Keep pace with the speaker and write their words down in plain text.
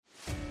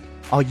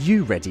Are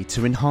you ready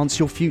to enhance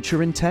your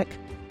future in tech?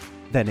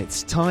 Then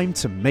it's time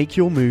to make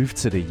your move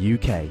to the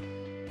UK,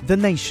 the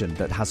nation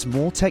that has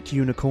more tech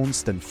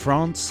unicorns than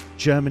France,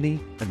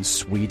 Germany, and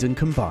Sweden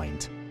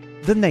combined.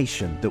 The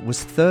nation that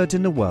was third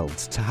in the world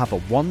to have a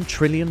 $1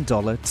 trillion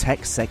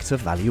tech sector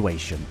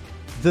valuation.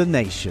 The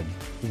nation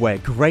where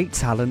great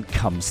talent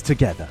comes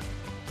together.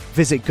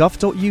 Visit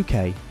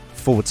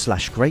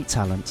gov.uk/great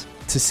talent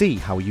to see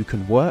how you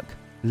can work,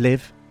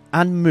 live,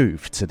 and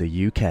move to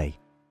the UK.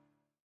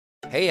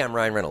 Hey, I'm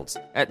Ryan Reynolds.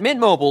 At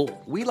Mint Mobile,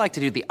 we like to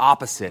do the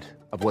opposite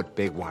of what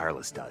Big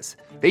Wireless does.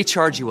 They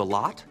charge you a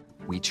lot,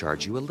 we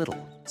charge you a little.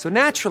 So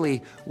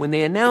naturally, when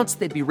they announced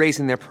they'd be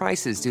raising their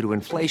prices due to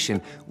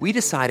inflation, we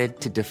decided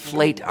to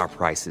deflate our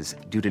prices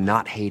due to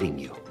not hating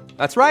you.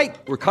 That's right.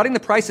 We're cutting the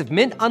price of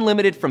Mint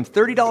Unlimited from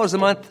 $30 a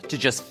month to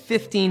just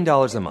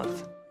 $15 a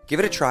month. Give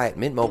it a try at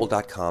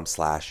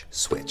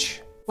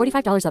mintmobile.com/switch.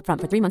 $45 up front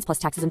for 3 months plus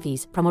taxes and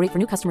fees. Promo rate for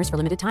new customers for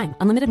limited time.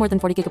 Unlimited more than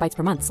 40 gigabytes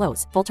per month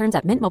slows. Full terms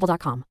at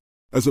mintmobile.com.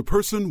 As a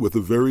person with a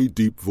very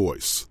deep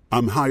voice,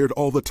 I'm hired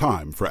all the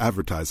time for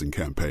advertising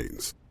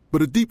campaigns.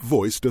 But a deep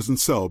voice doesn't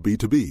sell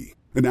B2B,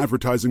 and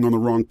advertising on the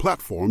wrong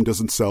platform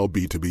doesn't sell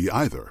B2B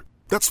either.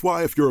 That's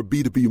why if you're a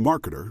B2B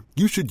marketer,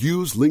 you should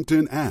use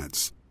LinkedIn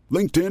ads.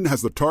 LinkedIn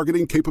has the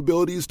targeting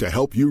capabilities to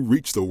help you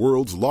reach the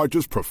world's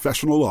largest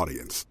professional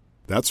audience.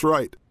 That's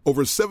right,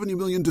 over 70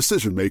 million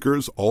decision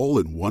makers all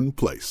in one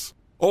place.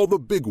 All the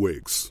big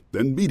wigs,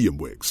 then medium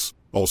wigs,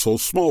 also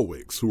small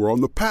wigs who are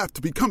on the path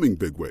to becoming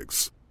big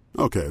wigs.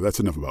 Okay, that's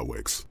enough about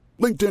wigs.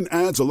 LinkedIn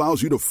ads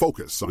allows you to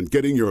focus on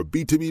getting your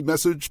B2B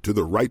message to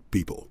the right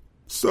people.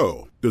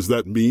 So, does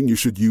that mean you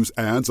should use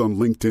ads on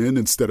LinkedIn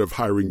instead of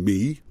hiring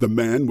me, the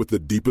man with the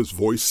deepest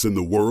voice in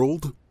the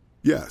world?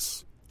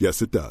 Yes.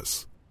 Yes, it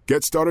does.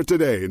 Get started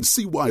today and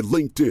see why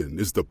LinkedIn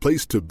is the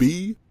place to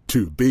be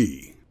to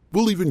be.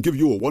 We'll even give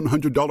you a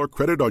 $100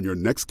 credit on your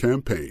next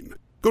campaign.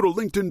 Go to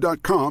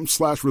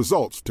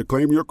linkedin.com/results to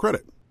claim your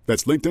credit.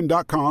 That's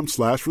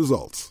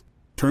linkedin.com/results.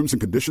 Terms and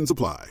conditions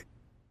apply.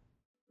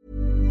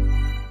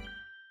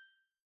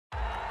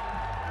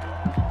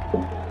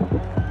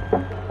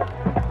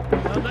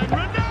 And then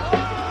Ronaldo!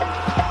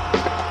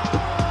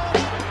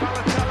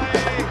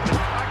 Balotelli,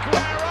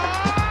 Aguero!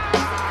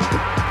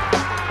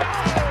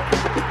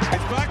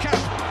 It's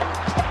Bergkamp.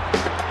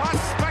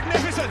 That's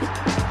magnificent.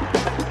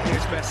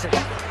 Here's Messi.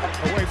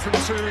 Away from 2,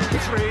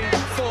 3,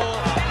 4.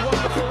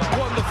 Wonderful,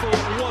 wonderful,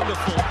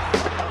 wonderful.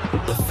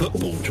 The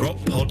Football Drop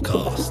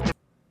Podcast.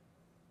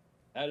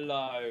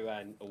 Hello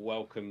and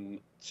welcome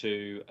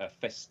to a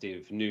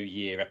festive New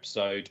Year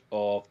episode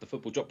of the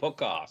Football Drop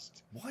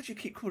Podcast. Why do you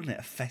keep calling it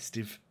a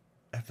festive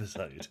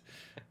episode?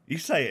 You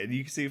say it and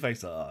you can see your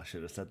face like, oh, I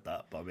should have said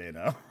that, but I'm here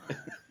now.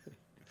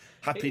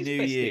 Happy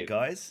New Year,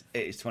 guys.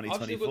 It is 2024.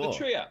 I've still got the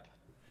tree up.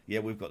 Yeah,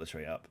 we've got the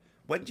tree up.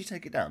 When did you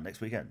take it down? Next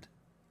weekend?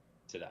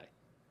 Today?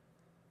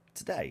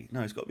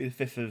 No, it's got to be the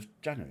 5th of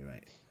January,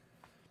 mate.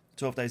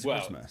 12 days of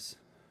Christmas.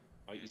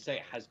 You say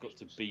it has got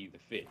to be the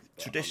 5th.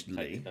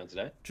 Traditionally, down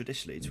today.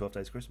 12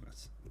 days of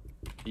Christmas.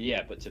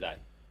 Yeah, but today.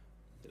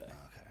 Okay,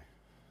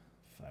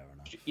 fair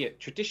enough. Yeah,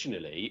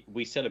 traditionally,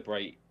 we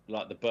celebrate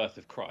like the birth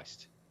of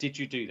Christ. Did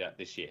you do that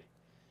this year?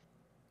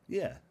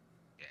 Yeah.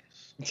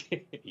 Yes.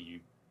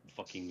 You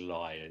fucking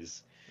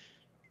liars.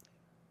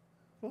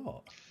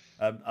 What?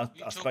 I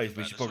suppose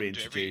we should probably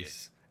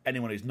introduce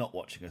anyone who's not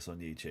watching us on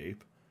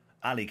YouTube.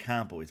 Ali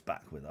Campbell is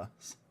back with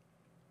us.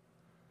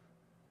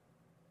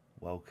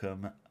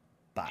 Welcome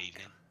back.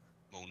 Evening,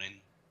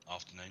 morning,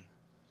 afternoon.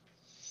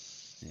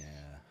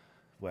 Yeah,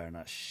 wearing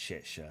that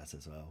shit shirt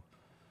as well.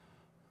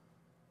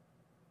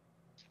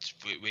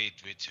 We're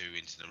two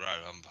into the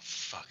row. I'm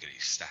fucking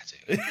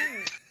ecstatic.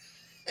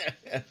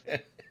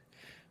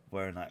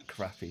 Wearing that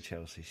crappy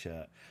Chelsea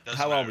shirt. Doesn't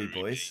How are matter, we,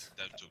 really. boys?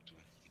 Don't talk to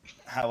me.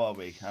 How are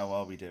we? How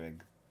are we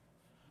doing?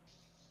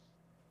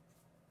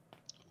 All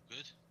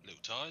good. A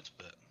little tired,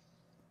 but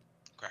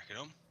cracking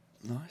on.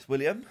 Nice.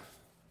 William?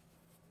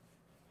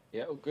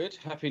 Yeah, all good.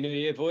 Happy New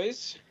Year,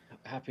 boys.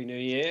 Happy New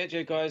Year. Did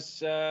you guys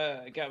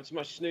get up to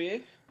much this New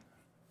Year?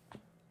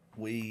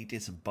 We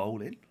did some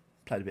bowling.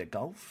 Played a bit of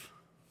golf.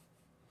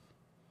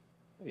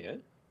 Oh, yeah?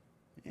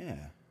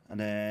 Yeah. And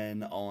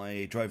then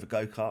I drove a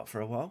go-kart for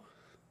a while.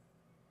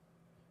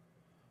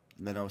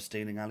 And then I was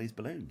stealing Ali's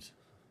balloons.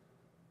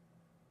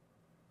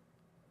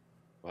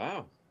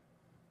 Wow.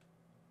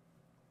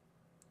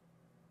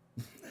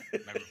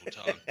 Memorable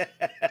time.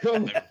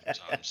 Memorable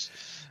times.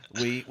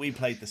 We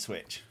played the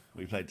Switch.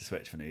 We played the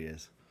Switch for New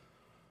Year's.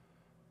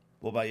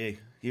 What about you?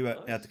 You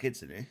had the kids,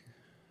 didn't you?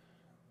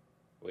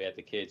 We had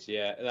the kids,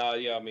 yeah. No,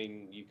 yeah, I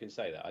mean, you can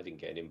say that. I didn't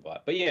get an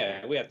invite. But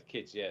yeah, we had the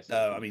kids, yeah. So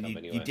no, I mean,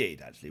 you did,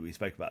 actually. We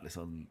spoke about this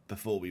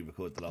before we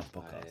recorded the last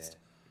podcast.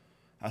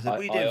 I said, what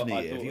are you doing for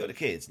New Year? Have you got the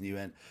kids? And you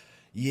went,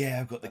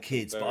 yeah, I've got the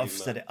kids, but I've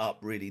set it up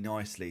really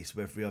nicely.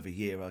 So every other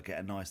year I get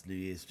a nice New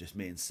Year's, just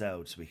me and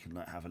Seld, so we can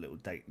have a little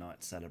date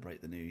night to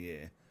celebrate the new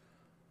year.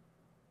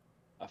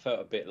 I felt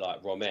a bit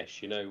like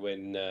Ramesh,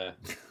 when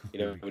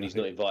when he's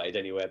not invited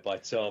anywhere by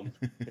Tom.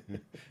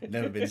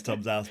 Never been to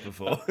Tom's house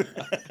before.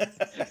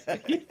 I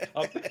feel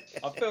like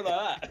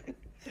that.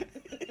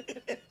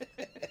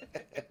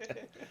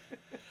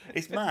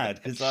 It's mad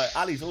because like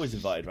Ali's always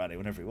invited Randy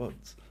whenever he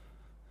wants.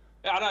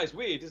 Yeah, I know, it's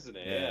weird, isn't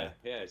it?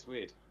 Yeah, it's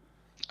weird.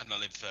 And I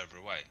live further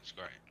away. It's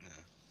great.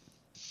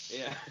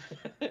 Yeah.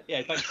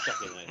 Yeah, thanks for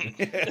checking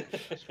in.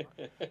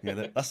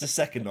 Yeah, that's the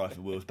second knife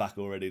in Will's back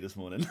already this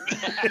morning.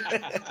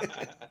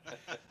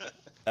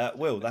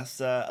 Will, that's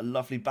a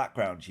lovely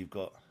background you've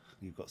got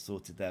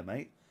sorted there,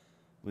 mate.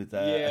 With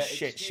a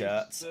shit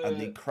shirt and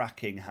the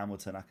cracking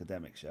Hamilton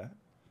academic shirt.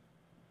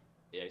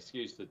 Yeah,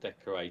 excuse the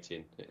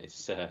decorating.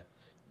 It's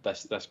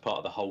that's part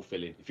of the hole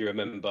filling. If you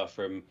remember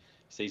from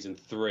season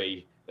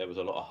 3, there was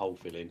a lot of hole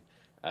filling.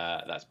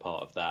 That's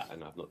part of that,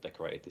 and I've not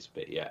decorated this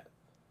bit yet.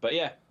 But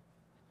yeah,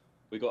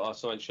 we got our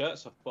signed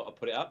shirts. I thought I'd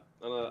put it up,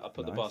 and I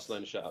put the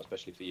Barcelona shirt up,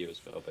 especially for you as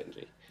well,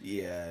 Benji.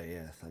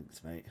 Yeah,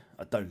 thanks, mate.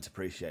 I don't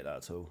appreciate that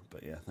at all,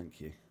 but yeah, thank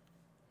you.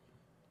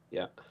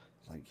 Yeah.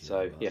 Thank you.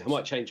 So yeah, I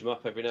might change them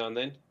up every now and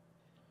then.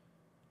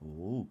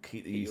 Ooh,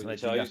 keep the user.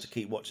 You have to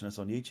keep watching us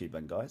on YouTube,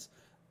 then, guys.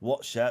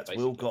 What shirts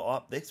Will got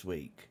up this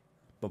week?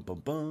 Bum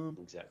bum bum.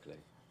 Exactly.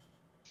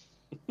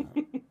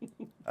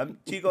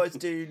 Do you guys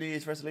do New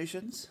Year's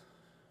resolutions?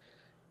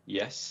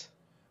 Yes.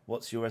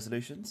 What's your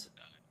resolutions?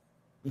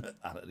 No.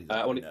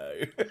 I want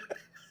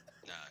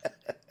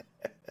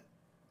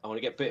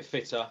to get a bit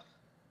fitter. I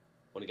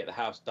want to get the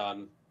house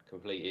done,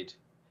 completed,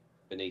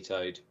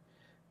 finitoed,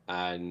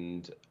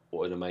 and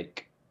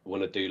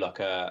want to do like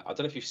I don't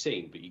know if you've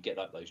seen, but you get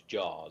like those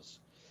jars,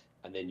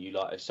 and then you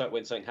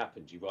when something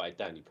happens, you write it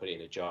down, you put it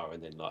in a jar,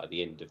 and then like at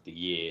the end of the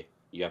year,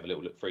 you have a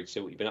little look through to see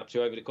what you've been up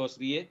to over the course of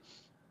the year.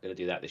 I'm going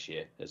to do that this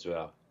year as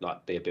well.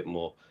 Like be a bit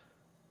more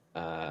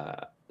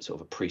sort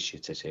of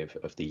appreciative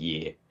of the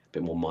year, a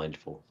bit more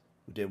mindful.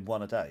 We're doing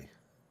one a day.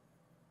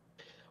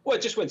 Well,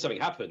 just when something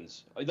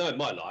happens. I know in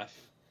my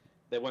life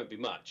there won't be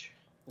much.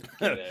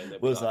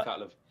 Was like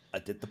that? I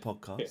did the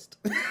podcast.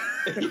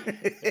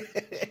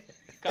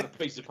 Kind of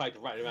piece of paper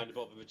running around the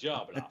bottom of a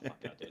jar, but fuck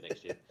it, I'll do it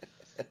next year.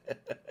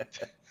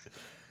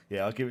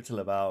 Yeah, I'll give it till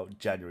about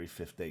January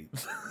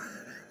 15th.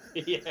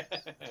 Yeah.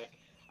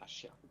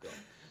 Shit, I forgot.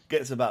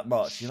 Gets about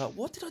March, you're like,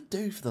 what did I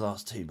do for the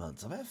last 2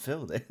 months? I better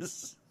fill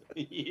this.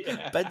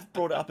 Yeah. Ben's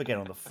brought it up again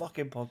on the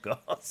fucking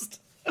podcast.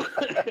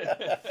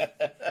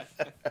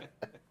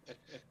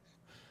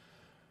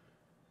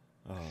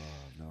 Oh,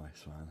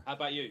 nice, man. How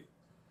about you?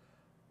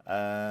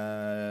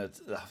 I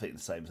think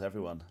the same as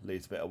everyone.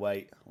 Lose a bit of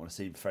weight. I want to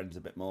see friends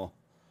a bit more.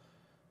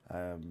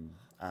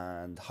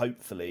 And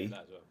hopefully,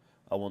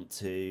 I want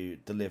to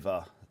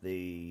deliver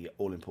the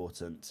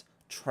all-important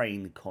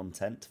train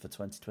content for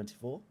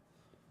 2024.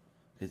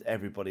 Because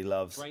everybody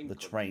loves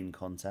train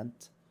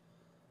content.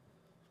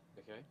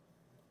 Okay.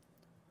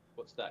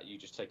 What's that? You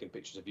just taking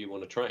pictures of you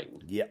on a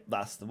train? Yep,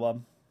 that's the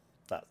one.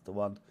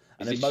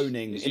 And then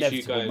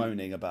inevitable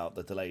moaning about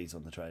the delays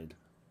on the train.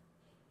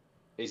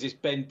 Is this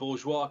Ben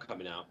Bourgeois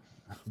coming out?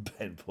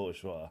 Ben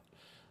Bourgeois.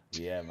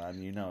 Yeah,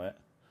 man, you know it.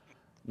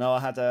 No,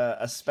 I had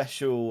a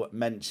special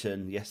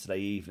mention yesterday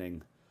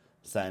evening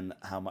saying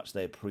how much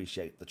they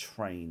appreciate the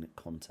train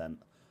content,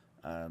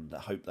 and I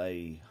hope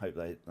I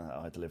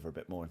deliver a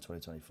bit more in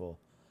 2024.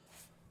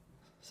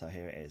 So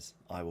here it is.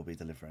 I will be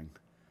delivering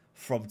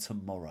from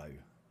tomorrow.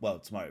 Well,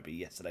 tomorrow will be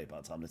yesterday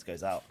by the time this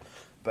goes out.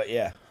 But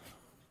yeah.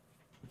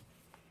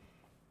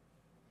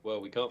 Well,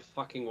 we can't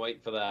fucking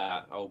wait for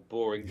that. Oh,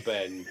 boring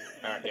Ben.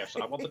 Yes,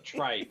 I'm on the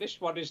train. This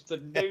one is the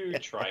new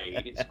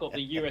train. It's got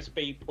the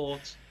USB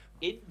ports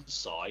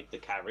inside the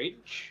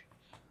carriage.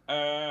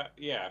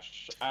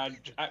 Yes, and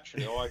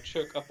actually I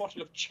took a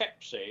bottle of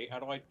Chepsy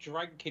and I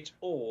drank it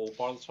all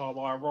by the time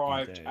I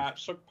arrived at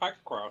St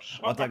Pancras.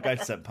 I don't go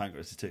to St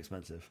Pancras, it's too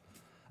expensive.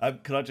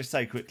 Can I just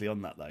say quickly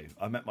on that though,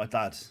 I met my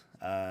dad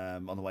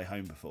on the way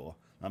home before.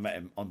 I met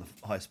him on the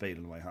high speed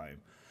on the way home,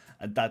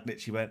 and Dad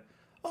literally went,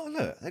 "Oh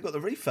look, they got the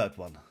refurb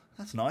one.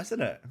 That's nice,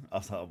 isn't it?" I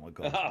was like, "Oh my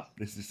god,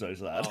 this is so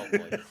sad." Oh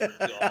my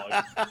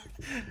god!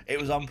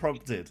 It was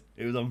unprompted.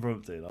 I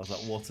was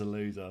like, "What a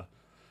loser."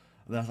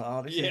 And I was like,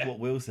 "Oh, this is what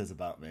Will says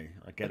about me.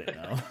 I get it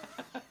now."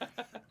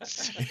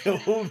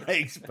 It all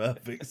makes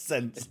perfect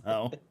sense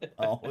now.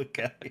 Oh,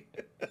 okay.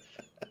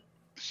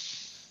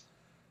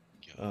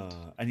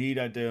 And you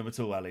don't do them at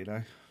all, Ali,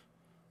 no?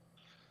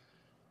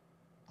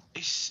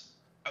 It's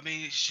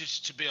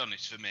just, to be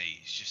honest, for me,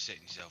 it's just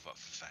setting yourself up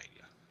for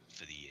failure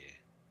for the year.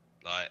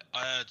 Like,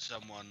 I heard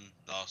someone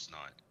last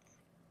night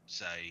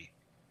say,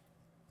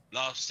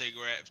 last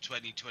cigarette of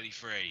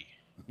 2023,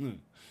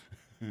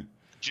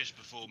 just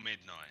before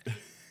midnight.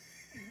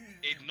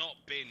 It'd not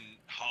been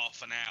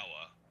half an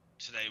hour,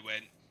 so they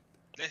went,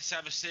 let's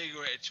have a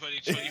cigarette of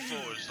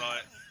 2024. It's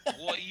like,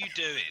 what are you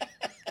doing?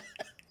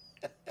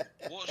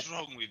 What's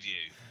wrong with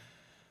you?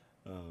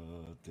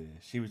 Oh dear,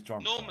 she was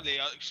drunk. Normally,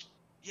 I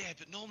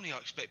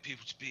expect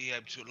people to be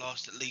able to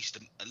last at least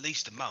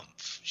a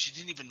month. She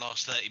didn't even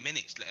last 30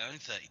 minutes, let alone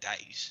 30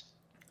 days.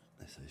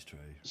 This is true.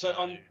 So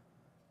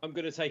I'm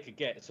going to take a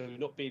guess. So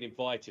not being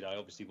invited, I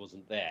obviously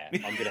wasn't there.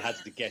 I'm going to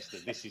hazard a guess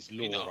that this is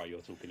Laura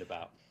you're talking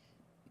about.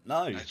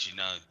 No. Actually,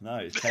 no. No,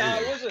 it's Kaylee.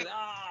 No, it wasn't.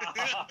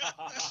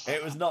 Ah!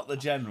 It was not the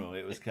general.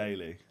 It was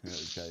Kaylee.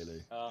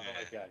 Oh,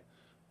 okay.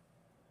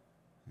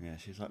 Yeah,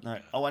 she's like, no.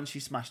 Oh, and she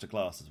smashed a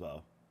glass as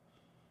well.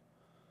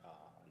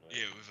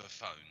 Yeah, with her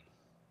phone.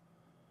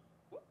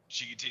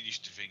 She continues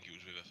to think it was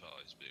with her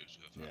thighs, but it was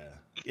with her phone.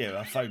 Yeah,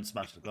 her phone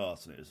smashed the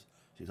glass, and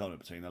she was holding it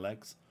between her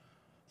legs.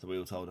 So we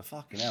all told her,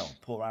 fucking hell,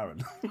 poor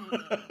Aaron.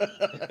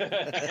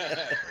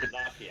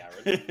 Lucky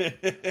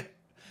Aaron.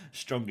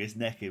 Strongest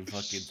neck in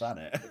fucking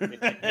planet.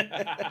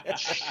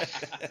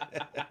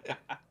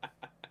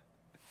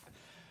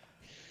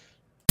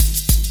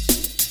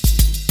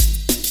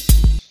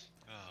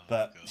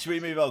 But should we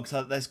move on?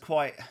 Because there's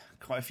quite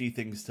a few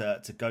things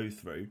to go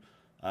through.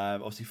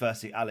 Obviously,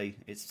 firstly, Ali,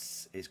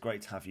 it's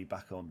great to have you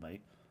back on,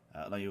 mate.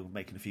 I know you're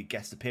making a few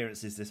guest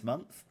appearances this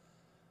month.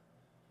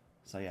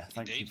 So yeah,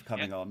 thank you for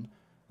coming on.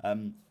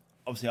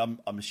 Obviously,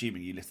 I'm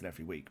assuming you listen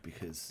every week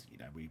because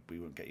we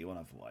wouldn't get you on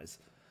otherwise.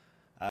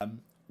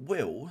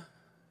 Will,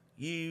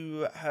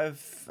 you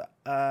have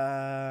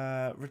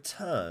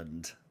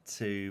returned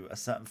to a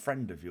certain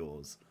friend of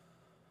yours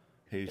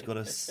who's got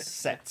a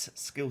set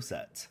skill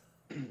set.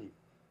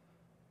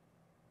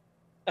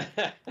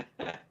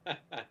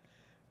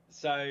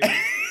 So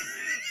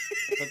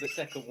for the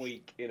second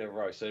week in a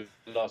row, so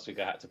last week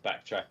I had to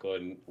backtrack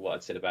on what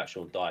I'd said about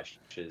Sean Dyche,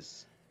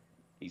 because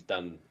he's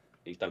done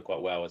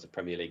quite well as a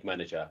Premier League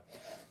manager.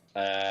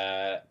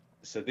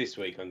 So this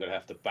week I'm going to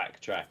have to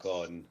backtrack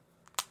on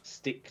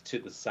stick to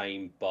the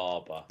same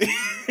barber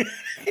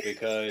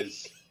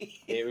because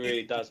it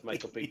really does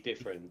make a big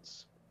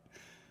difference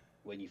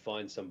when you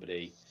find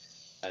somebody,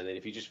 and then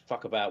if you just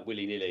fuck about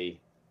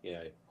willy-nilly,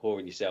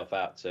 whoring yourself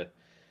out to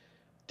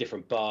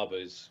different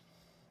barbers,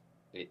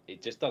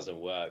 it just doesn't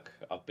work.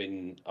 I've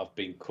been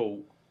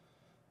caught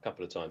a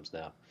couple of times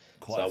now.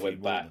 So I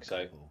went back.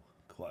 So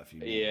quite a few.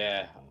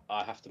 Yeah,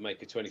 I have to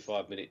make a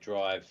 25-minute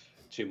drive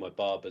to my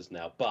barber's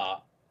now,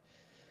 but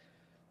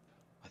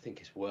I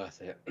think it's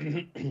worth it.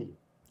 It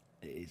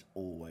is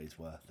always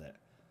worth it.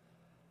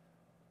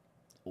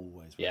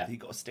 Always worth it. You've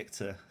got to stick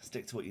to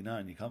what you know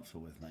and you're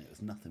comfortable with, mate.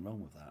 There's nothing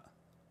wrong with that.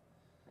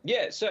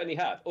 Yeah, certainly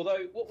have.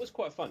 Although, what was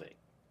quite funny,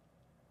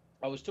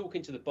 I was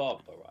talking to the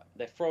barber, right?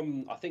 They're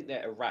from, I think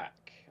they're Iraq.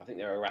 I think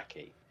they're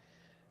Iraqi.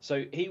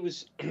 So he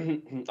was,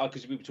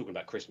 because we were talking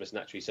about Christmas,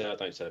 naturally, so I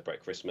don't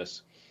celebrate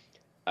Christmas.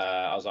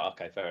 I was like,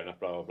 okay, fair enough,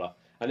 blah, blah, blah.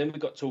 And then we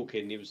got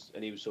talking,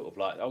 and he was sort of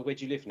like, oh, where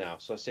do you live now?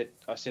 So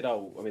I said,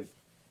 oh, I'm in,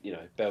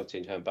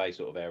 Belting, Herne Bay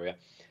sort of area.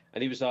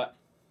 And he was like,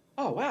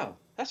 oh, wow,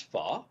 that's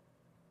far.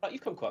 Like,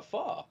 you've come quite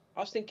far. I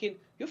was thinking,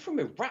 you're from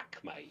Iraq,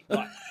 mate.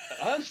 Like,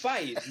 Herne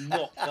Bay is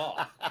not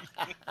far.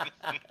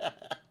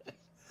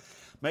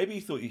 Maybe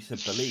you thought you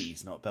said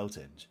Belize, not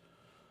Beltinge.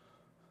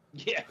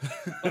 Yeah.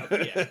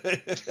 Yeah.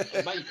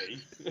 Maybe.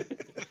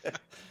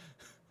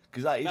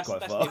 Because that is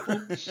quite far.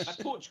 That's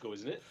Portugal,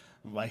 isn't it?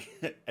 Mate,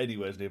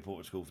 anywhere's near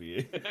Portugal for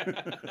you.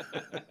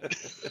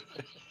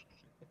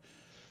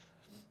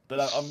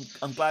 But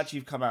I'm glad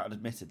you've come out and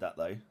admitted that,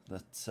 though,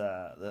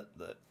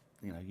 that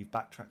you've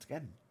backtracked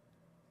again.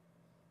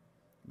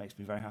 Makes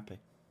me very happy.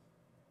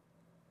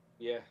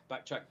 Yeah,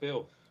 Backtrack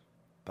Bill.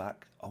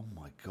 Oh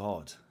my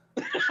God.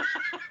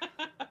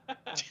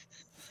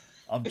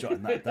 I'm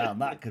jotting that down.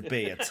 That could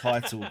be a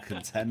title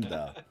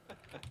contender.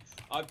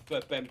 I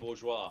prefer Ben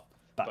Bourgeois.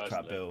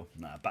 Backtrack Bill.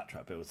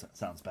 Backtrack Bill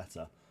sounds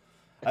better.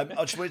 I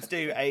just wanted to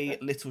do a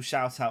little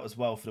shout out as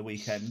well for the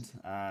weekend.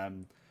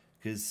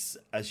 Because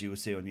as you will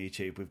see on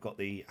YouTube, we've got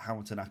the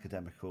Hamilton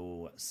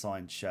Academical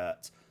signed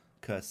shirt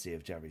courtesy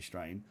of Jerry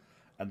Strain.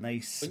 And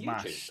they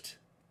smashed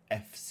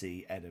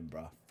FC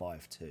Edinburgh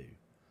 5-2.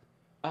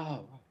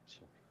 Oh,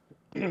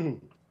 sorry.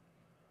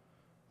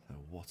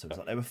 What it was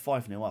like. They were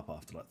 5-0 up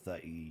after like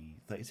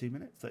 32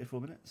 minutes,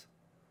 34 minutes.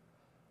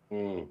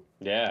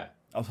 Yeah.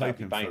 I was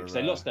hoping for...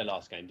 They lost their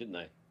last game, didn't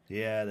they?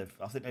 Yeah,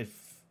 I think they've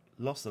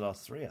lost the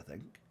last 3, I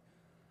think.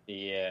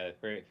 Yeah,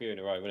 a few in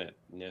a row, wasn't it?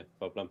 Yeah,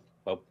 well plumb.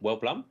 Well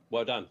plumb.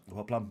 Well done.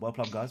 Well plumb,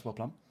 guys. Well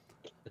plumb.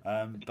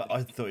 But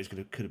I thought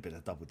it could have been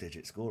a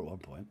double-digit score at one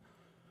point.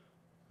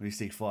 When you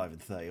see 5 in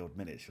 30-odd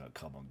minutes, you're like,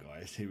 come on,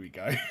 guys, here we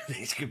go.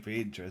 This could be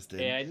interesting.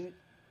 Yeah,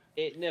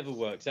 it never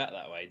works out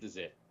that way, does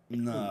it?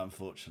 No,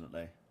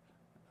 unfortunately.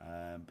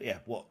 But yeah,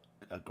 what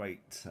a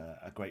great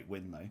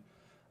win, though.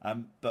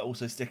 But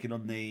also sticking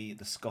on the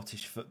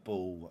Scottish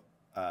football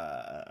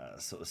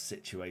sort of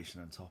situation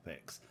and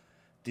topics,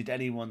 did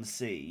anyone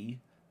see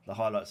the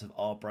highlights of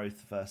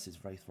Arbroath versus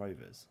Wraith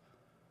Rovers?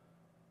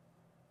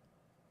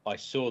 I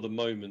saw the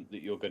moment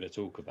that you're going to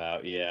talk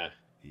about, yeah.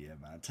 Yeah,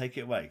 man. Take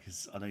it away,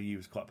 because I know you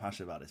was quite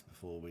passionate about this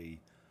before we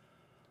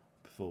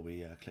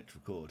clicked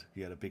record.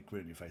 You had a big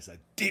grin on your face saying,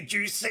 did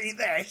you see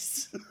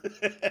this?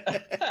 I'm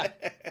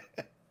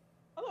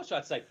not sure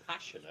I'd say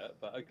passionate,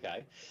 but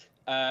okay.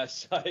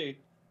 So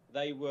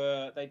they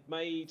were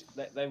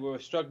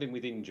struggling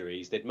with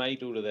injuries. They'd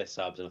made all of their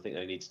subs, and I think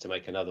they needed to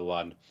make another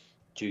one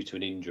due to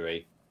an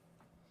injury.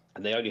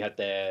 And they only had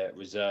their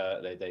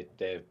reserve,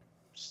 their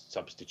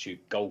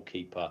substitute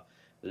goalkeeper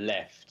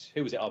left.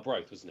 Who was it?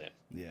 Arbroath, wasn't it?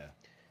 Yeah.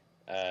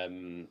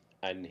 And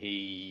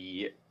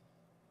he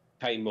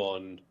came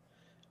on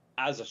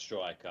as a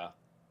striker,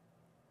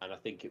 and I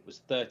think it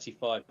was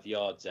 35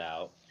 yards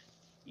out.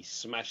 He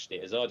smashed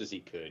it as hard as he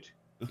could,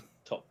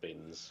 top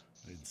bins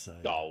Insane.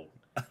 goal.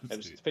 It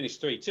was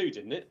finished 3-2,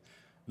 didn't it?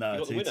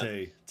 No,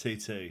 2-2.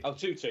 2-2. Oh,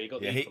 2-2. He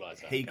got the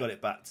equaliser. He got it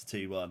back to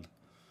 2-1.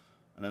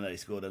 And then they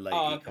scored a late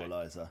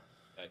equaliser.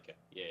 Okay.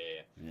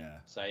 Yeah.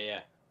 So, yeah.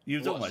 You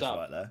was almost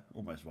right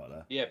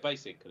there. Yeah,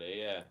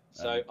 basically, yeah.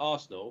 So,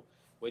 Arsenal,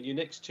 when you're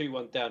next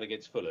 2-1 down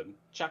against Fulham,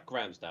 chuck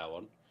Ramsdale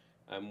on,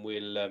 and we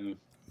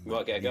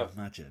might get a go.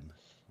 Imagine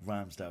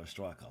Ramsdale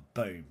striker.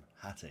 Boom.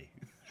 Hattie.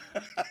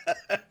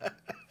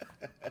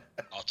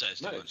 Arteta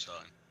still won't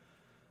start him.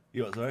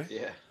 You what, sorry?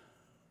 Yeah.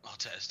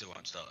 Arteta still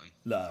won't start him.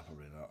 No,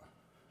 probably not.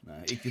 No,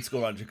 he could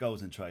score 100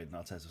 goals in trade and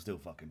Arteta will still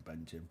fucking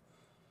bench him.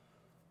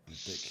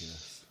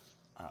 Ridiculous.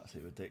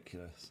 Absolutely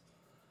ridiculous.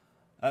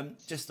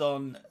 Just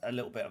on a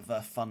little bit of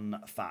a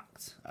fun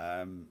fact.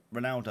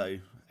 Ronaldo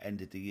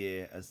ended the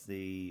year as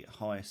the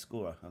highest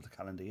scorer of the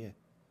calendar year.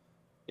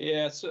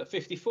 Yeah, it's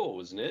 54,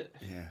 wasn't it?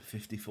 Yeah,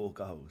 54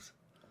 goals.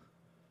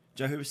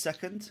 Do you know who was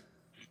second?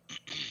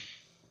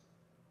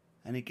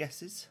 Any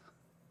guesses?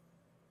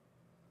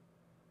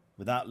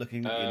 Without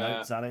looking at your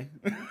notes, Ali.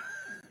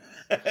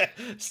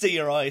 See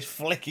your eyes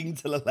flicking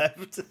to the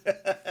left.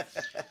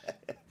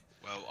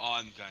 Well,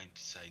 I'm going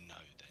to say no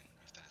then,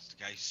 if that's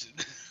the case.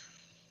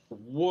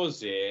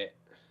 Was it?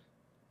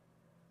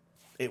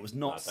 It was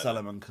not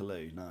Salomon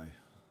Kalou, no.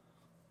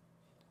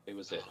 Who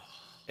was it?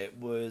 It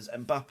was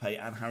Mbappe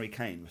and Harry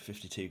Kane with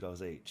 52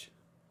 goals each.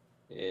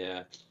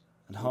 Yeah.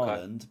 And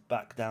Haaland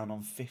back down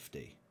on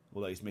 50,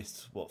 although he's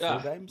missed, 4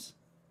 games?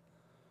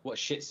 What a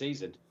shit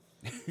season.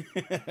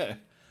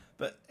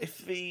 But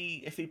if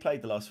he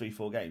played the last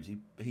 3-4 games,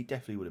 he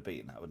definitely would have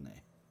beaten that, wouldn't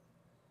he?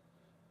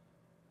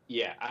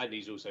 Yeah, and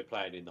he's also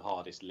playing in the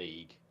hardest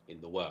league in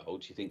the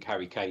world. Do you think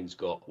Harry Kane's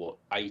got,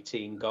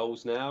 18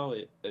 goals now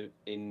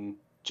in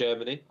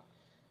Germany?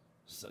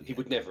 So, yeah, he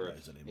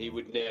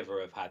would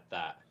never have had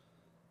that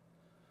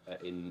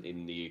in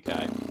the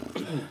UK,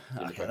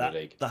 in the Premier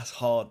League. That's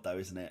hard, though,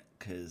 isn't it?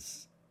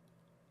 Because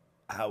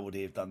how would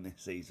he have done this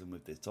season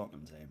with this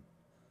Tottenham team?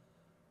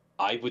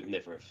 I would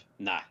never have.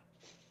 Nah.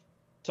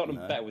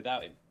 Tottenham better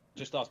without him.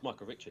 Just ask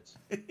Michael Richards.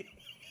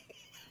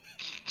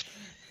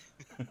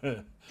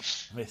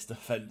 Mr.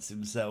 Fence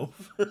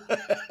himself.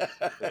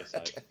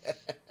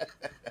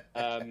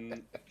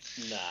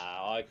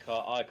 I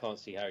can't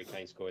see Harry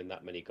Kane scoring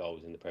that many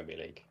goals in the Premier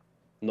League.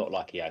 Not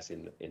like he has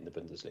in the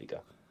Bundesliga.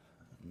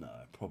 No,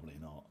 probably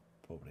not.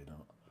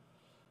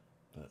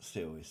 But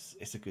still,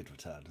 it's a good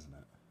return, isn't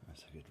it?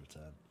 It's a good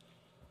return.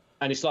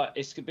 And it's a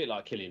bit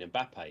like Kylian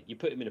Mbappe. You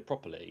put him in a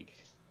proper league.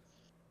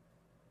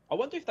 I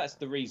wonder if that's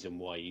the reason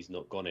why he's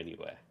not gone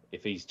anywhere.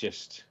 If he's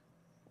just,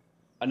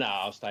 no,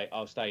 I'll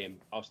stay in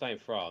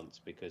France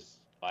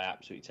because I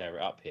absolutely tear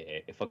it up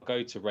here. If I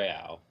go to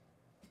Real,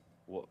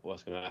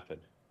 what's going to happen?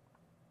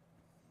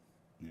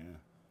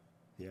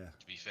 Yeah.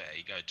 To be fair,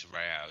 you go to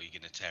Real, you're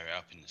going to tear it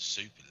up in the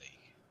Super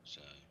League. So.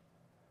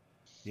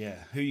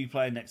 Yeah. Who are you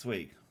playing next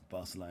week?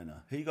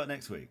 Barcelona. Who you got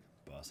next week?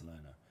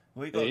 Barcelona.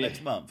 What you got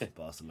next month?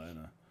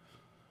 Barcelona.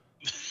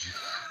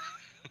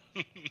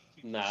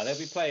 Nah, they'll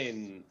be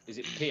playing. Is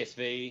it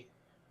PSV,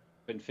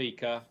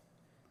 Benfica,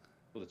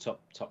 all the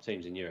top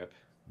teams in Europe?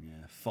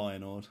 Yeah,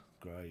 Feyenoord,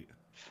 great.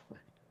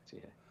 Yeah.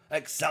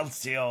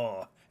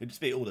 Excelsior. It'd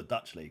just be all the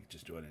Dutch league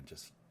just joining,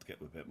 just to get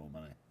a bit more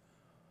money.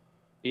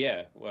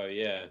 Yeah, well,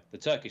 yeah, the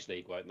Turkish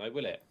league won't know,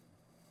 will it?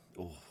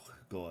 Oh,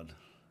 go on.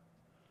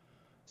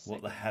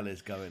 What the hell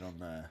is going on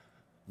there?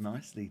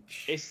 Nicely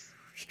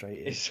straight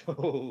in. It's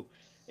all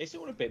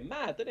a bit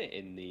mad, isn't it?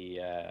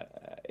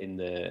 In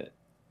the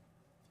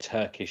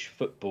Turkish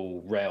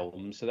football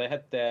realm. So they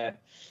had their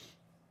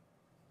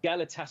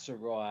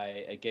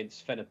Galatasaray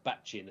against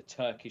Fenerbahce in the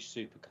Turkish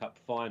Super Cup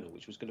final,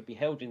 which was going to be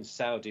held in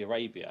Saudi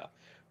Arabia,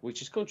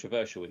 which is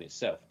controversial in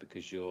itself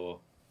because you're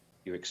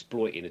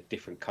exploiting a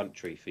different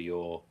country for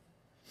your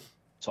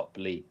top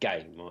league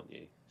game, aren't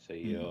you?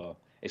 So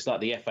it's like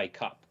the FA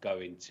Cup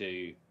going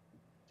to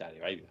Saudi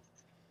Arabia.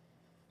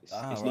 It's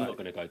not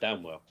going to go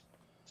down well.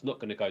 It's not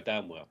going to go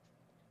down well.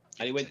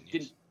 And it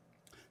didn't.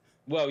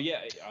 Well,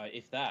 yeah,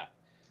 if that.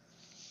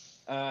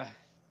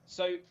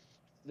 So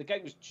the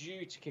game was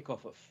due to kick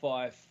off at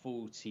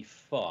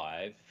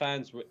 5:45.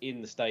 Fans were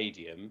in the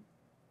stadium.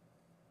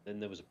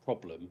 Then there was a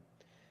problem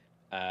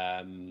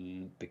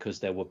because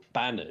there were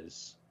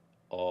banners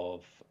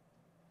of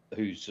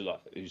who's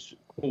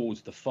called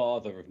the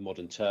father of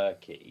modern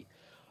Turkey,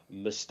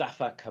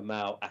 Mustafa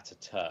Kemal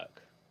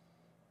Ataturk.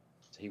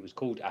 So he was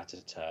called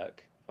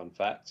Ataturk. Fun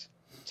fact: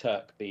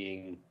 Turk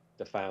being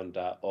the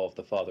founder of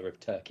the father of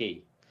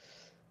Turkey.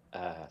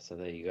 So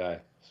there you go.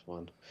 That's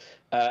one.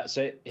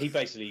 So he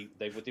basically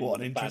what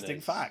an interesting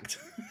fact.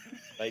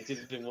 They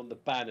didn't want the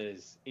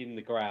banners in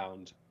the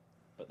ground,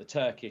 but the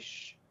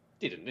Turkish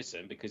didn't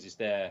listen because it's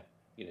their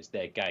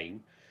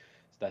game.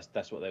 So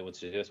that's what they wanted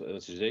to do. That's what they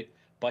wanted to do.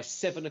 By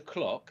 7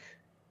 o'clock,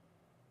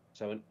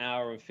 so an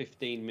hour and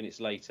 15 minutes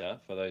later,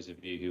 for those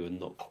of you who are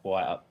not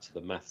quite up to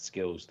the math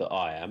skills that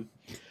I am,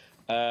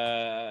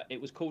 it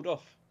was called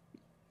off,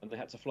 and they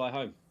had to fly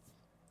home.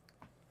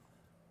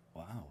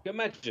 Wow!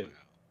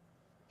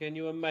 Can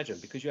you imagine?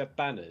 Because you have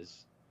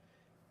banners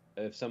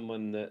of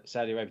someone that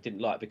Saudi Arabia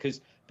didn't like because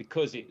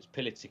it was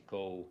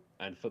political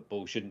and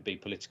football shouldn't be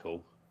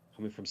political.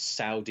 Coming from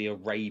Saudi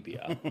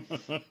Arabia,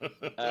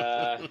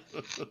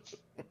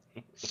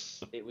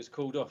 it was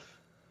called off.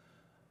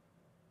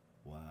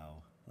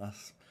 Wow,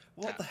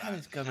 what the hell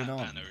is going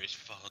on?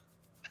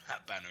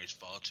 That banner is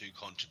far too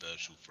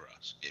controversial for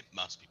us. It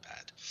must be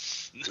bad.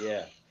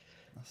 Yeah.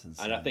 That's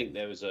insane. And I think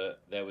there was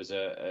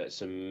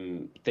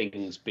some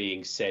things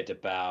being said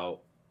about.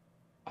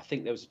 I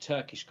think there was a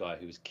Turkish guy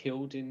who was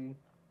killed in.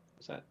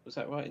 Was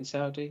that right in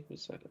Saudi?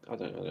 I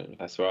don't know if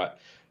that's right,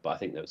 but I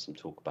think there was some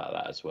talk about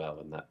that as well,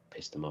 and that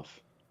pissed them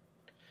off.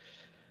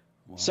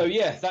 Wow. So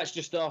yeah, that's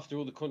just after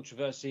all the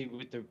controversy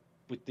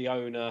with the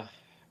owner,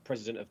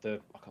 president of the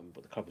I can't remember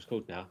what the club was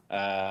called now,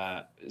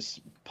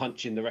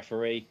 punching the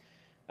referee.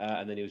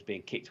 And then he was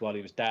being kicked while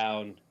he was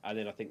down. And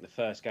then I think the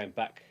first game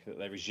back that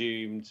they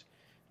resumed,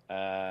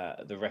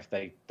 the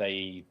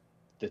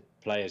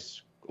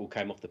players all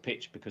came off the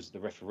pitch because of the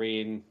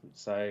refereeing.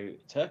 So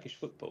Turkish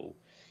football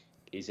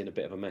is in a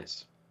bit of a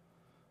mess.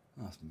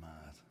 That's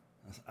mad.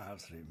 That's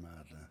absolute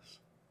madness.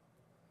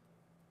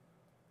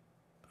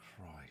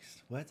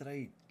 Christ, where do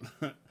they?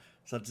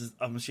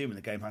 I'm assuming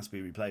the game has to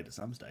be replayed at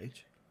some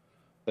stage.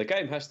 The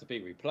game has to be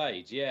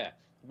replayed, yeah.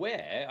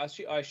 Where I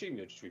assume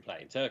you'll just replay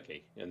in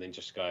Turkey and then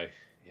just go,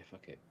 yeah,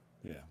 fuck it.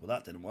 Yeah, well,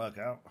 that didn't work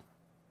out.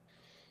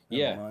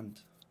 Never mind.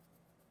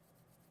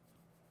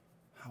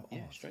 How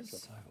odd. Strange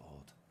so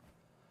odd.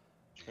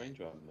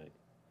 Strange one, mate.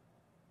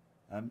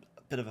 A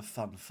bit of a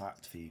fun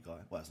fact for you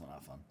guys. Well, it's not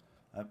that fun.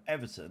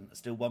 Everton are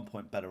still 1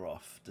 point better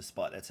off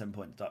despite their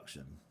 10-point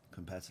deduction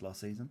compared to last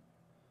season.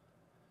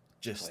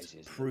 Just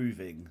crazy,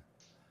 proving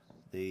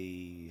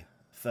the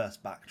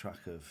first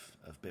backtrack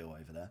of Bill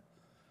over there.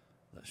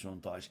 That Sean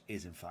Dyche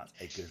is, in fact,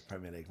 a good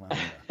Premier League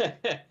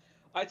manager.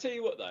 I tell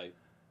you what, though.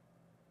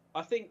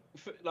 I think,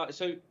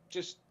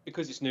 just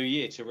because it's New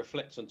Year, to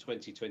reflect on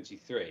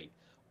 2023,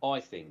 I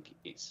think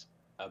it's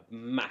a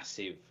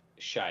massive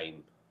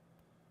shame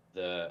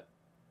that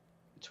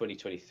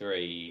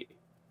 2023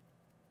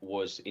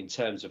 was, in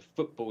terms of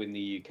football in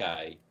the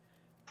UK,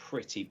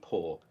 pretty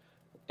poor.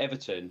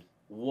 Everton,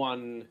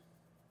 one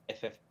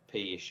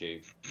FFP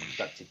issue,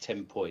 deducted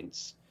 10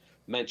 points.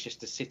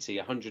 Manchester City,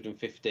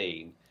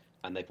 115.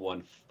 And they've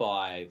won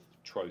 5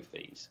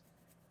 trophies.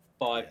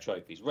 5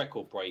 trophies.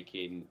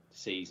 Record-breaking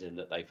season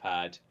that they've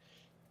had.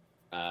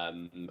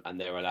 And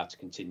they're allowed to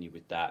continue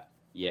with that.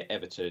 Yet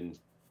Everton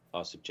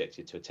are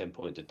subjected to a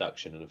 10-point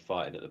deduction and are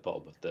fighting at the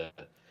bottom of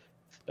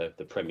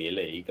the Premier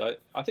League.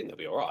 I think they'll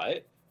be all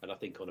right. And I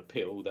think on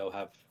appeal, they'll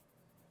have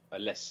a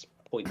less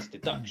points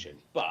deduction.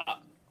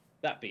 But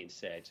that being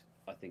said,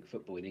 I think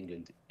football in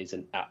England is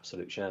an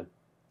absolute sham.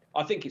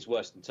 I think it's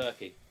worse than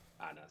Turkey.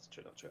 No, that's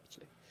not true,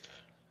 actually.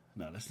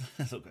 No, let's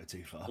not go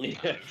too far.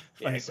 Yeah,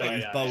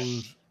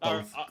 bold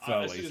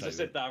as soon as I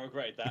said that, I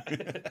regretted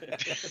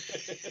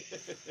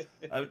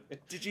that.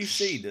 Did you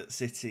see that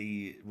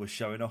City was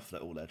showing off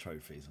all their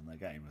trophies on their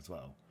game as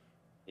well?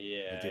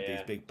 Yeah, they did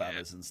these big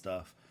banners and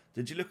stuff.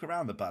 Did you look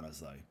around the banners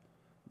though?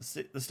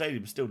 The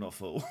stadium's still not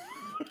full.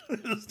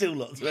 There's still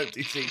lots of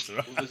empty seats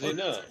around. Was it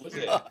not? Was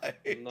it? No, I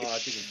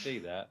didn't see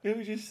that. You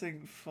would just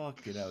think,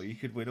 fucking hell, you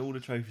could win all the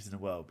trophies in the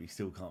world, but you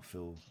still can't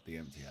fill the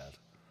empty ad.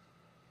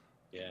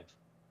 Yeah.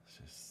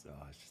 It's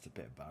just a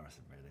bit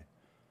embarrassing, really.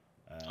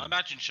 I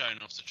imagine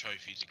showing off the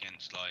trophies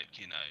against,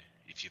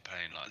 if you're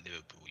playing like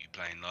Liverpool, you're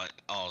playing like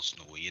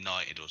Arsenal or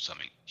United or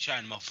something.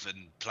 Showing them off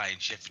and playing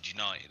Sheffield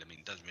United,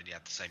 it doesn't really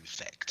have the same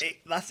effect.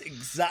 That's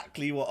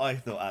exactly what I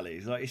thought, Ali.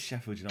 It's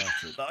Sheffield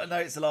United. I know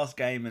it's the last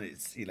game and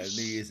it's New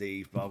Year's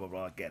Eve, blah blah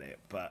blah. I get it,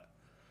 but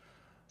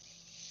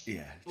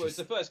yeah. Well, it's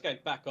the first game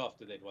back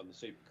after they'd won the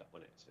Super Cup,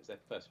 wasn't it? So it's their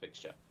first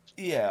fixture.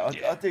 Yeah,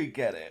 I do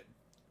get it.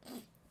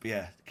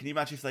 Yeah, can you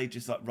imagine if they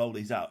just roll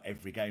these out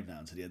every game now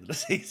until the end of the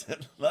season?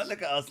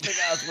 Look at us,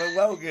 we're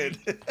well good.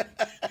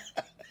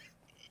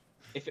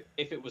 If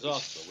it was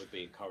Arsenal, we'd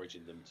be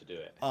encouraging them to do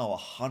it. Oh,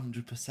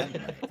 100%,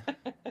 mate.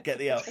 Get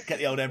the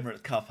old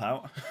Emirates Cup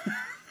out.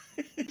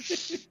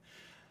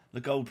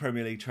 The gold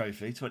Premier League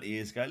trophy 20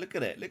 years ago. Look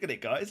at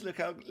it, guys. Look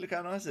how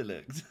nice it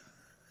looks.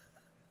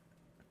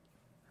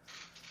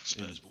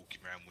 Spurs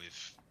walking around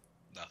with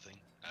nothing.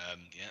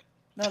 Yeah.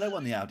 No, they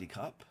won the Audi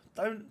Cup.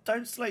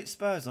 Don't slate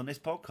Spurs on this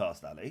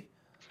podcast, Ali.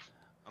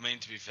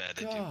 To be fair,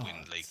 they did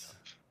win the League Cup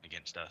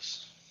against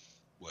us.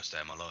 Worst day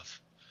of my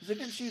life. Was it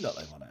against you that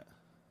they won it?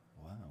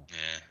 Wow.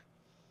 Yeah.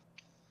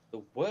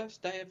 The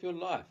worst day of your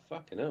life?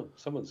 Fucking hell.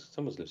 Someone's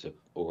lived an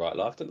alright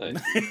life, don't they?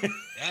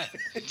 Yeah.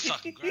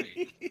 Fucking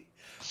great.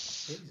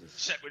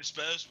 Except when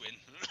Spurs win.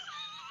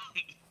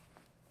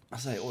 I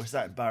say, or is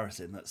that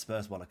embarrassing that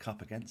Spurs won a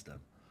cup against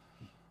them?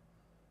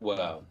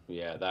 Well,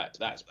 yeah, that's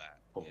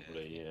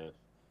probably, yeah.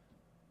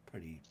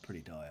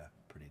 Pretty dire.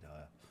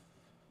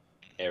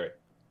 Eric.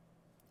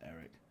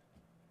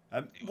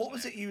 What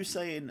was it you were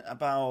saying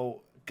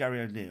about Gary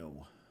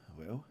O'Neill?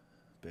 Bill?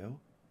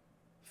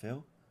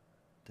 Phil?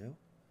 Dill?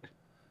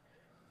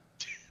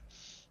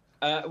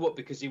 What,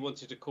 because he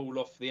wanted to call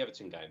off the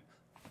Everton game?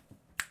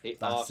 He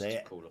asked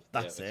to call off the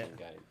Everton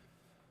game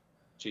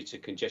due to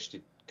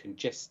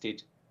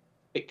congested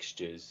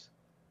fixtures,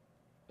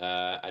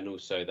 and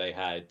also they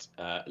had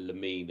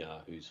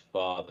Lamina, whose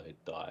father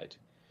had died.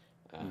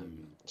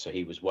 So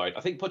he was worried.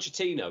 I think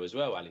Pochettino as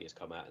well, Ali, has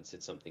come out and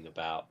said something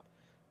about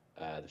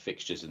the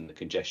fixtures and the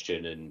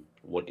congestion and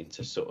wanting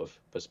to sort of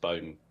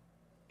postpone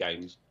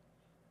games.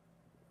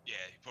 Yeah,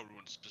 he probably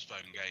wants to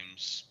postpone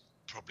games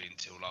probably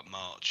until like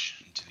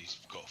March, until he's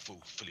got a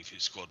fully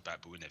fit squad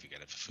back, but we're never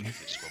going to have a fully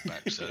fit squad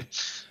back. So,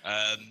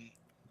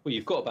 well,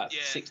 you've got about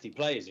 60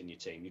 players in your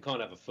team. You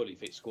can't have a fully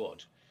fit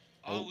squad.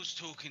 I was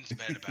talking to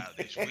Ben about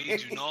this. We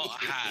do not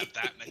have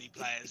that many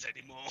players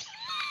anymore.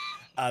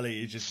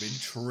 Ali has just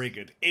been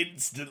triggered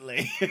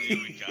instantly. Here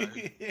we go.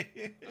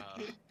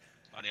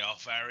 Only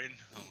half hour in.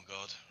 Oh,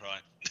 God.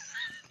 Right.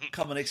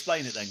 Come on,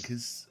 explain it then,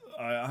 because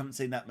I haven't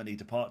seen that many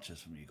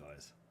departures from you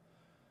guys.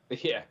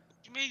 Yeah.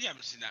 What do you mean you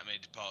haven't seen that many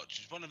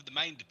departures? One of the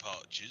main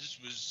departures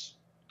was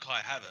Kai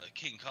Havertz,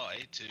 King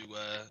Kai, to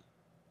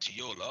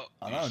your lot.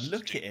 I know,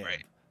 look at him.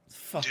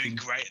 Doing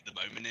great at the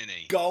moment, isn't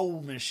he?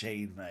 Goal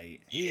machine,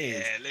 mate. He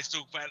is. Let's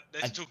talk about the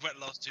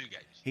last 2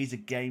 games. He's a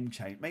game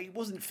changer. Mate, he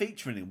wasn't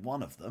featuring in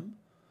one of them.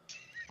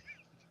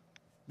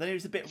 Then he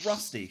was a bit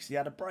rusty because he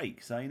had a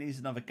break, so he needs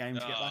another game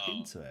to get back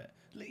into it.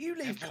 You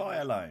leave Kai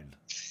alone.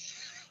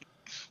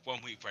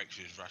 1 week break,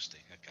 she was rusty.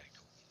 Okay,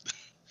 cool.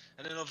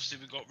 And then obviously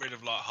we got rid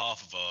of like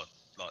half of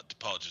our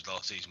departures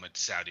last season. Went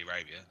to Saudi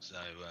Arabia, so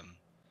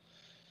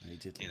he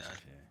did, you know.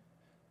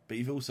 But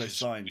you've also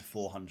signed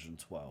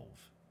 412.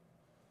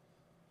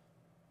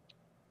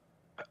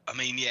 I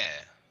mean,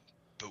 yeah,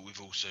 but we've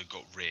also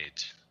got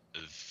rid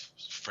of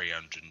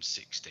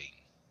 316.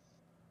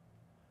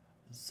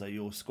 So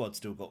your squad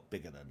still got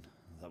bigger then?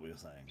 Is that what you're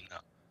saying? No.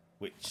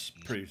 Which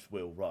proves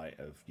Will right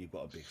of you've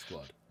got a big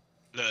squad.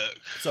 Look.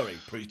 Sorry,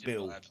 proves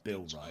Bill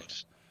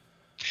right.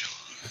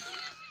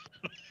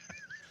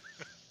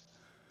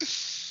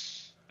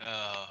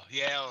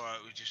 Yeah, all right.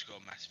 We've just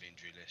got a massive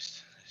injury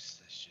list. It's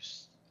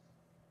just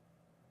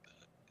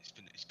it's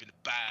been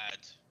a bad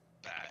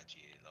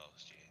year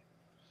last year.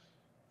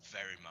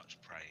 Very much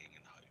praying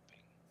and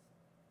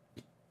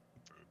hoping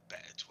for a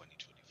better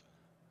 2024.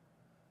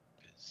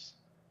 Because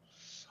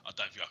I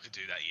don't think I could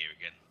do that year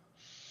again.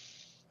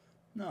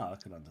 No, I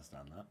can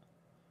understand that.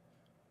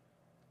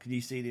 Can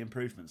you see the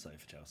improvements though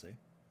for Chelsea?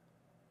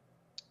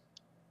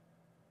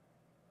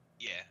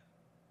 Yeah.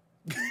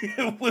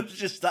 We'll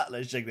just sat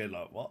there shaking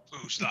like, what?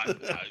 We'll just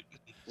like, no.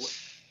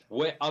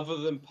 Where, other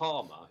than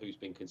Palmer, who's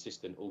been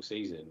consistent all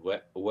season,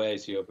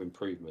 where's your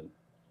improvement?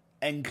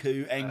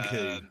 Enku.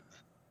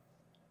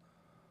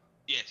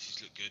 Yes,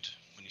 he's looked good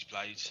when he's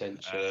played.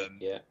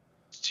 Yeah.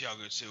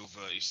 Thiago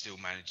Silva is still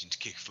managing to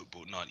kick a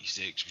football at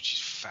 96, which is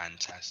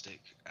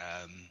fantastic.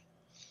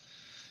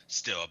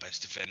 Still our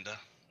best defender.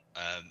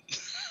 Terrible.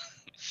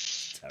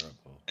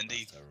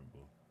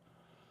 Terrible.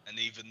 And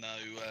even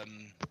though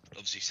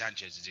obviously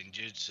Sanchez is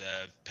injured,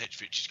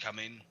 Petrovic has come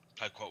in,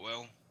 played quite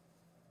well.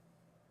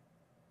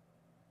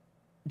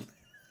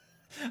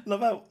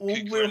 Love how all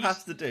Will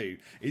has to do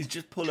is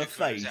just pull a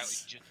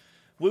face.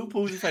 Will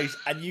pulls a face,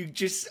 and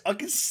I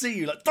can see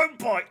you like, don't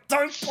bite,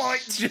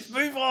 just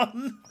move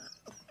on.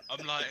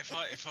 I'm like,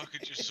 if I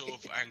could just sort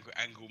of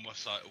angle my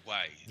sight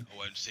away, I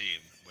won't see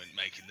him when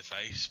making the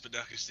face, but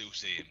I can still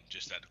see him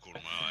just at the corner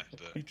of my eye.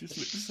 But he just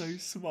looks so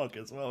smug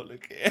as well.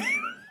 Look at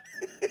him.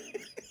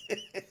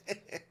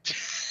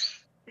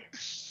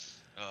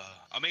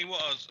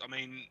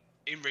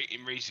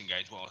 In recent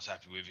games, what I was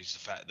happy with is the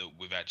fact that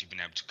we've actually been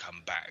able to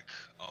come back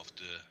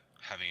after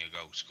having a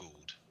goal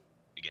scored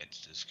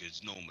against us.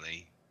 Because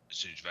normally, as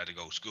soon as we've had a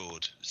goal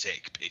scored,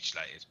 sick, pitch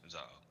later, it was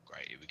like, oh,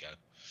 great, here we go.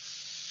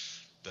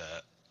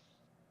 But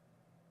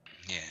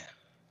yeah.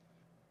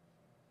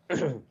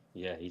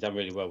 Yeah, he done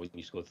really well when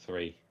you scored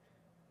 3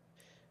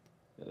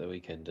 at the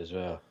weekend as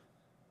well.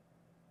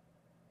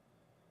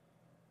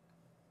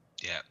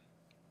 Yeah.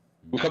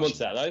 We'll come on to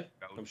that though.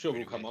 I'm sure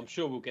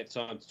we'll get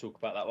time to talk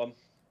about that one.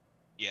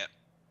 Yeah.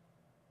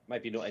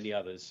 Maybe not many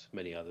others.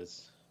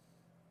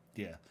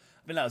 Yeah.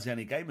 I mean, that was the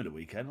only game of the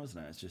weekend,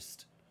 wasn't it? It's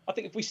just... I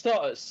think if we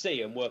start at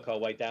C and work our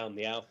way down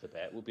the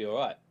alphabet, we'll be all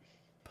right.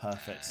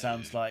 Perfect.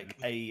 Sounds like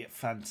a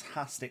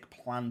fantastic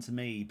plan to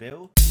me,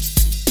 Bill.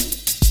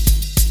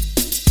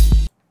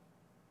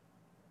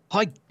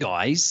 Hi,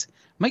 guys.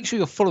 Make sure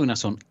you're following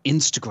us on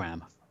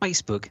Instagram,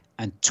 Facebook,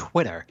 and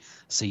Twitter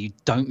so you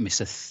don't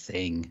miss a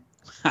thing.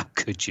 How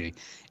could you?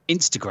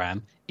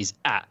 Instagram is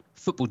at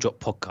Football Drop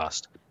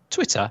Podcast.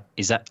 Twitter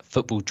is at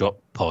Football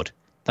Drop Pod.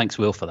 Thanks,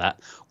 Will, for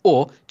that.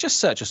 Or just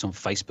search us on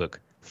Facebook,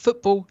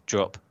 Football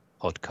Drop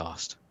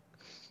Podcast.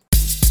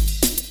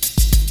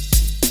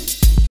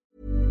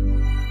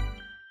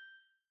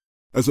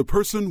 As a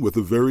person with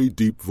a very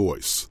deep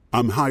voice,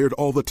 I'm hired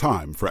all the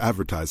time for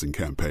advertising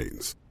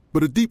campaigns.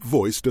 But a deep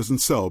voice doesn't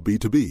sell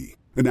B2B,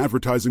 and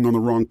advertising on the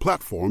wrong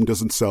platform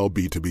doesn't sell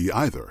B2B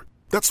either.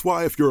 That's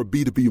why if you're a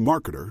B2B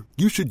marketer,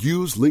 you should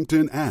use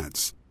LinkedIn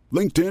ads.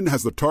 LinkedIn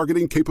has the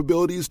targeting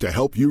capabilities to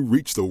help you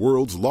reach the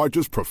world's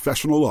largest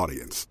professional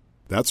audience.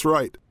 That's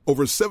right,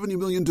 over 70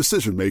 million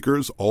decision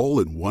makers all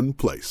in one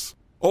place.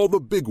 All the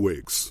big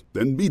wigs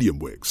and medium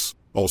wigs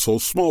Also,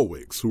 small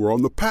wigs who are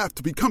on the path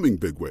to becoming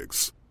big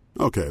wigs.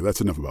 Okay,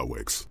 that's enough about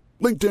wigs.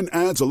 LinkedIn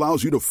Ads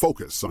allows you to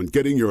focus on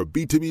getting your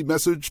B2B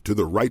message to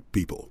the right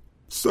people.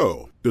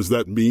 So, does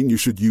that mean you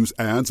should use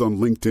ads on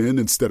LinkedIn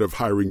instead of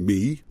hiring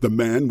me, the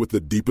man with the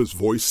deepest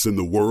voice in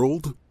the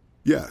world?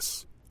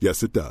 Yes.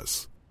 Yes, it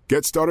does.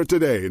 Get started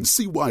today and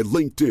see why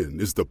LinkedIn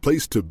is the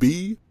place to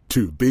be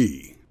to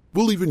be.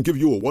 We'll even give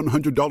you a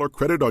 $100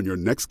 credit on your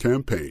next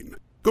campaign.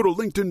 Go to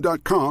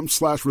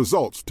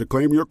linkedin.com/results to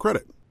claim your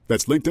credit.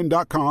 That's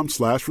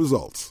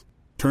linkedin.com/results.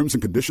 Terms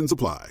and conditions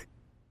apply.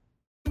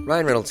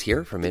 Ryan Reynolds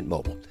here from Mint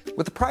Mobile.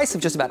 With the price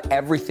of just about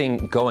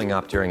everything going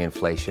up during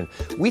inflation,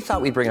 we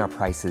thought we'd bring our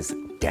prices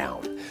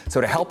down.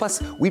 So to help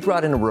us, we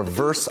brought in a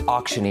reverse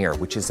auctioneer,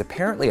 which is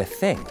apparently a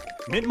thing.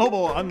 Mint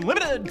Mobile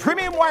Unlimited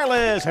Premium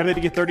Wireless. How to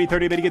get 30,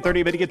 30, bit to get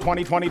 30, bit to get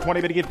 20, 20, 20,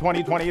 bit to get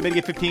 20, 20, bit to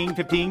get 15,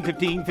 15,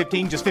 15,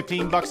 15, just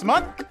 $15 a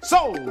month?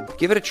 Sold!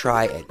 Give it a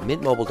try at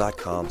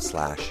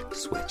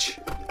mintmobile.com/switch.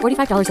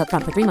 $45 up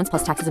front for 3 months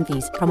plus taxes and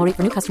fees. Promo rate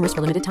for new customers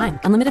for limited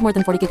time. Unlimited more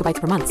than 40 gigabytes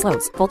per month.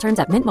 Slows full terms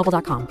at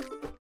mintmobile.com.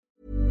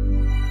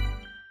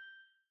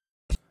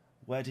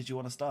 Where did you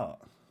want to start?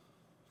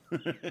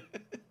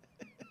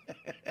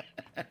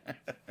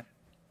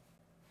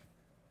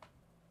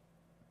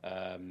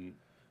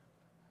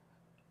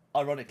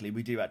 Ironically,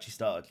 we do actually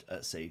start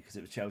at sea because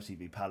it was Chelsea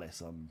v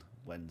Palace on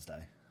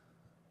Wednesday.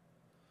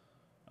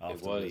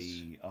 After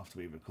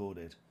we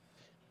recorded.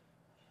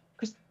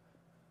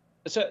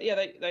 So yeah,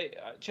 they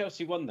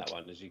Chelsea won that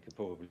one, as you could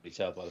probably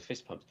tell by the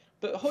fist pumps.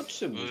 But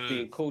Hodgson was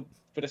being called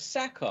for the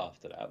sack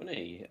after that, wasn't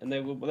he? And they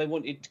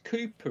wanted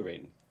Cooper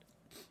in.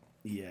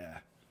 Yeah,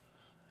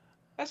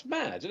 that's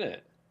mad, isn't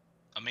it?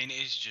 I mean, it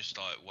is just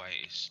like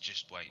it's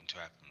just waiting to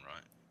happen,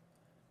 right?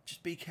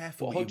 Just be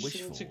careful what you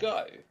wish for. To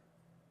go.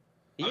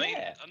 I mean,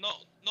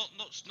 not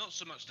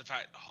so much the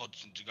fact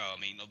Hodgson to go. I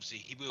mean, obviously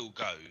he will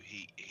go.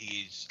 He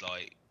is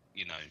like,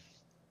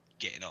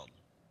 getting on.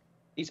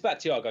 He's about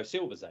Thiago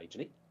Silva's age,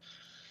 isn't he?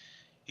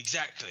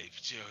 Exactly.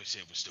 Thiago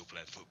Silva's still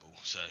playing football,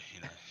 so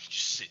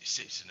just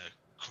sits in a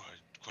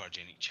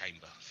cryogenic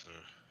chamber for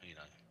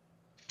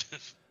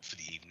for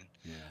the evening.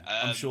 Yeah,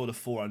 I'm sure the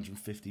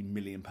 £450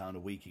 million a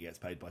week he gets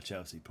paid by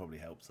Chelsea probably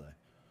helps though.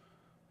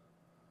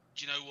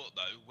 Do you know what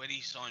though? When he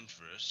signed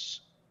for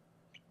us,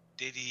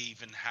 did he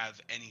even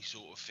have any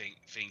sort of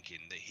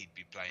thinking that he'd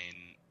be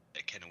playing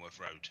at Kenilworth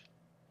Road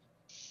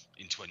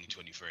in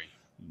 2023?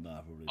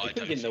 No, probably. I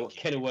didn't know what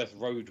Kenilworth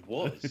Road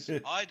was.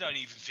 I don't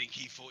even think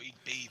he thought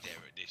he'd be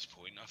there at this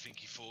point. I think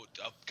he thought,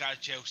 I'll go to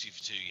Chelsea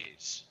for 2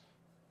 years,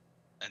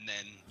 and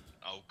then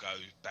I'll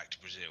go back to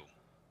Brazil.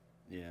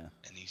 Yeah.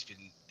 And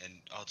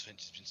our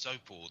defence has been so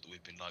poor that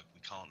we've been like,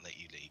 we can't let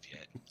you leave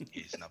yet.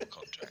 Here's another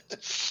contract.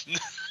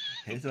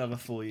 Here's another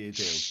 4-year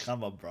deal.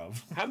 Come on,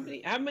 bruv.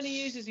 How many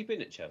years has he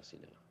been at Chelsea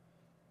now?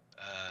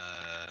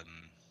 I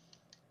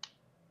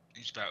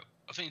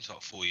think it's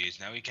about 4 years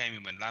now. He came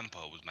in when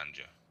Lampard was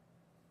manager.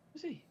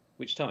 Was he?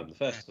 Which time? The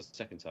first or the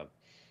second time?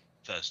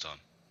 First time.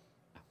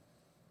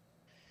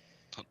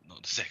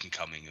 Not the second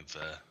coming of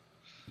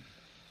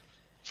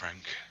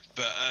Frank.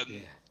 But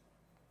yeah.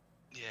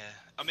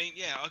 I mean,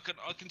 I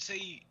can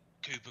see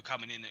Cooper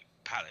coming in at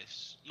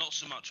Palace. Not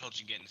so much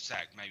Hodgson getting the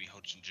sack. Maybe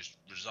Hodgson just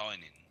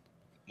resigning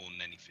more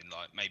than anything.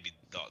 Like maybe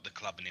the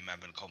club and him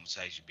having a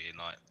conversation, being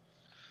like,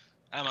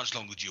 "How much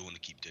longer do you want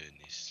to keep doing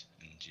this?"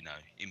 And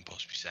him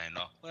possibly saying,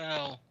 "Like,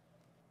 well,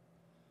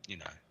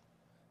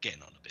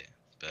 getting on a bit."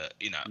 But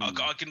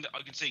I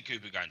can see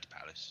Cooper going to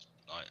Palace.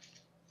 Like,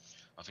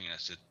 I think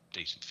that's a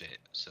decent fit.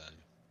 So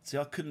see,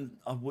 I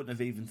wouldn't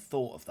have even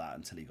thought of that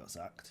until he got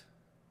sacked.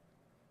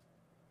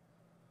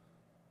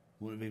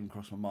 Wouldn't have even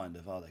crossed my mind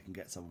of they can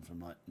get someone from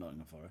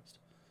Nottingham Forest.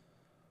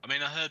 I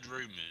mean, I heard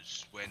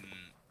rumours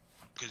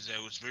because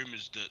there was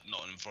rumours that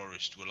Nottingham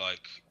Forest were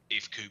like,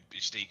 if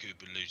Steve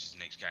Cooper loses the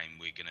next game,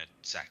 we're gonna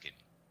sack him.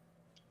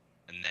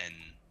 And then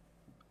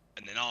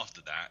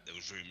after that, there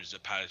was rumours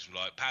that Palace were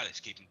like, Palace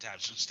keeping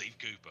tabs on Steve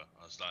Cooper.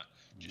 I was like,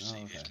 this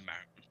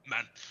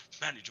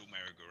manageable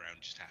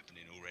merry-go-round just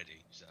happening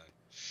already. So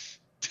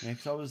yeah,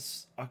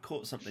 because I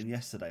caught something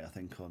yesterday, I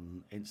think,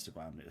 on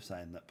Instagram that was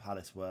saying that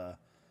Palace were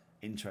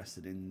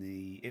interested in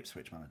the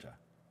Ipswich manager.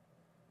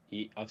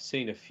 I've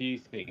seen a few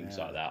things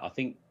like that. I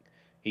think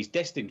he's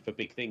destined for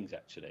big things,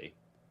 actually.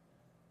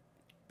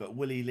 But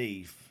will he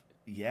leave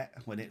yet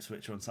when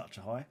Ipswich are on such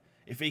a high?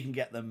 If he can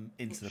get them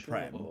into the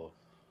Prem,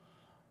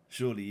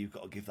 surely you've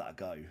got to give that a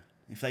go.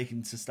 If they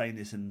can sustain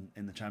this in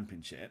the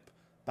Championship,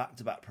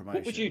 back-to-back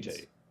promotions...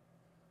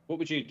 What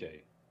would you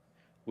do?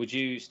 Would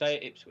you stay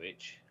at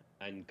Ipswich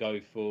and go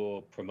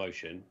for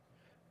promotion?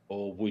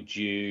 Or would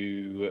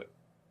you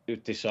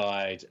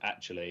decide,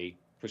 actually,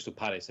 Crystal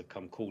Palace have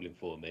come calling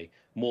for me,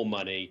 more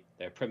money,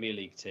 they're a Premier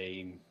League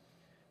team,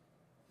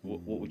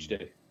 what would you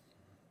do?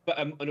 But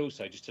and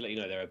also, just to let you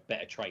know, there are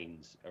better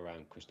trains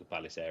around Crystal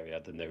Palace area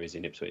than there is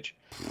in Ipswich.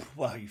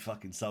 Well, you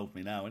fucking sold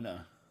me now,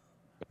 innit?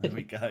 There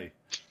we go.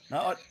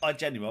 No, I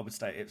genuinely would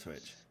stay at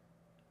Ipswich.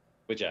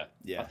 Would you?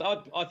 Yeah.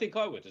 I think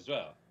I would as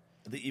well.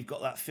 I think you've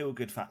got that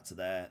feel-good factor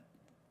there.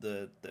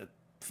 The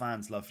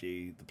fans love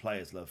you, the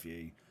players love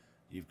you.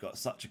 You've got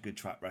such a good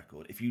track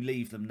record. If you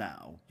leave them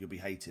now, you'll be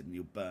hated and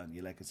you'll burn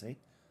your legacy.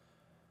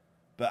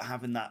 But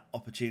having that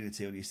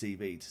opportunity on your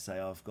CV to say,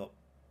 I've got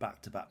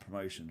back-to-back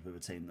promotions with a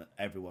team that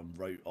everyone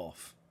wrote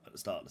off at the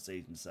start of the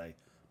season, say,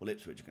 well,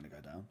 Ipswich are going to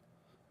go down.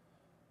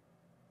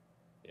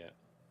 Yeah.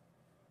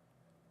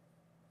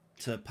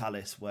 To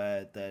Palace,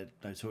 where they're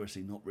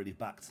notoriously not really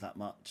backed that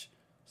much,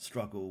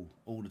 struggle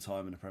all the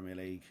time in the Premier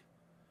League.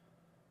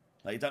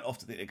 Like, you don't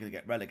often think they're going to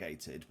get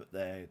relegated, but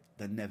they're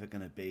never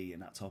going to be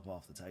in that top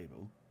half of the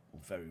table, or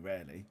very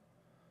rarely.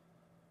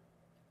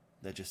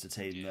 They're just a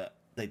team that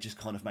they just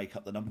kind of make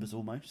up the numbers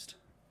almost.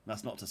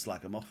 That's not to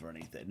slag them off or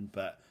anything,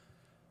 but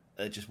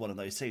they're just one of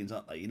those teams,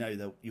 aren't they? You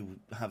know, you'll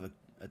have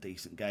a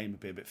decent game,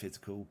 be a bit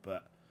physical,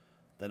 but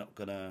they're not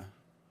going to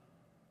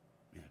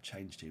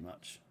change too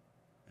much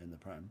in the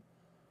Prem.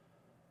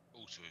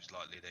 Also, it's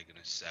likely they're going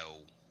to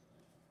sell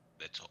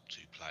their top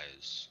two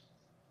players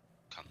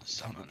come the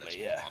summer. Let's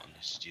be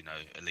honest. You know,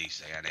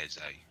 Elise and Eze.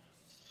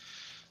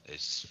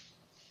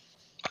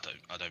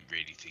 I don't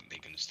really think they're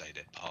going to stay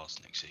there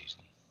past next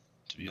season.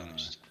 To be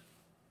honest,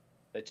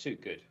 they're too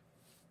good.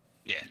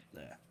 Yeah.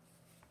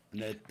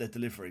 And they're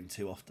delivering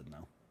too often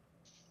now.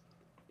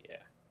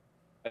 Yeah.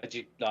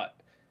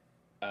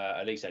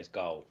 Elise's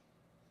goal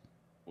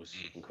was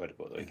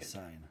incredible at the weekend.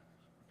 Insane.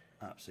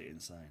 Absolutely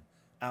insane.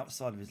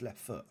 Outside of his left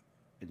foot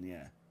in the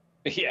air.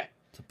 Yeah.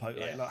 To poke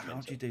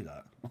how do you do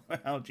that?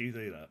 How do you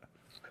do that?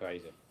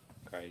 Crazy.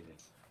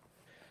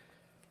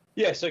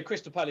 Yeah, so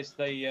Crystal Palace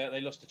they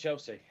lost to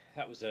Chelsea.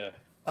 That was that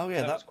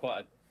was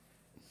quite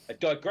a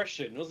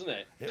digression, wasn't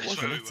it? It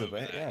was a little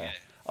bit, yeah.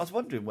 I was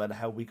wondering where the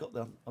hell we got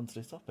onto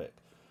this topic.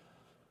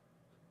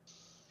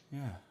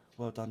 Yeah,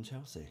 well done,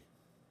 Chelsea.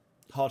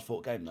 Hard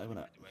fought game though, wasn't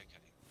it?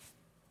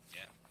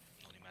 Yeah,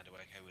 Noni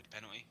Madueke with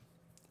penalty.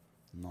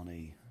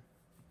 Noni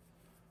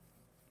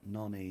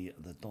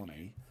the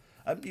Donny.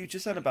 You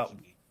just said about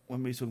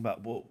when we were talking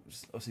about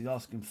Wolves, obviously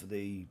asking for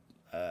the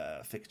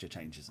fixture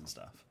changes and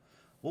stuff.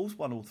 Wolves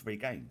won all 3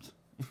 games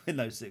in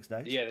those 6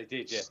 days. Yeah, they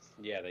did.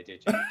 Yeah, they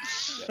did. Yeah,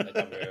 they've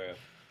done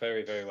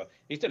very, very well.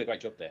 He's done a great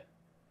job there,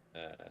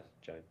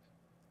 Jones.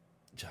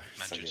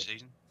 Manager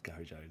season.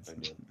 Gary Jones.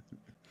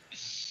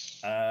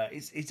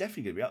 He's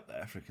definitely going to be up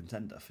there for a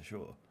contender for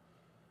sure.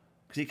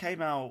 Because he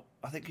came out,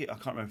 I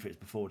can't remember if it was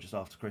before or just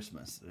after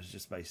Christmas. It was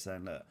just basically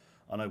saying, look,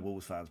 I know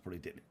Wolves fans probably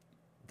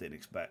didn't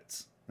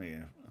expect,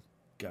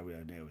 Gary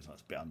O'Neill was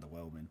it's a bit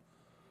underwhelming.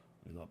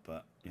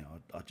 But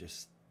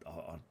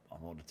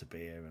I'm honoured to be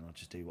here and I'll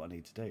just do what I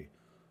need to do.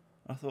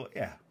 I thought,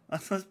 yeah,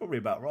 that's probably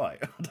about right.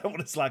 I don't want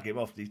to slag him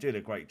off. He's doing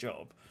a great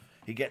job.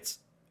 He gets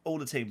all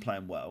the team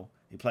playing well.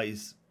 He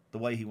plays the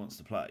way he wants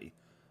to play,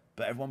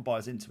 but everyone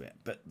buys into it.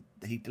 But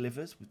he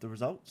delivers with the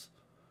results.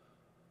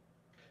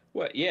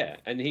 Well, yeah,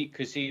 and he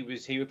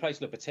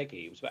replaced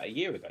Lopetegui. It was about a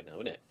year ago now,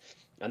 wasn't it?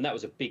 And that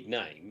was a big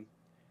name.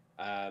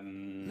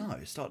 No,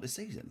 start this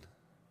season.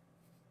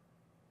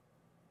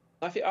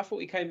 I thought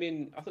he came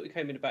in. I thought he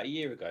came in about a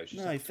year ago.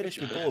 No, he finished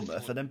with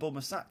Bournemouth, and then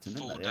Bournemouth sacked him,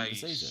 didn't they? At the end of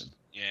the season.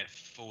 Yeah,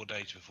 4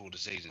 days before the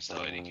season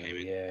started, he came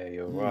in. Yeah,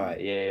 you're right.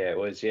 Yeah, it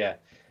was. Yeah.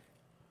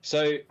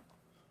 So,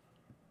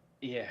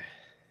 yeah.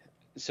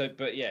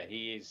 But yeah,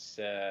 he is.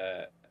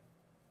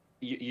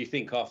 You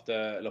think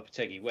after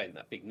Lopetegui went,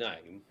 that big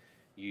name,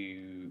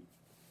 you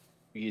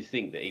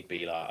think that he'd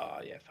be like, oh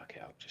yeah, fuck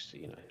it, I'll just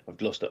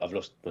I've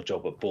lost my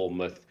job at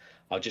Bournemouth.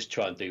 I'll just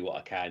try and do what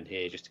I can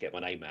here just to get my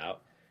name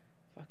out.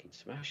 Fucking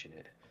smashing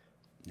it.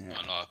 Yeah.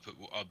 I know.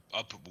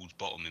 I put Wolves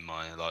bottom in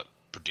my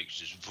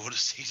predictions before the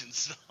season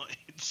started.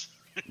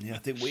 Yeah, I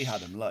think we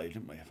had them low,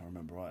 didn't we? If I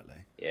remember rightly.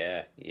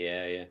 Yeah.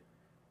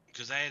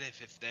 Because they had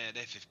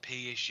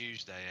FFP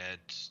issues. They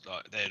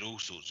had all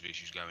sorts of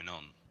issues going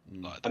on.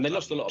 And they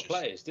lost a lot of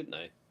players, didn't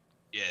they?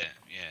 Yeah.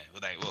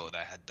 Well, they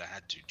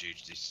had to due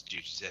to this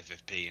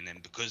FFP, and then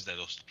because they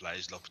lost the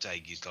players,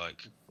 Lopetegui's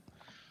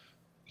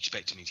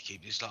expecting me to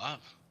keep this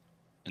up,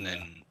 and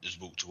then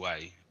just walked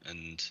away,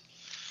 and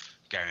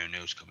Gary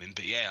O'Neill's come in.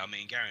 But yeah, I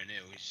mean, Gary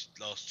O'Neill, his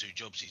last 2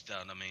 jobs he's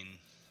done, I mean,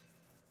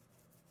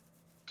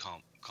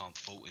 can't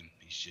fault him.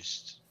 He's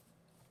just,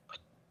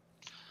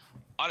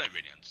 I don't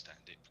really understand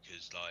it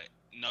because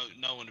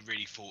no one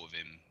really thought of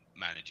him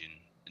managing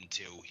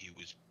until he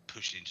was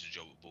pushed into the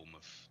job at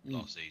Bournemouth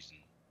last season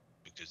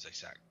because they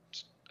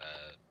sacked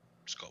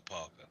Scott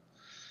Parker,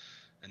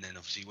 and then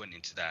obviously went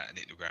into that and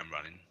hit the ground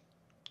running,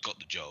 got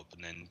the job,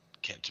 and then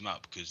kept him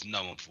up because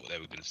no one thought they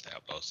were going to stay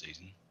up last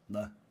season.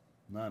 No,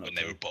 not when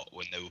they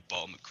were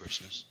bottom at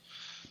Christmas.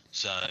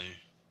 So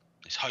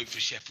there's hope for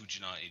Sheffield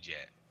United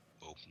yet.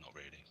 Well, not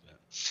really, but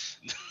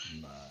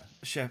no.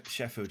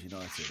 Sheffield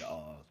United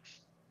are.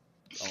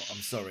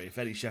 I'm sorry if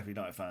any Sheffield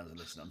United fans are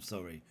listening. I'm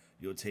sorry,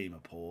 your team are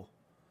poor.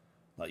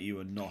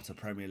 You are not a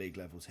Premier League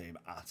level team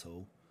at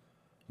all.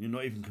 You're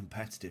not even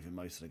competitive in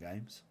most of the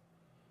games.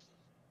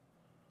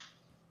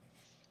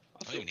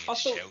 I think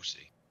against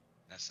Chelsea.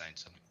 That's saying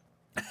something.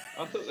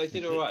 I thought they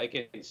did all right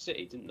against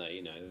City, didn't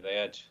they? They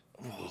had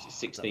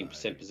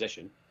 16%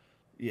 possession.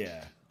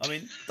 Yeah, I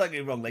mean, don't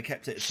get me wrong, they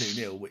kept it at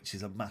 2-0, which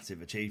is a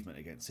massive achievement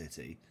against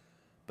City.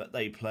 but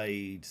they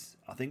played,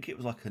 I think it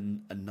was like a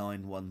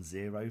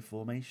 9-1-0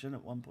 formation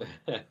at one point.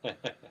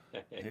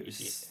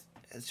 It's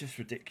just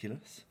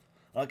ridiculous.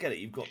 I get it,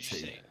 you've got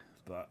to,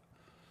 but...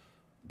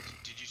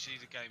 Did you see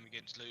the game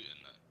against Luton,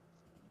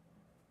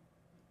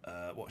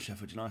 though? What,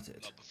 Sheffield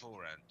United? Not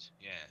beforehand,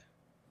 yeah.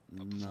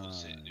 Not before the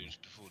City, it was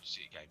before the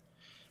City game.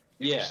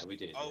 We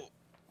did.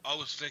 I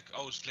was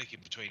flicking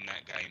between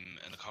that game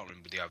and I can't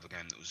remember the other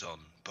game that was on,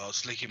 but I was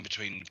flicking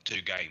between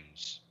 2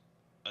 games,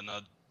 and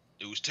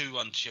it was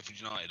 2-1 to Sheffield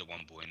United at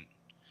one point,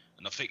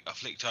 and I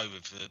flicked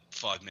over for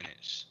 5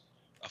 minutes.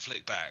 I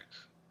flicked back,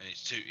 and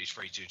it's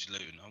 3-2 to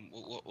Luton.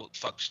 What the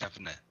fuck just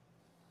happened there?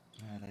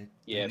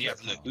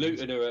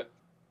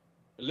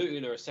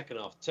 Luton are a second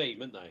half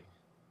team, aren't they?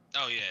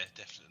 Oh yeah,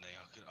 definitely.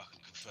 I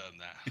can confirm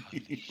that.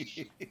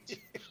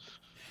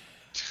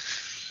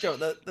 Joe,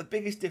 the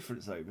biggest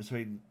difference though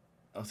between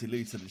obviously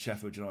Luton and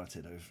Sheffield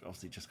United, who've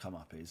obviously just come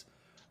up, is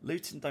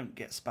Luton don't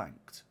get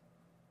spanked.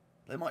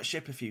 They might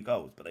ship a few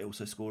goals, but they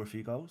also score a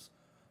few goals.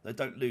 They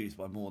don't lose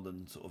by more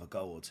than sort of a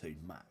goal or 2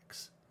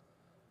 max.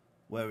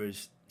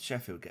 Whereas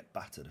Sheffield get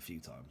battered a few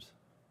times.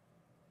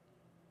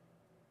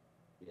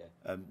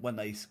 Yeah. When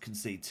they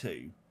concede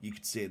 2, you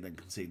could see them then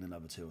concede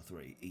another 2 or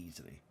 3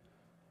 easily.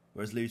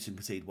 Whereas Luton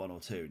concede 1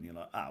 or 2, and you're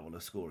like, well, they'll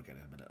score again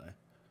in a minute though.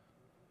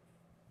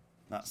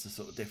 That's the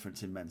sort of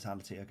difference in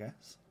mentality, I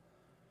guess.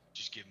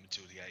 Just give them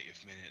until the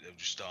 80th minute, they'll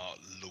just start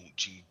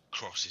launching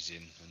crosses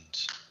in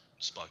and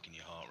spiking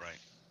your heart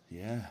rate.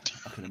 Yeah,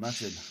 I can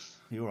imagine.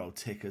 Your old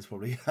ticker's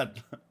probably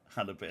had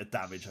a bit of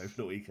damage over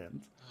the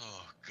weekend.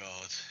 Oh,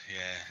 God,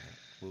 yeah.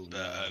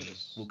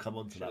 We'll come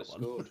on to that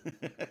one.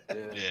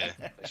 Yeah,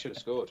 they should have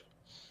scored.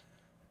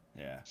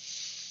 Yeah,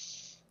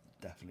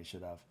 definitely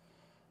should have.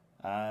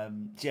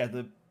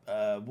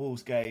 The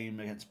Wolves game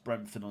against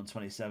Brentford on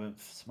 27th,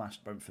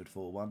 smashed Brentford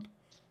 4-1.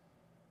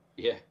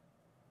 Yeah,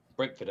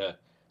 Brentford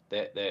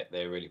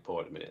they're really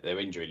poor at the minute. Their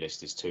injury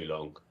list is too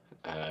long.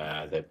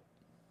 They're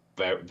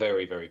very,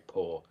 very, very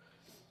poor.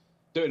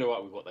 Doing all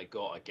right with what they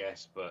got, I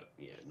guess, but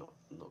yeah, not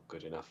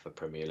good enough for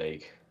Premier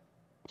League.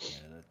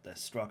 Yeah, they're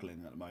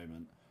struggling at the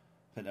moment.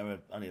 I think they're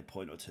only a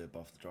point or 2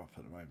 above the drop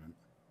at the moment.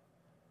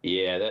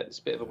 Yeah, that's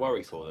a bit of a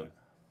worry for them.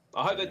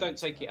 I hope they don't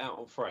take it out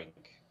on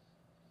Frank.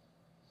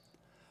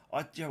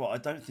 I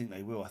don't think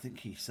they will. I think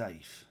he's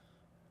safe.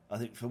 I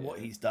think for what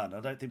he's done,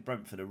 I don't think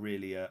Brentford are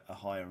really a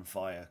hire and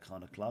fire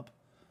kind of club.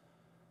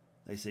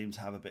 They seem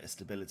to have a bit of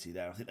stability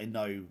there. I think they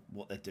know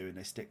what they're doing.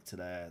 They stick to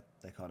their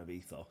kind of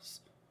ethos.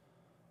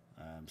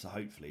 So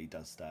hopefully he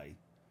does stay.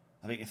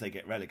 I think if they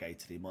get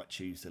relegated, he might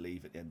choose to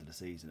leave at the end of the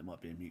season. It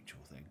might be a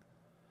mutual thing.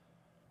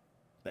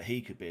 But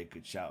he could be a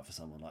good shout for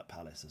someone like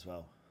Palace as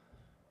well.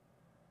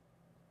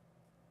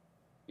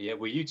 Yeah,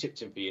 well, you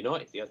tipped him for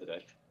United the other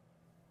day.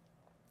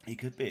 He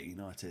could be at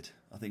United.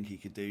 I think he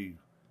could do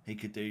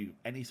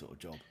any sort of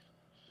job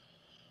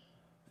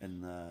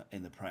in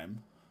the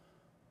Prem.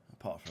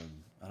 Apart from,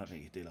 I don't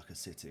think he'd do like a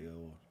City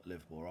or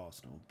Liverpool or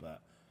Arsenal,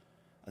 but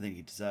I think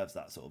he deserves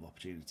that sort of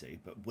opportunity.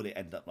 But will it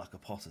end up like a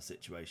Potter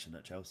situation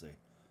at Chelsea?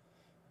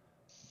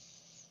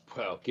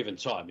 Well, given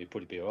time, he'd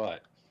probably be all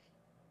right.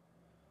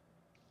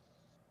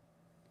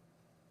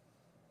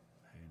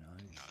 Who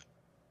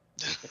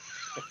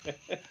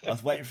knows? I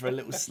was waiting for a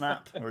little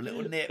snap or a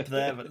little nip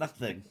there, but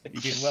nothing.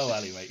 You did well,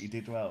 Ali, mate. You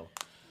did well.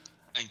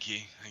 Thank you.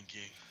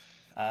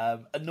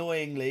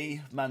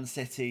 Annoyingly, Man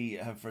City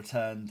have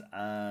returned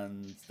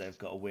and they've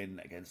got a win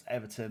against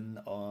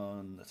Everton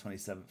on the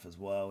 27th as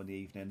well in the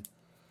evening,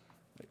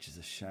 which is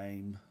a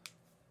shame.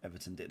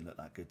 Everton didn't look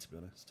that good, to be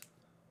honest.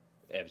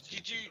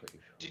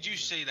 Did you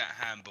see that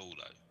handball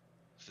though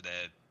for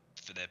their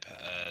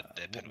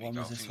penalty goal?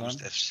 I think it was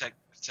their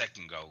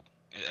second goal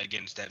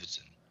against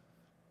Everton.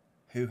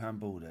 Who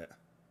handballed it?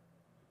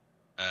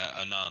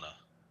 Onana.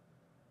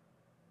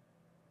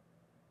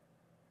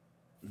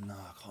 No,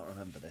 I can't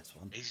remember this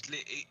one.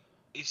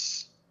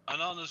 It's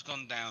Onana's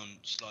gone down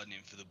sliding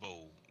in for the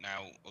ball.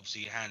 Now,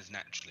 obviously, your hand's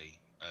naturally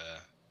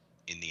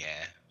in the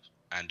air,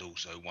 and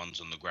also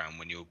one's on the ground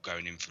when you're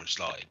going in for a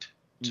slide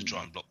to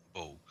try and block the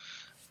ball.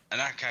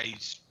 And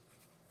Ake's,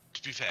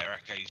 to be fair,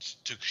 Ake's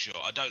took a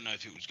shot. I don't know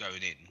if it was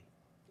going in,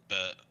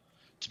 but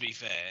to be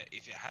fair,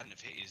 if it hadn't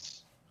have hit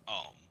his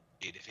arm,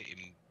 it'd have hit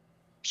him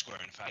square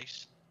in the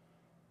face.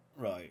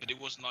 Right. But it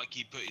wasn't like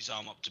he put his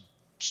arm up to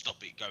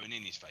stop it going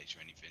in his face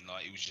or anything.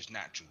 Like, it was just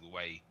natural the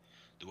way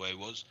it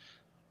was.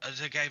 As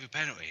they gave a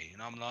penalty,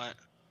 and I'm like,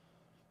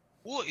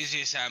 what is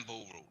this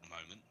handball rule at the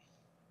moment?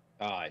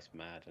 Ah, it's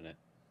mad, isn't it?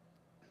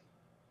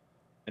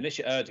 Unless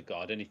you're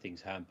Erdegaard,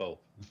 anything's handball.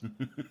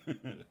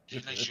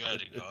 Unless you're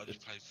Erdegaard,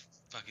 just play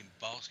fucking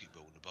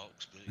basketball in the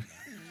box. But, you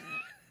know.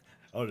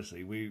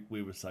 Honestly,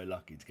 we were so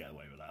lucky to get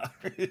away with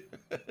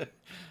that.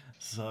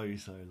 so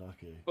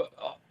lucky. But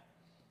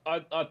I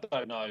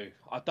don't know.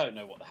 I don't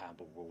know what the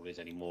handball rule is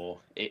anymore.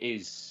 It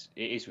is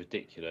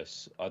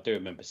ridiculous. I do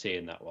remember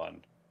seeing that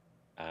one,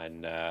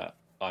 and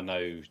I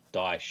know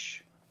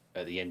Dyche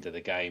at the end of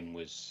the game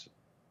was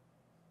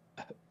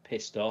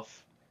pissed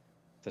off,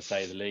 to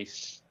say the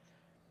least.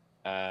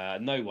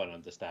 No one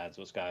understands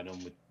what's going on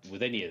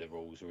with any of the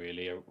rules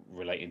really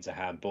relating to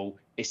handball.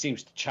 It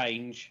seems to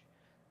change.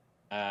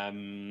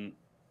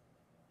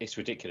 It's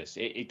ridiculous.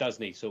 It does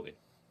need sorting.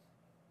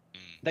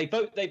 They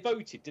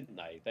voted, didn't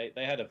they?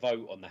 They had a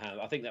vote on the hand.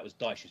 I think that was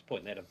Dyche's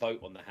point. They had a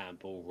vote on the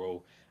handball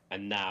rule,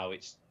 and now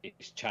it's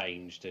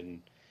changed,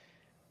 and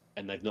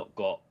they've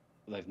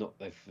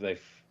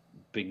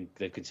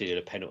considered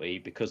a penalty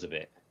because of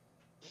it.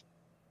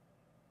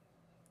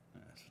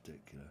 That's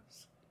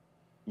ridiculous.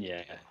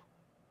 Yeah.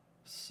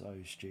 So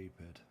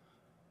stupid.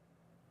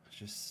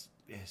 It's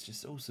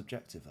just all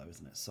subjective though,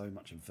 isn't it? So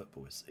much in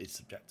football is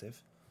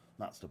subjective.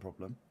 That's the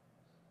problem.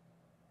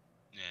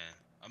 Yeah.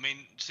 I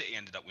mean, City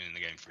ended up winning the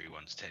game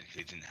 3-1, so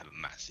technically it didn't have a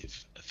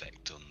massive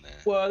effect on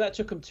their... Well, that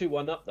took them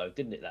 2-1 up, though,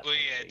 didn't it? Well,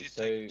 yeah, it did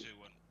take them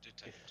 2-1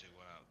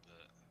 up,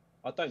 but...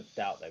 I don't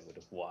doubt they would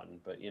have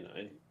won, but,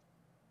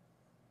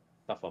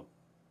 tough one.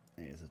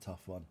 It is a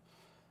tough one.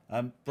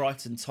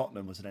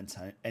 Brighton-Tottenham was an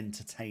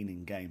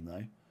entertaining game,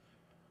 though.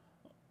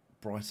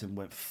 Brighton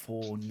went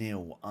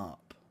 4-0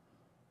 up.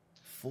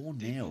 4-0.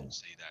 Did not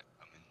see that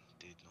coming.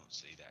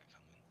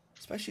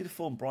 Especially the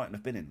form Brighton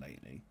have been in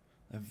lately.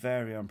 They're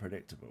very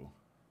unpredictable.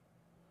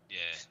 Yeah.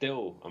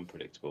 Still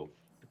unpredictable.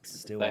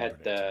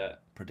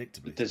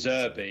 Predictably. De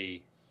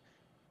Zerbi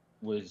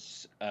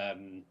was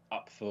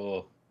up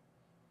for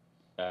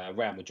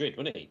Real Madrid,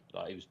 wasn't he?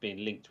 Like he was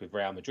being linked with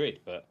Real Madrid,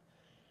 but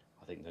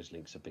I think those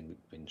links have been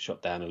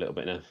shot down a little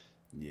bit now.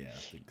 Yeah, I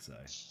think so.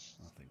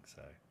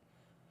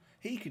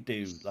 He could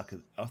do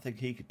I think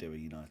he could do a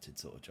United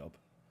sort of job.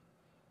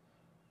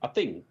 I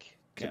think,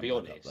 to be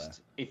honest,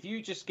 if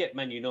you just get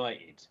Man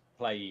United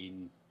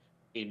playing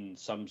in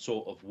some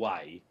sort of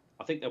way,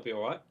 I think they'll be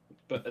all right.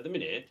 But at the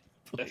minute,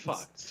 they're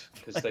fucked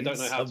because they don't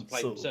know how to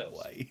play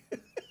themselves.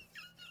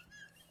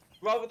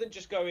 Rather than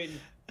just go and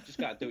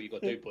do what you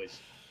got to do, boys.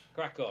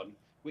 Crack on,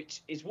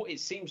 which is what it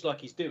seems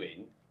like he's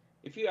doing.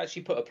 If you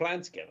actually put a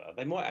plan together,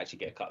 they might actually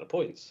get a couple of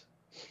points.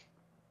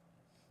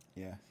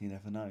 Yeah, you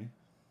never know.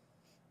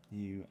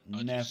 You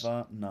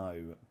never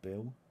know,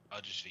 Bill. I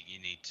just think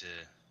you need to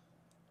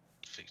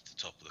fix the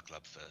top of the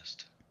club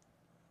first.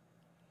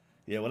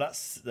 Yeah, well,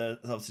 that's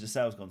obviously the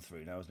sale's gone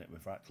through now, isn't it,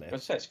 with Ratcliffe? I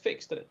say it's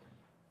fixed, isn't it?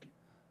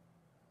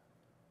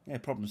 Yeah,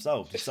 problem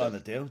solved. You sign the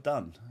deal,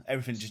 done.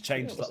 Everything just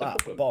changes like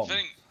that. Bomb.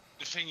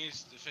 The thing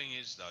is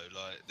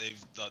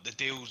though, the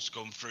deal's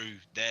gone through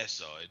their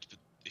side, but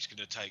it's going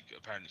to take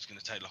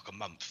like a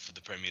month for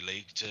the Premier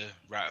League to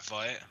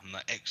ratify it. I'm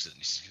like, excellent.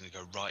 This is going to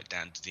go right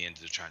down to the end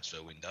of the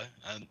transfer window.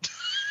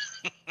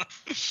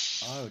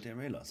 Oh, I didn't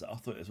realise that. I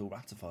thought it was all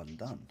ratified and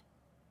done.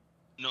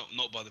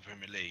 Not by the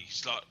Premier League.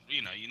 It's like,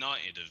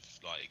 United have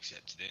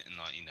accepted it and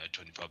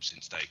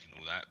 25% stake and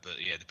all that, but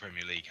yeah, the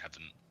Premier League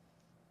haven't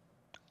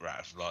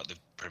ratified. The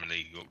Premier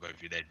League got to go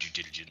through their due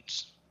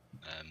diligence.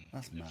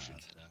 That's mad.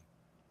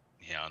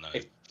 Yeah, I know.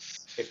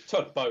 If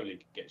Todd Bowley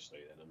gets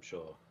through, then I'm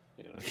sure.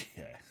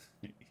 Yeah.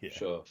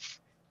 Sure.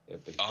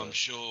 I'm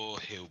sure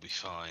he'll be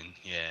fine.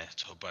 Yeah,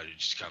 Todd Bowley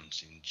just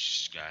comes in,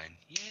 just going,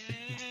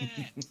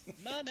 yeah,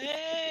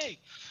 money.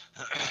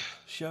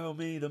 Show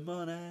me the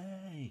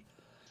money.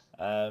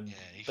 So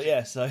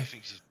he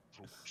thinks he's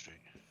Wall Street.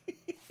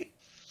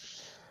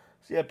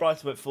 So yeah,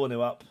 Brighton went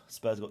 4-0 up.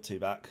 Spurs got 2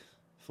 back,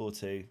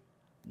 4-2.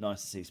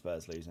 Nice to see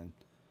Spurs losing.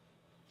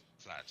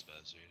 Flat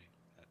Spurs really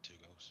had 2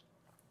 goals.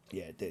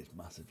 Yeah, it did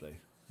massively.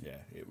 Yeah,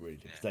 it really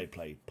did. They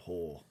played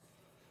poor.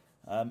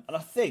 And I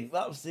think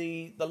that was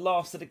the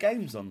last of the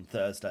games on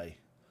Thursday.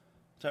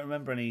 Don't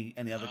remember any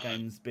other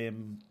games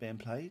being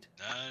played.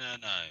 No.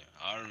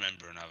 I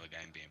remember another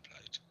game being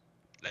played.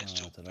 Let's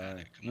talk about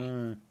it. Come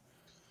on.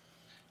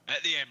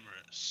 At the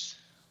Emirates,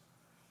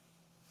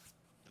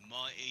 the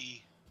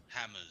mighty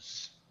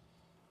Hammers.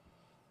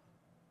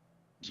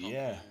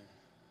 Yeah.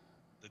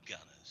 The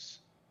Gunners.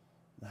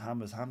 The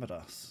Hammers hammered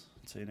us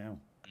 2-0.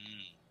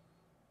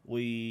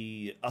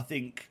 I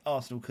think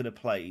Arsenal could have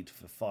played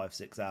for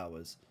 5-6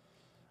 hours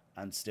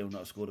and still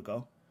not scored a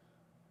goal.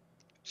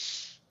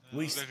 I'll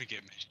never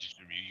get messages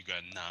from you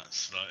going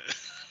nuts.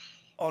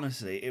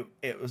 Honestly,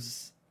 it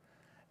was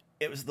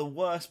the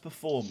worst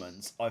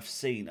performance I've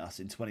seen us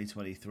in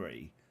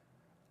 2023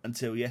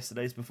 until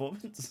yesterday's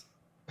performance.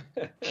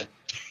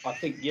 I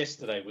think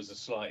yesterday was a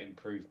slight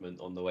improvement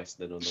on the West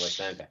Ham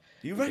game.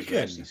 You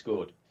reckon? He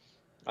scored.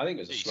 I think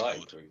it was a slight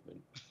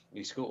improvement.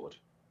 He scored.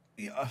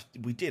 Yeah,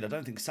 we did. I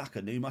don't think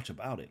Saka knew much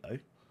about it though.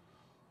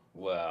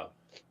 Well,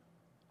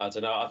 I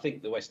don't know. I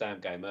think the West Ham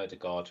game,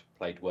 Ødegaard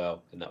played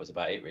well, and that was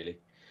about it really.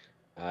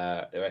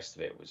 The rest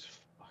of it was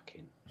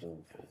fucking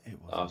awful.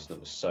 Arsenal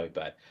was so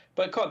bad,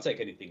 but I can't take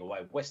anything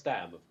away. West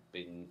Ham have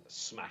been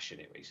smashing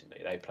it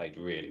recently. They played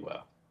really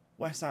well.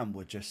 West Ham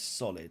were just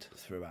solid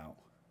throughout.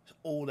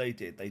 All they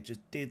did, they just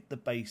did the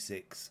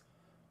basics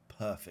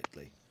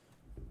perfectly.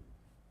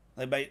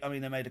 They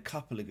made a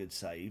couple of good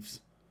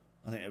saves.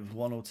 I think it was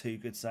 1 or 2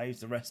 good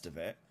saves. The rest of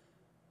it,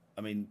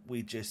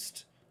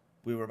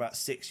 we were about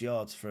 6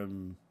 yards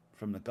from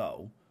the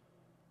goal,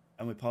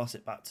 and we pass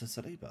it back to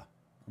Saliba.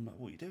 I'm like,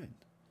 what are you doing?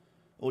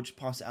 Or just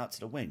pass it out to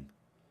the wing.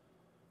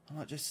 I'm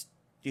like,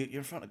 you're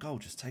in front of goal,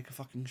 just take a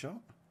fucking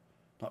shot.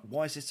 Like,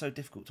 why is this so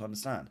difficult to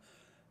understand?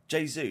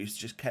 Jesus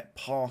just kept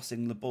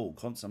passing the ball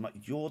constantly. I'm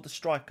like, you're the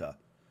striker.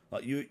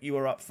 Like, you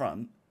are up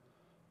front.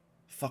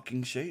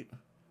 Fucking shoot.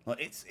 Like,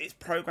 it's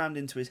programmed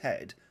into his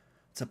head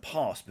to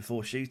pass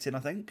before shooting, I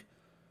think.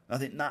 I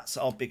think that's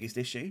our biggest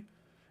issue.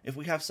 If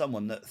we have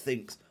someone that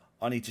thinks,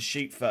 I need to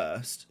shoot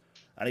first,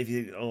 and if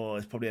you think,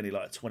 there's probably only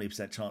like a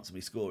 20% chance of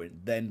me scoring,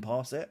 then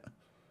pass it.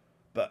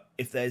 But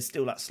if there's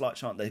still that slight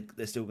chance,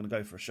 they're still going to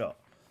go for a shot.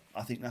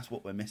 I think that's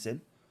what we're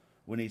missing.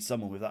 We need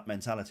someone with that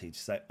mentality to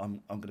say,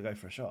 I'm going to go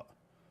for a shot.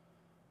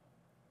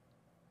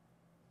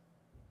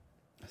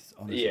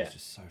 Honestly, it's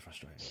just so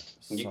frustrating.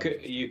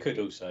 You could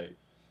also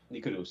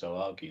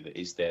argue that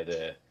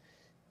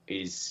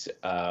is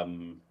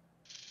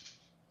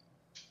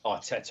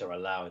Arteta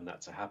allowing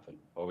that to happen,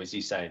 or is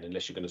he saying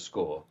unless you're going to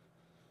score,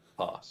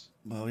 pass?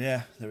 Well,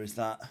 yeah, there is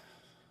that.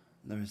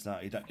 You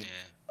don't. Yeah.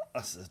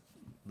 That's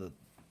the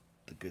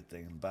good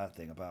thing and the bad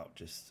thing about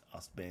just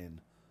us being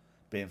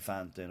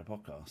fans doing a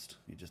podcast.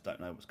 You just don't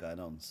know what's going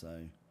on,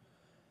 so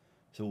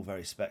it's all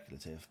very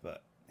speculative.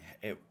 But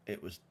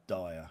it was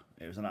dire.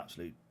 It was an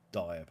absolute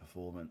dire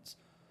performance.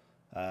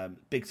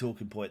 Big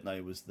talking point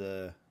though was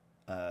the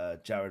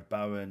Jared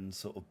Bowen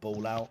sort of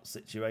ball out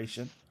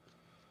situation.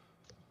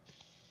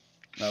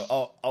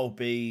 No, I'll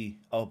be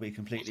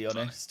completely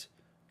honest.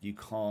 You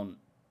can't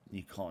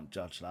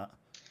judge that.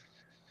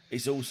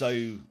 It's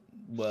also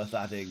worth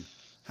adding,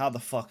 how the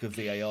fuck have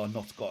VAR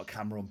not got a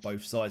camera on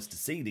both sides to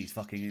see these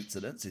fucking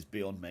incidents is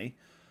beyond me.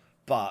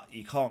 But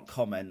you can't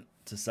comment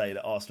to say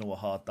that Arsenal were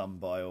hard done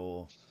by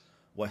or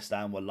West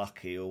Ham were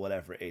lucky or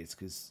whatever it is,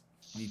 because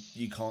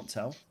you can't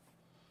tell.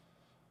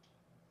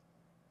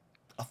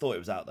 I thought it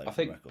was out though. I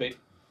think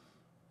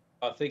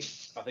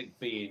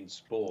beIN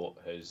Sport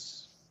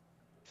has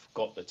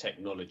got the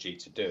technology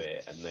to do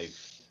it, and they've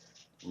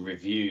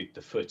reviewed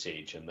the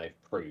footage and they've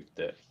proved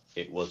that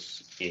it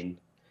was in.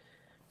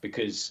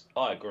 Because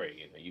I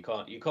agree, you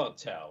can't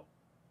tell,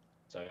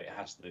 so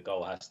the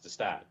goal has to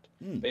stand.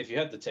 But if you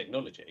had the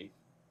technology,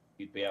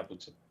 you'd be able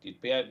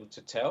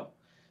to tell.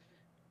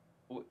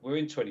 We're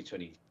in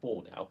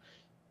 2024 now.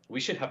 We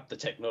should have the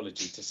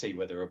technology to see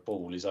whether a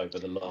ball is over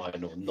the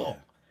line or not.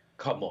 Yeah.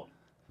 Come on.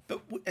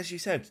 But as you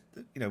said,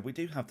 we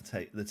do have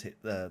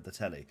the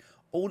telly.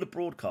 All the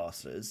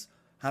broadcasters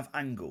have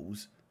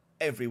angles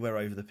everywhere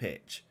over the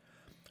pitch.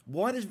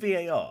 Why does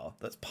VAR,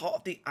 that's part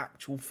of the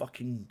actual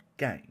fucking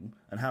game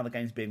and how the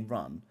game's being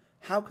run,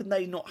 how can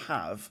they not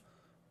have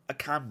a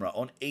camera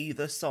on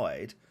either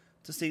side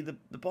to see the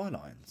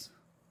bylines?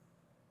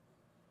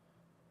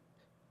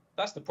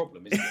 That's the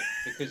problem, isn't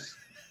it?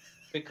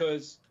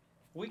 Because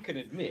we can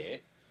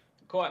admit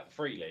quite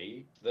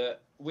freely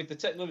that with the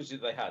technology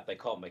that they had, they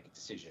can't make a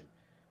decision.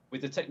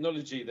 With the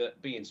technology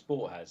that beIN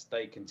Sport has,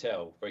 they can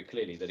tell very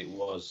clearly that it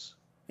was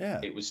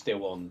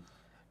still on.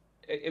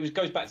 It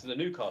goes back to the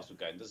Newcastle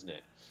game, doesn't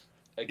it?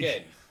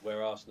 Again,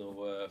 where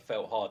Arsenal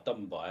felt hard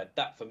done by.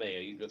 That, for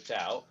me, looked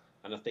out,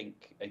 and I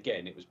think,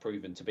 again, it was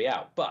proven to be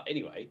out. But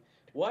anyway,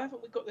 why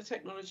haven't we got the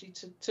technology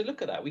to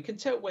look at that? We can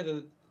tell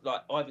whether,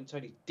 like, Ivan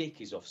Toney's dick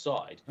is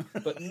offside,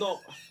 but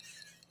not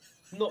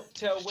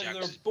tell whether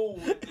a ball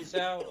is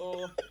out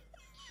or...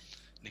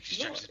 Nicky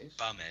Jackson's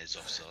bum is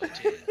offside,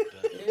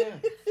 yeah.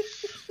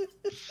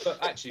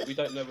 But actually, we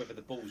don't know whether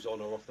the ball's on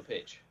or off the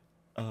pitch.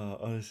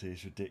 Honestly,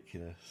 it's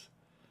ridiculous.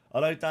 I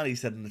know Danny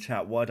said in the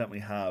chat, why don't we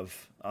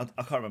have... I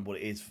can't remember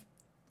what it's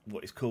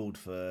called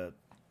for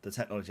the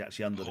technology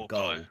actually under Hawkeye.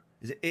 The goal.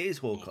 It is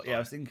Hawkeye. Yeah, I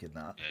was thinking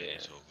that. Yeah, it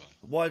is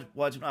Hawkeye.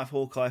 Why do we not have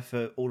Hawkeye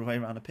for all the way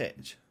around the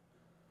pitch?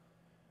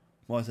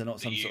 Why is there not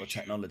some sort of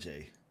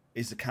technology?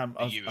 Is the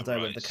camera... I don't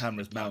know whether the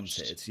camera's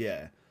mounted.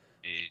 Yeah.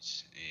 It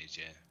is,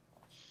 yeah.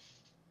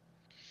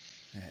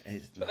 Yeah,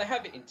 it is. But they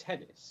have it in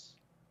tennis.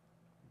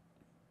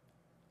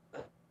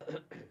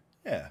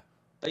 Yeah.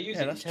 They use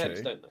it in tennis,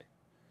 true. Don't they?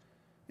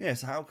 Yeah,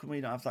 so how can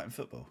we not have that in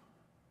football?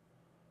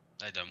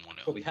 They don't want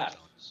it. Well, we have.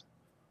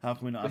 How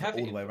can we not have it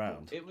all the way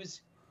around? It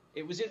was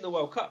in the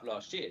World Cup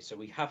last year, so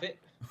we have it.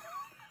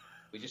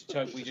 we just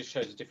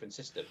chose a different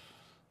system.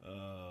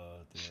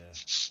 Oh dear.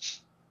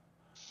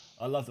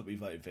 I love that we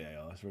voted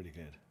VAR. It's really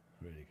good.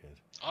 Really good.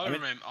 I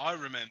remember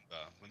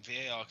when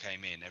VAR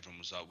came in, everyone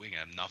was like, we're going to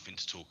have nothing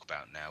to talk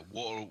about now.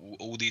 What are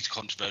all these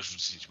controversial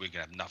decisions? We're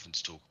going to have nothing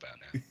to talk about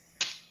now.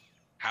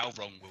 How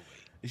wrong were we?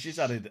 It's just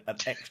added an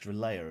extra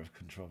layer of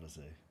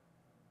controversy.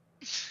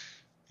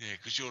 Yeah,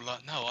 because you're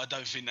like, no, I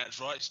don't think that's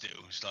right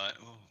still. It's like,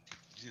 well,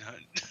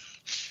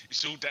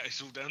 it's all down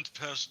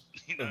to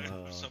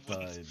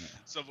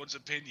someone's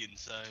opinion.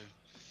 So,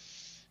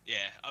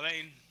 yeah, I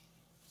mean,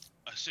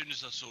 as soon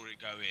as I saw it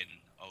go in,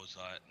 I was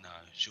like, no,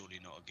 surely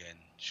not again.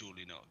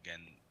 Surely not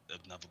again.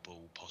 Another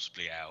ball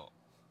possibly out.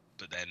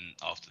 But then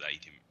after that,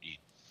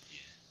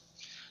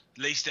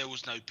 at least there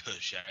was no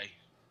push, eh?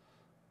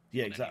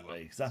 Yeah,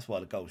 exactly. Because that's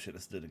why the goal should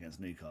have stood against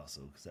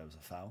Newcastle, because there was a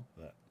foul.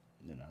 But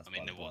that's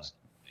there was.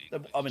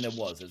 There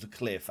was. It was a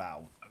clear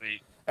foul.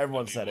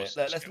 Everyone said it.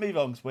 Let's move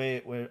on,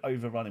 because we're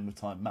overrunning with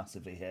time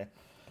massively here.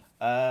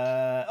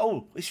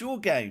 It's your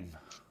game.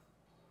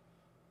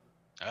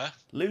 Huh?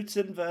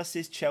 Luton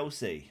versus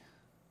Chelsea.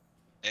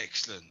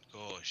 Excellent.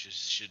 Gosh,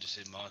 should have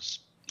seen my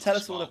Tell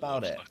us all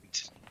about it.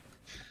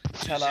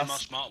 Tell us. My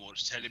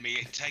smartwatch telling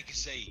me, take a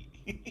seat.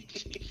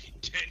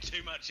 Doing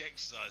too much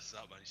exercise.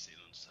 I'm only sitting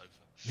on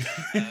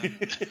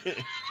the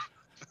sofa.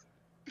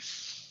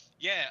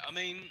 Yeah, I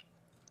mean,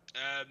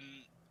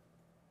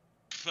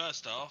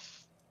 first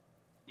off,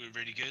 we were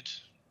really good.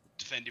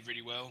 Defended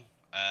really well.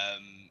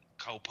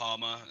 Cole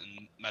Palmer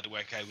and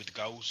Madueke with the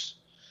goals.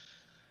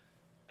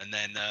 And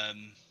then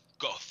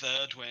got a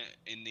third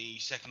in the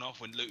second half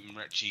when Luton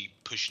were actually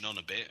pushing on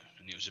a bit,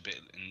 and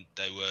and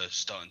they were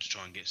starting to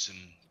try and get some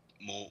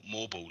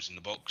more balls in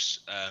the box.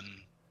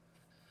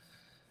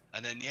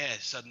 And then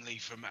suddenly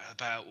from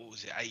about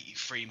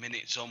 83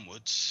 minutes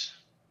onwards,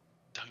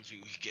 don't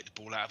think we could get the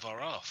ball out of our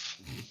half.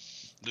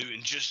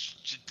 Luton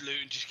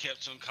just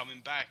kept on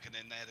coming back, and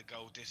then they had a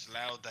goal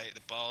disallowed. They hit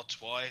the bar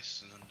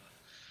twice, and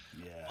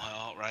my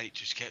heart rate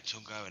just kept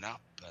on going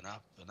up and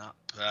up and up.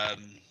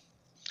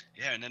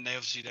 And then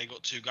they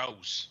got 2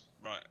 goals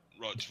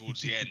right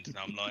towards the end, and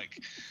I'm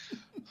like,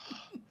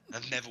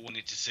 I've never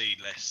wanted to see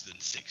less than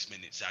 6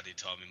 minutes added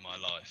time in my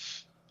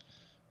life.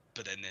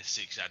 But then there's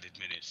 6 added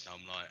minutes, and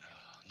I'm like,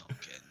 not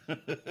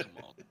again.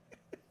 Come on,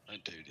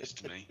 don't do this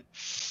to me.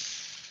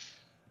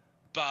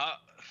 But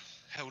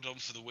held on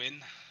for the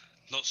win.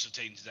 Lots of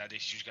teams had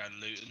issues going to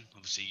Luton.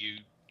 Obviously,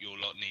 your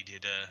lot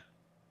needed a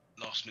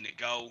last-minute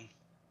goal.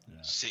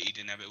 Yeah. City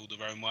didn't have it all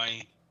their own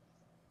way,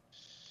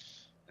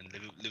 and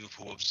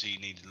Liverpool obviously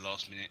needed a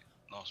last-minute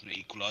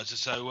equaliser.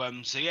 So I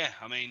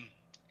mean,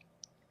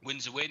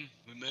 win's a win.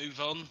 We move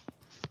on.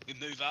 We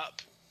move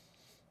up,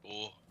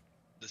 or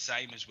the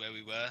same as where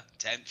we were,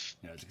 10th.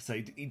 Yeah, I was going to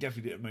say, you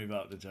definitely didn't move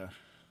up, did you?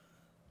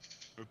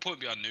 We're a point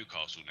behind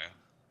Newcastle now.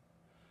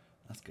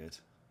 That's good.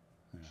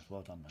 Yeah,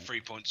 well done, mate. 3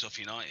 points off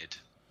United.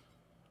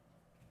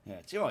 Yeah,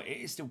 do you know what?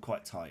 It is still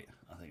quite tight,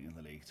 I think, in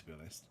the league, to be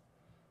honest.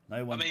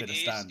 No one's been a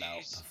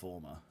standout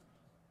performer.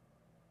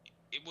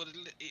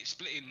 It's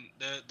split in,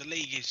 the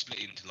league is split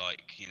into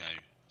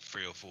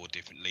 3 or 4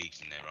 different leagues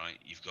in there, right?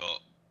 You've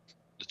got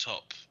the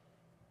top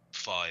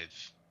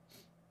 5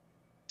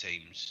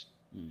 teams.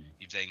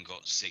 You've then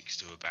got 6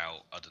 to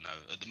about, I don't know,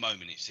 at the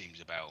moment it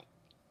seems about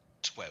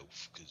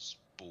 12, because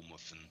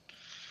Bournemouth and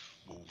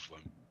Wolves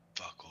won't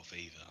fuck off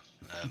either.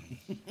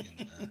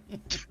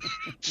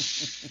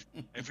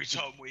 Every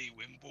time we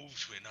win,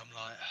 Wolves win, I'm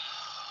like,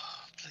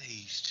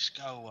 please just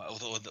go away.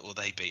 Or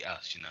they beat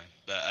us, you know.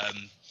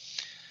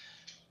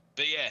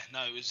 But yeah,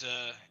 no, it was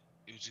a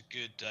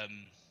good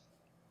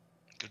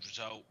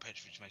result.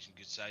 Petrovic made some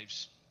good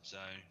saves, so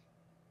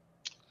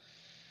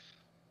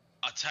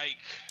I take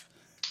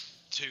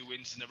 2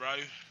 wins in a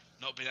row.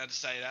 Not been able to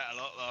say that a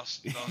lot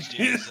last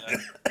year. So.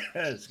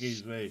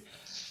 Excuse me.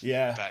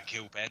 Yeah. About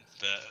kill Ben,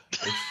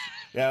 but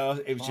yeah,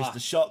 it was just the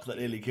shock that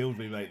nearly killed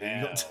me, mate. That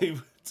you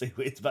got two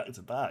wins back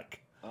to back.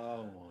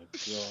 Oh my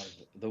god!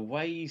 The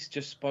way he's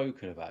just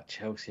spoken about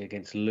Chelsea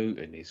against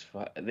Luton this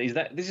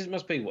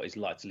must be what it's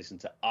like to listen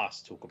to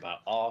us talk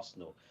about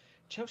Arsenal.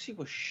 Chelsea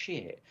were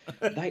shit.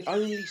 They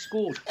only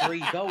scored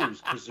 3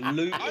 goals because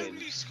Luton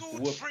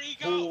were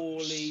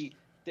poorly.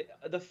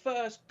 The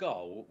first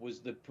goal was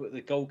the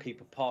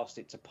goalkeeper passed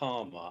it to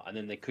Palmer, and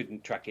then they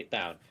couldn't track it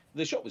down.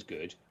 The shot was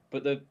good,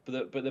 but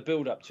the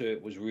build up to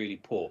it was really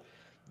poor.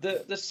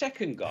 The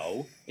second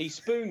goal, he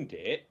spooned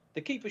it.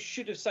 The keeper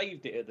should have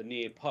saved it at the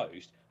near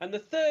post. And the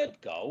third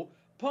goal,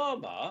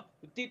 Palmer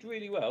did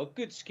really well,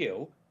 good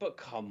skill, but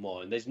come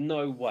on, there's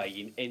no way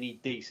in any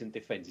decent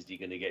defence is he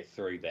going to get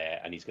through there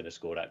and he's going to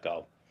score that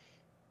goal.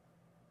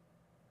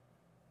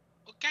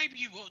 What game are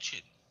you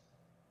watching?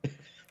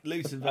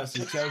 Luton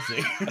versus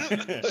Chelsea.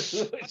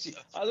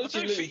 I was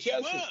watching Luton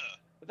Chelsea.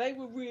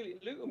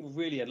 Luton were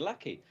really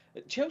unlucky.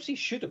 Chelsea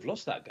should have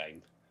lost that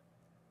game.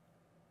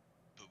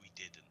 But we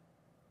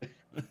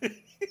didn't.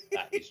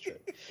 That is true.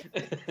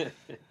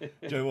 Do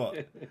you know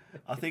what?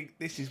 I think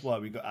this is why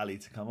we got Ali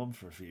to come on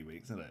for a few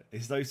weeks, isn't it?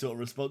 It's those sort of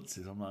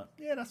responses. I'm like,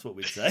 yeah, that's what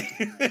we'd say.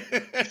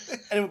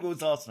 Anyone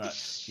calls Arsenal,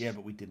 yeah,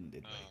 but we didn't,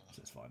 did we?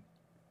 So it's fine.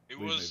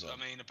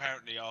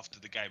 Apparently after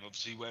the game,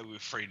 obviously where we were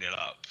 3-0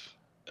 up,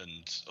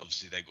 and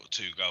obviously they got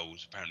 2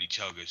 goals. Apparently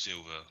Thiago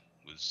Silva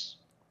was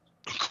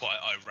quite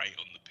irate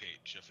on the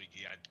pitch. I think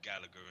he had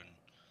Gallagher and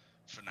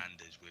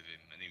Fernandes with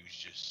him, and he was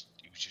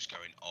just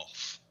going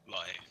off,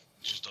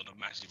 just on a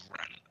massive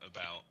rant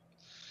about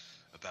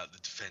the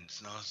defence.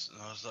 And I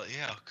was like,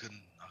 yeah, I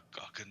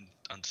can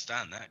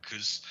understand that,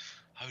 because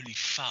holy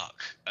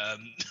fuck.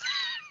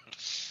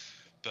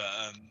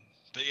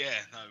 But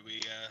yeah, no,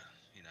 we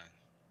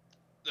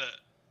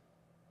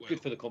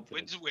good for the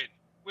confidence.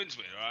 Wins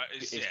win, right?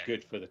 It's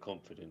good for the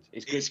confidence.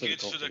 It's good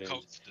for the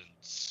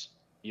confidence.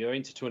 You're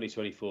into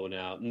 2024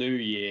 now. New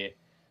year.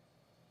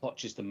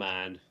 Poch is the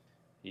man.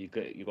 You've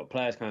got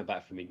players coming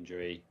back from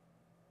injury.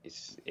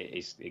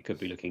 It could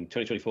be looking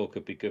 2024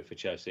 could be good for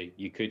Chelsea.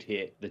 You could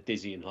hit the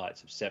dizzying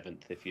heights of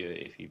 7th if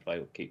you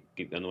play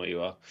keep going the way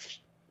you are.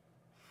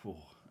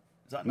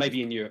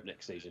 Maybe in Europe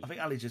next season. I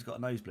think Ali just got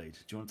a nosebleed. Do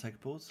you want to take a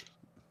pause?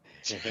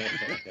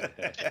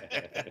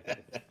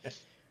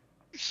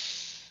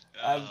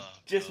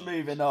 Just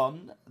moving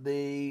on,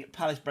 the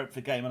Palace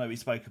Brentford game. I know we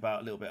spoke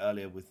about a little bit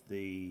earlier with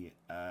the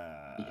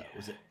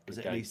was it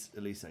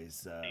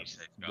Elise's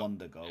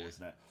wonder goal,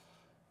 wasn't it?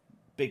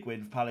 Big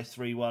win for Palace,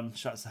 3-1.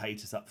 Shuts the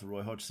haters up for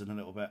Roy Hodgson a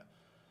little bit,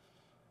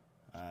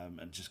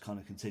 and just kind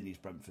of continues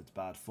Brentford's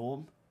bad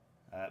form.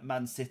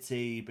 Man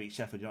City beat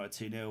Sheffield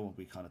United 2-0.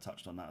 We kind of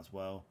touched on that as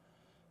well,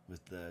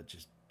 with the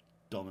just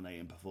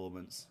dominating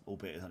performance.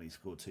 Albeit it only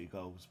scored 2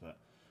 goals, but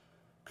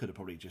could have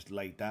probably just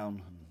laid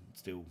down and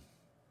still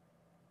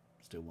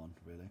won,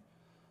 really.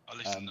 I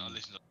listened on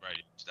the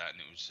radio to that, and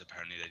it was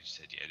apparently they just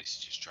said, yeah, this is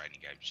just training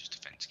games, just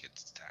defence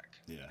against attack.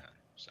 Yeah.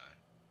 So,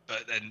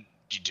 but then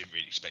you didn't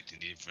really expect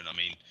anything different. I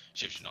mean,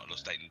 Sheffield United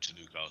lost 8 to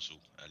Newcastle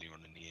earlier on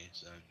in the year,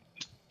 so.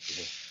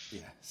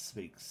 Yeah,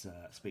 speaks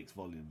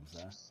volumes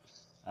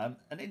there.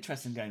 An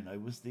interesting game though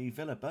was the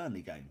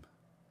Villa-Burnley game.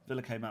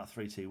 Villa came out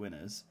 3-2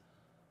 winners.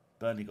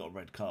 Burnley got a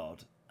red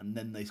card, and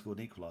then they scored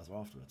an equaliser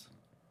afterwards.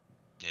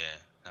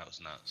 Yeah, that was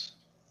nuts.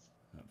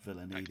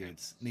 Villa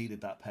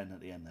needed that pen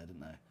at the end there,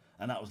 didn't they?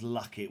 And that was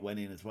lucky it went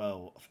in as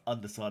well,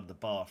 underside of the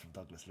bar from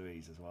Douglas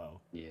Luiz as well.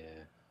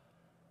 Yeah.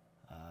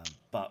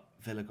 But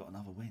Villa got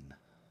another win.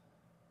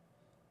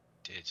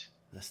 Did.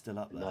 They're still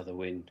up there. Another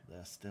win.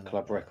 They're still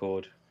Club up there.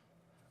 record.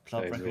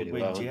 Club record really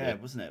wins, well, yeah,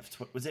 wasn't it?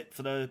 Was it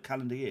for the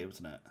calendar year,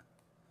 wasn't it?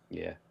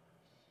 Yeah.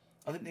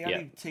 I think the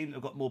only team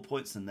that got more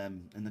points than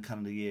them in the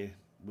calendar year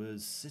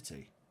was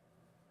City,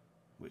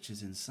 which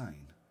is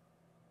insane.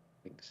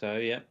 I think so,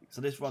 yeah. So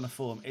this run of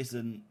form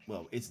shouldn't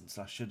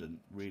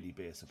really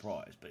be a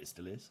surprise, but it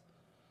still is.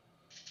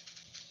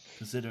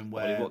 Considering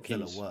where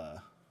Villa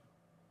were.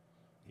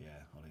 Yeah,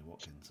 Ollie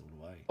Watkins all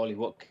the way. Ollie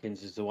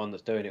Watkins is the one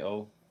that's doing it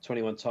all.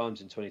 21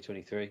 times in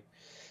 2023.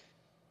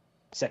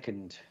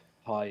 Second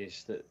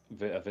highest that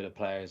Villa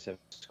players have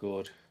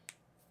scored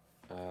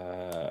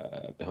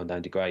behind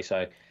Andy Gray.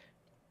 So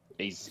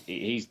he's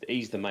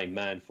the main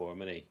man for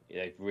him, isn't he?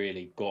 They've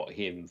really got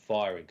him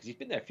firing because he's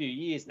been there a few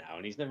years now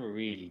and he's never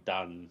really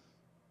done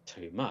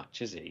too much,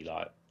 has he?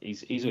 Like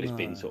he's always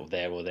been sort of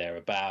there or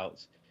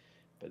thereabouts,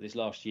 but this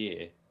last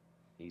year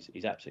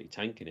he's absolutely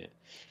tanking it.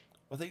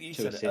 I think you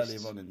said it earlier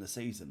on in the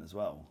season as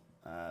well.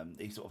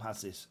 He sort of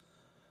has this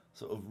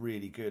sort of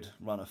really good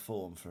run of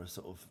form for a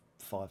sort of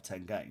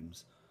 5-10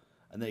 games,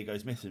 and then he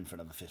goes missing for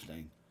another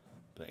 15.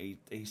 But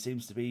he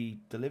seems to be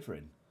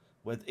delivering.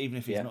 Even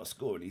if he's not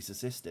scoring, he's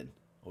assisting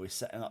or he's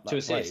setting up that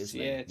play,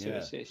 isn't he?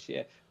 Assists.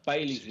 Yeah,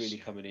 Bailey's really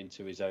coming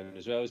into his own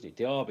as well, isn't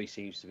he? Diaby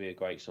seems to be a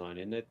great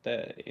signing.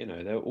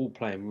 They're all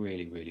playing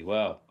really, really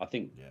well. I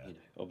think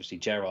obviously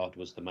Gerrard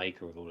was the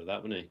maker of all of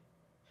that, wasn't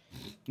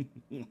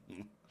he?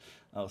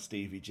 Oh,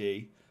 Stevie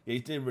G. Yeah,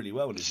 he's doing really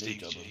well in his new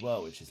job as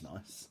well, which is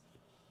nice.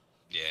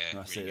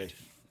 Yeah, really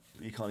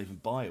you can't even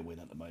buy a win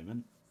at the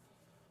moment.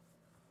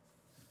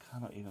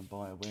 Cannot even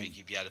buy a win. I think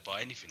you'd be able to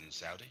buy anything in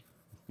Saudi.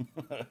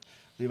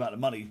 The amount of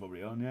money he's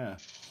probably on, yeah.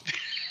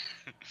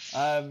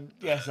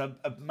 So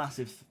a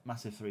massive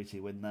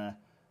 3-2 win there.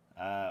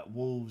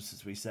 Wolves,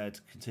 as we said,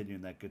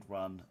 continuing their good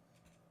run.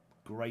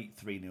 Great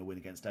 3-0 win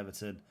against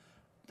Everton.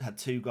 Had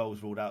 2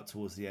 goals ruled out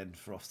towards the end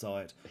for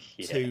offside.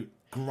 Yeah. 2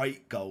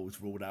 great goals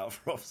ruled out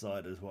for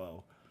offside as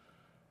well.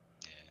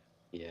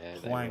 Yeah,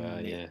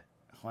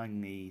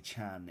 Hwang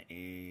Chan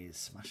is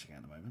smashing it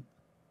at the moment.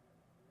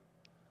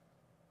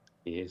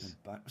 He is.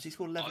 Has he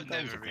scored 11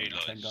 goals?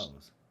 10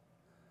 goals?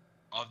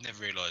 I've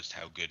never realised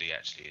how good he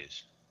actually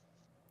is.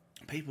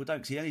 People don't,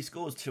 because he only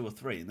scores 2 or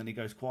 3, and then he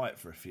goes quiet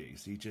for a few.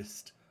 So you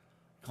just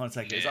kind of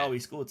take it as, he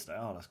scored today.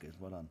 Oh, that's good.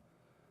 Well done.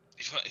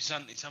 It's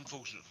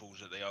unfortunate for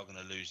us that they are going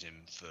to lose him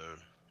for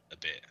a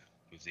bit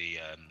with the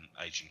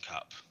Asian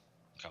Cup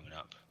coming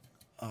up.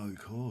 Oh, of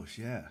course,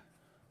 yeah.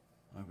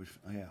 I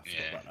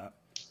forgot about that.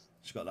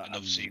 He's got that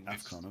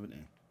AFCON, haven't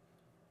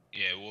he?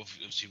 Yeah, well,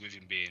 obviously with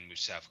him being with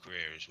South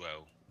Korea as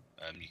well,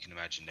 you can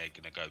imagine they're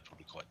going to go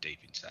probably quite deep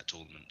into that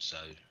tournament, so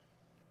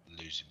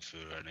lose him for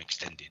an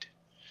extended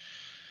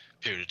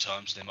period of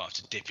time, so they might have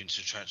to dip into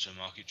the transfer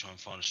market, try and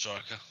find a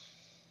striker.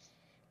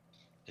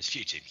 There's a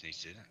few teams need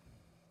to do that.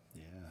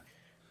 Yeah.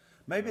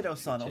 Maybe they'll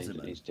sign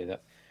Osimhen. Needs to do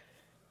that.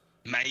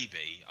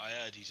 Maybe. I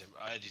heard he's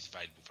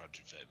available for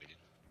 130 million.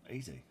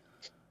 Easy.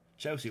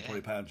 Chelsea will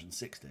probably pay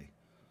 160.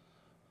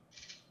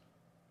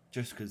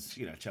 Just because,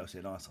 Chelsea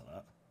are nice like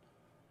that.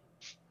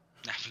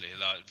 Napoli,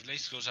 if he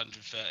scores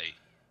 130,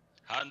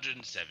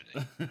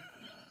 170.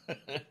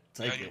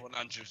 Take only it.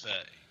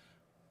 130.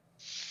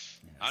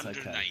 Yeah,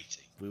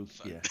 180.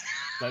 Okay.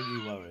 Don't you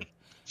worry.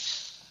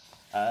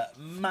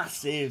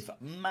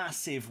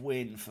 Massive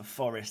win for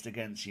Forest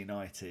against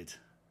United.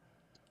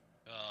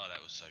 Oh,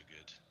 that was so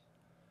good.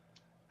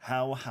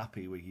 How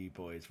happy were you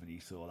boys when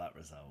you saw that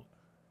result?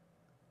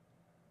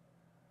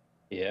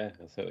 Yeah,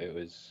 I thought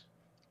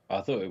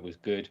it was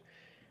good.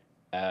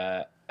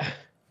 I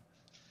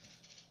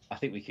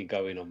think we can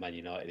go in on Man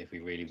United if we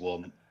really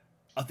want.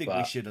 I think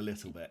we should a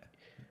little bit.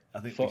 I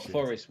think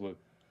Forest were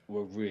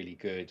really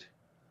good.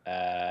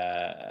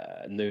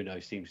 Nuno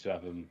seems to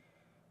have them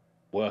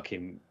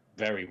working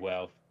very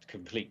well.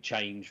 Complete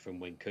change from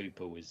when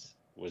Cooper was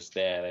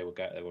there. They were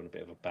on a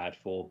bit of a bad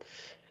form.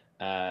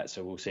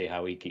 So we'll see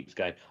how he keeps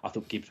going. I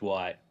thought Gibbs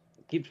White.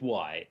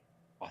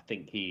 I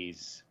think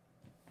he's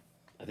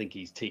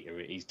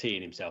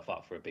teeing himself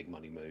up for a big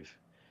money move.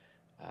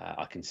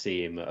 I can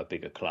see him at a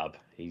bigger club.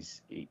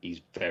 He's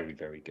very,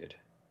 very good.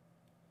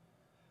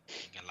 I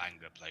think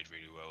Elanga played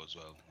really well as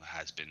well.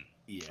 Has been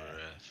for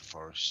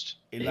Forest.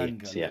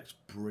 Elanga looks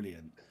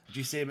brilliant. Did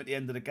you see him at the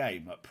end of the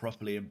game, like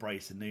properly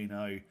embracing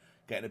Nuno,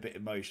 getting a bit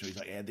emotional? He's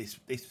like, "Yeah, this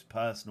is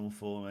personal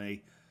for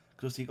me,"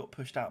 because he got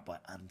pushed out by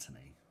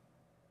Anthony.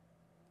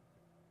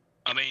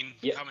 I mean,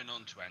 coming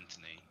on to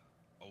Anthony,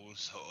 I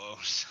also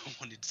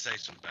wanted to say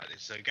something about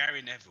this. So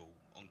Gary Neville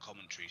on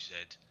commentary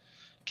said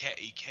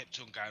he kept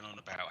on going on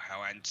about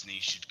how Anthony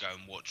should go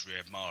and watch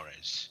Riyad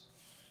Mahrez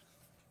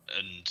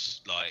and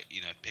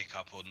pick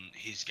up on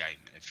his game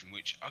and everything,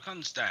 which I can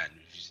understand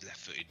if he's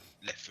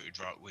left-footed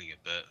right winger,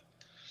 but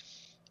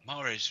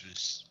Mahrez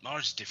is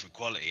a different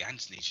quality.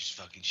 Anthony's just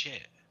fucking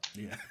shit.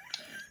 Yeah.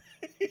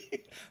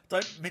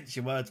 Don't mince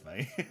your words,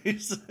 mate. I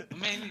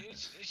mean,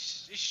 it's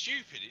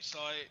stupid. It's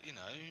like,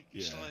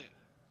 it's like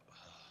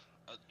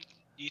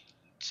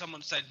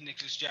someone said to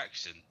Nicholas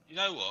Jackson, you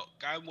know what?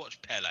 Go and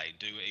watch Pele and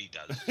do what he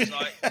does. It's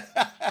like,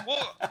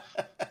 what?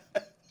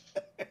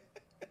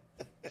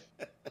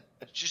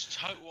 Just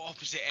total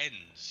opposite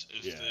ends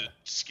of the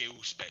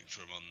skill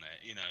spectrum on there,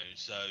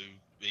 So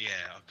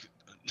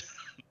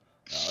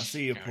I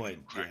see your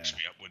point. Cracks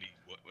me up when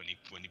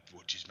he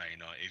watches Man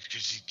United,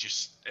 because he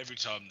just, every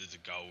time there's a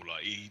goal,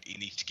 like he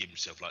needs to give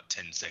himself like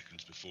 10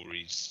 seconds before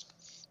he's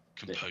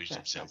composed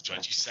himself to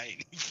actually say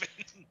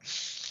anything.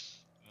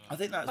 I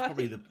think that's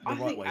probably the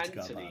right way to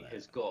go about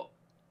it.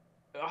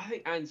 I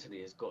think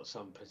Anthony has got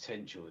some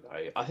potential,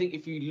 though. I think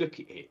if you look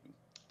at him,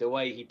 the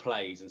way he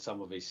plays and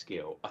some of his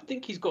skill, I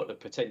think he's got the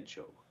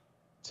potential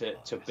to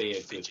be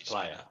a good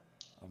player.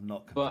 I'm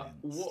not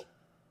convinced. But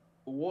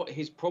what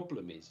his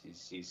problem is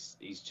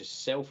he's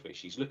just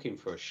selfish. He's looking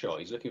for a shot.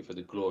 He's looking for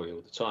the glory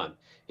all the time.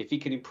 If he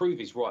can improve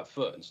his right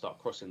foot and start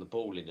crossing the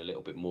ball in a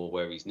little bit more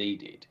where he's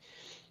needed,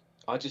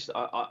 I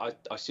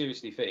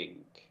seriously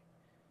think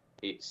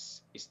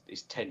it's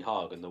Ten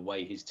Hag and the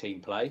way his team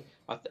play.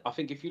 I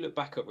think if you look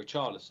back at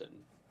Richarlison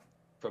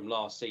from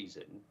last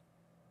season,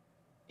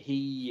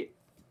 he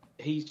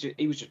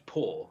was just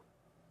poor.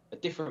 A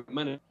different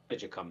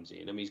manager comes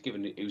in. I mean,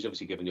 he was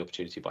obviously given the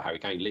opportunity by Harry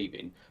Kane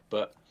leaving,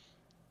 but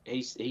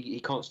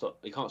he can't stop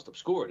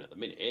scoring at the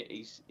minute.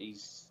 He's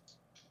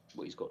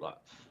got, like,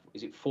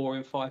 is it 4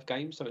 in 5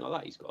 games, something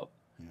like that he's got.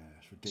 Yeah,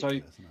 it's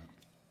ridiculous, isn't it?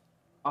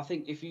 I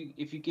think if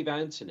you give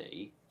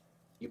Anthony,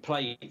 you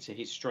play to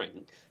his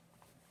strength,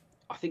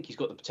 I think he's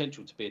got the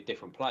potential to be a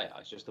different player.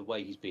 It's just the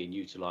way he's being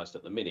utilised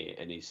at the minute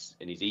and his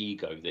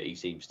ego that he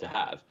seems to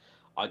have.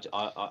 I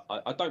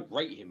don't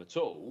rate him at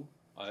all.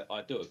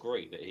 I do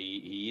agree that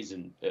he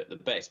isn't at the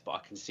best, but I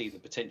can see the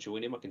potential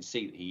in him. I can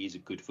see that he is a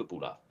good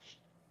footballer.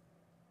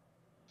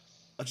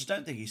 I just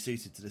don't think he's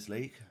suited to this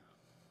league.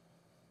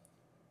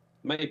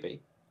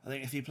 Maybe. I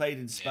think if he played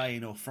in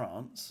Spain or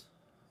France,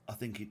 I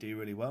think he'd do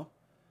really well.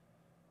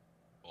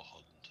 Or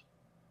Holland.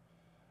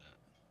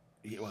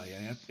 He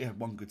had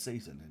one good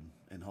season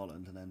in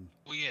Holland, and then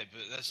but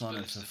that's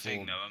the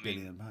thing, though. £4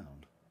 billion.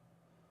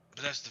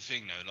 But that's the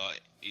thing, though.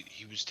 Like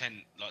he was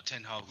Ten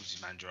Hag was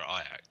his manager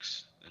at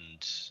Ajax,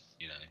 and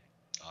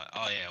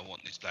I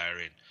want this player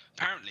in.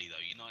 Apparently,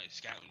 though, United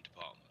scouting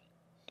department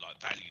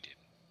valued him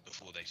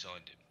before they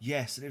signed him.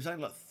 Yes, and it was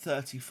only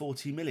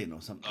 30-40 million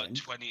or something. Like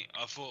 20.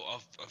 I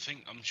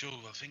think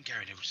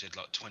Gary Neville said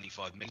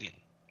 25 million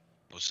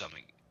or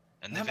something,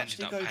 and they've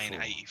ended up paying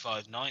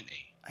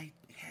 85-90.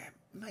 Yeah,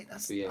 mate,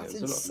 that's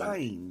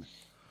insane.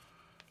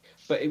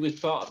 But it was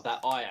part of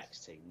that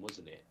Ajax team,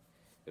 wasn't it?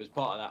 It was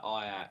part of that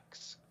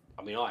Ajax.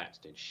 I mean, Ajax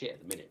doing shit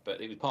at the minute,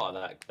 but it was part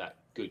of that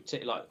good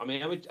team. How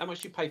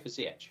much did you pay for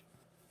Ziyech?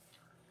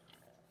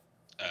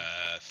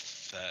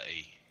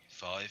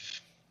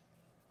 35.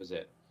 Was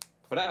it?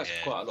 But that was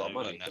quite a lot of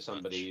money for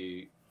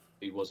somebody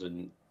who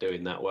wasn't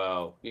doing that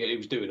well. Yeah, he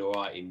was doing all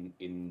right in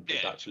the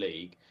Dutch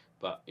league,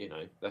 but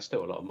that's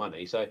still a lot of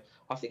money. So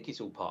I think it's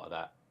all part of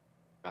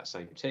that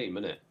same team,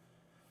 isn't it?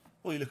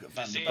 Well, you look at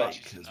Van der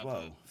Beek as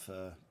well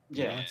for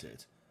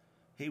United.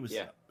 He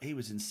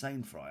was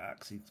insane for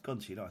Ajax. He's gone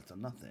to United,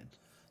 done nothing.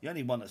 The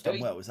only one that's done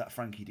well is that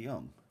Frankie de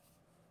Jong.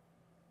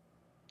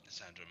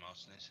 Sandro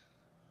Martinez.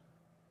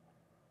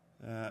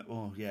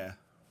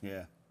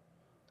 Yeah.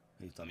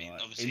 He's done right.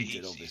 Obviously, he's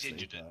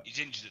injured at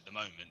the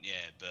moment,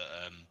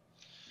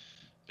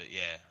 but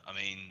I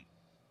mean,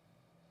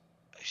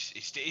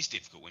 it's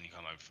difficult when you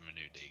come over from a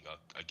new league.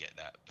 I get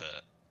that,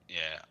 but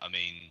I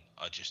mean,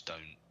 I just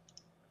don't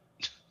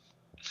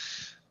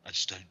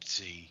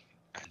see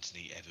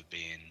Anthony ever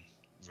being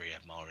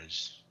Riyad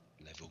Mahrez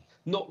level.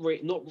 Not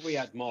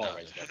Riyad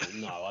Mahrez level.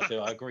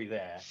 No, I agree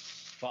there.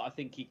 But I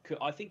think he could.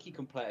 I think he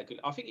can play a good.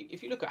 I think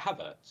if you look at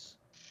Havertz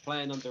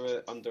playing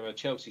under a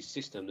Chelsea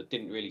system that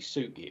didn't really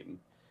suit him,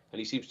 and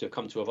he seems to have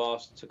come to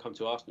Arsenal.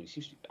 He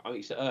seems to. I mean,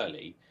 it's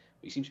early,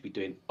 but he seems to be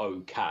doing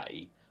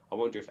okay. I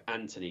wonder if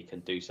Anthony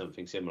can do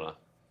something similar.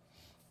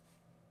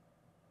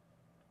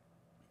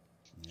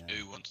 Yeah.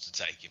 Who wants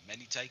to take him?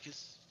 Many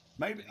takers?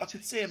 Maybe I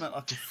could see him at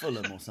like a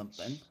Fulham or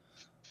something.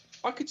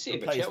 I could see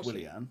him at Replace Chelsea.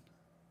 Willian.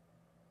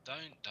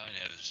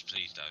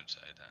 Please don't say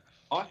that.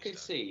 I could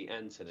see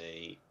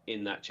Anthony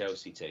in that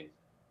Chelsea team.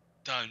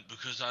 Don't,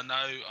 because I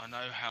know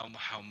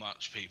how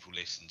much people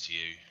listen to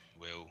you,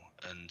 Will,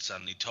 and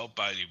suddenly Todd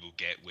Bowley will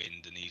get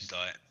wind, and he's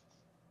like,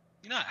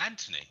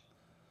 Anthony,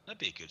 that'd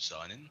be a good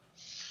signing.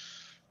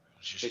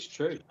 It's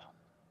true.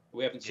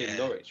 We haven't seen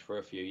Norwich for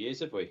a few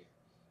years, have we?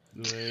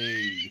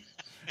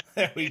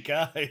 There we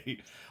go.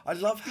 I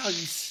love how you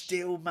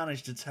still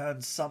managed to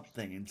turn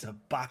something into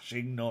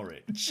bashing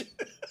Norwich.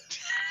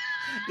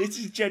 This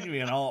is genuinely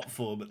an art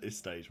form at this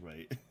stage,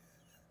 mate.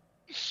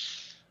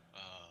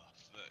 No,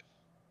 thank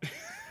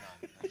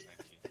you.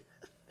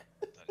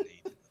 I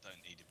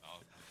don't need it.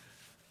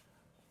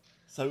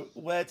 So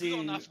where do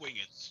enough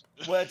wingers.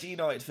 Where do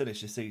United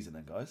finish this season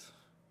then, guys?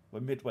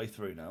 We're midway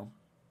through now.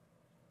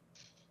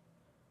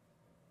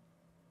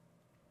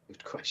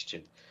 Good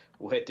question.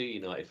 Where do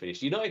United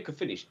finish? United could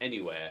finish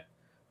anywhere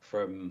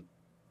from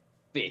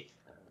 5th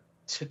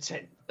to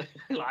 10th.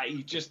 Like,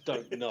 you just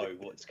don't know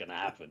what's going to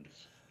happen.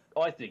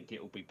 I think it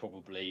will be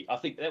probably... I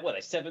think they're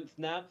 7th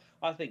now.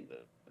 I think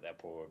that they'll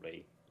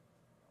probably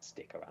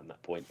stick around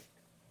that point.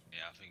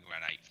 Yeah, I think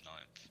around 8th,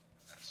 9th.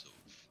 That's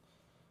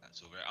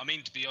all. I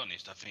mean, to be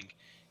honest, I think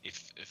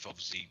if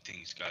obviously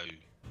things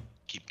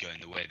keep going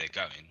the way they're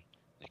going,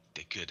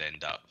 they could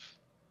end up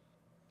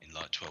in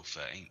like 12th,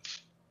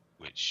 13th,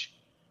 which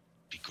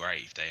would be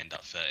great if they end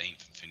up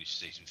 13th and finish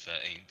the season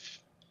 13th.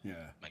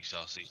 Yeah. Makes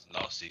last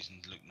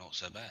season look not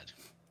so bad.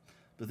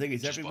 The thing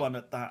is, everyone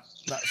at that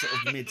sort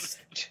of mid,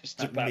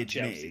 just about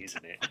Chelsea,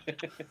 isn't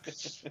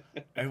it?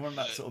 Everyone in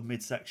that sort of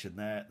mid-section,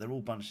 they're all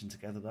bunching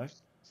together though.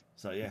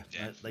 So yeah,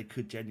 they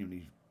could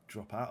genuinely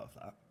drop out of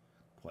that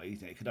quite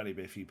easily. It could only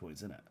be a few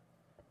points in it.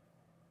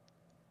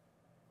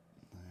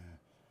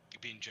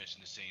 It'd be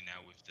interesting to see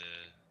now with the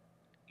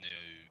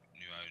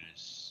new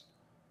owners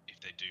if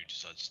they do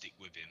decide to stick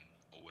with him,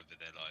 or whether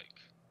they're like,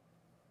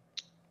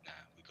 nah,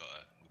 we got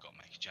to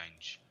make a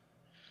change.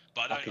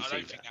 But I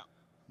don't think that.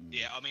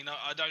 Yeah, I mean,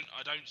 I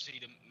don't see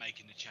them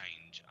making the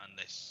change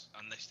unless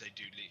they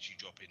do literally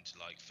drop into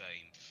like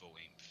 13th,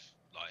 14th,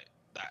 like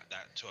that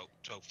 12th,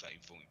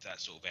 13th, 14th,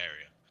 that sort of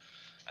area.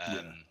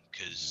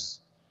 Because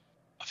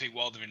I think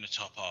while they're in the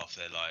top half,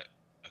 they're like,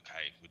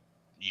 okay,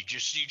 you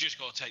just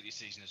got to take this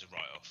season as a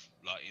write-off.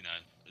 Like,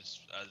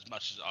 as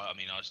much as I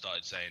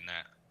started saying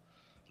that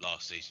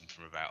last season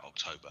from about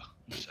October,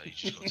 so you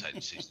just got to take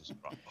the season as a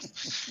write-off.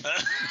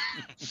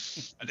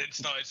 And then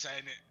started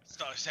saying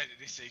it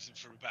this season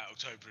from about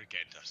October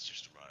again. That's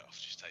just a write-off.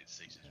 Just take the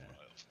season as a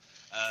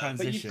write-off.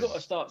 But you've got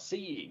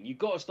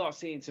to start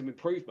seeing some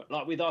improvement.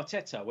 Like with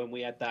Arteta, when we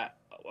had that,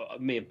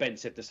 me and Ben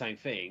said the same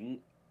thing.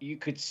 You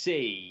could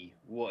see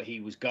what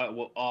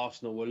what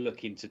Arsenal were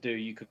looking to do.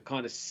 You could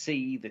kind of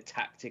see the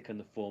tactic and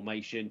the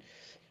formation,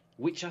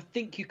 which I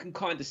think you can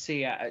kind of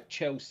see at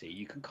Chelsea.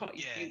 You can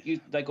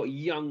they got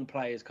young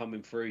players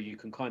coming through. You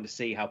can kind of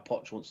see how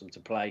Poch wants them to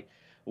play.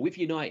 But with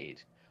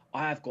United,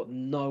 I have got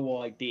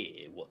no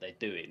idea what they're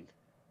doing.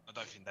 I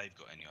don't think they've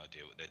got any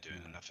idea what they're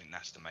doing, and I think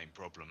that's the main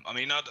problem. I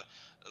mean, I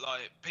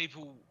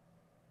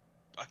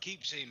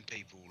keep seeing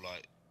people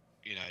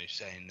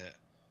saying that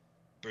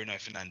Bruno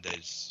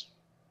Fernandes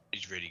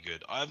is really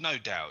good. I have no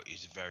doubt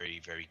he's a very,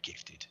 very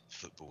gifted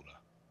footballer,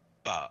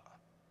 but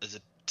as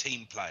a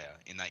team player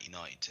in that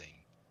United team,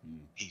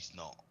 he's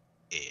not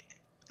it.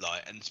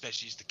 And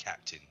especially as the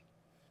captain,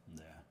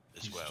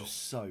 as well. He's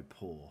just so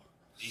poor.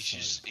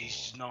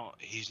 He's not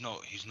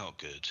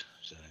good.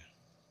 So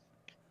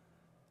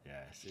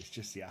yeah, it's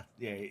just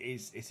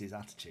it's his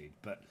attitude.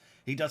 But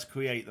he does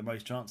create the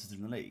most chances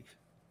in the league.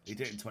 He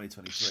did it in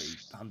 2023,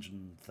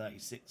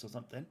 136 or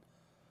something.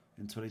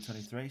 In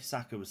 2023,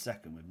 Saka was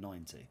second with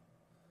 90.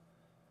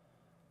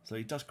 So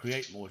he does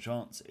create more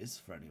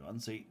chances for anyone.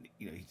 So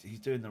he's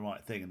doing the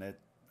right thing, and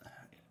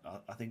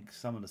I think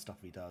some of the stuff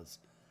he does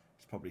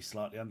is probably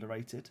slightly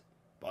underrated.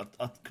 But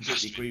I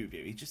completely agree with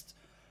you.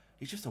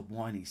 He's just a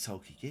whiny,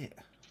 sulky git.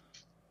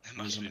 It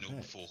must have been all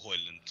before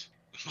Højlund.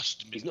 It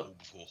must have been all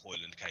before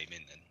Højlund came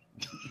in then.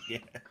 Yeah.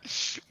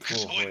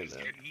 Because Højlund's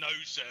getting no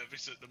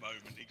service at the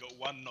moment. He got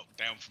one knocked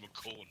down from a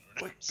corner.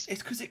 Well, it's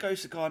because it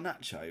goes to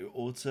Garnacho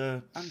or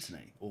to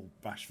Anthony or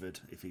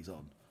Rashford if he's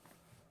on.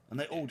 And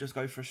they all just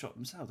go for a shot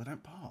themselves. They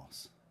don't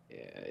pass.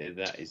 Yeah,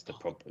 that is the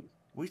problem.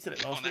 We said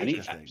it last week,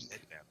 I think.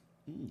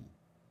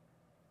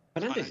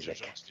 Fernandes is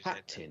a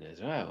captain as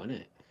well, isn't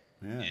it?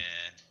 Yeah,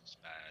 it's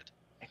bad.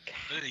 But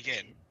then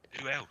again,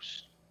 who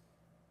else?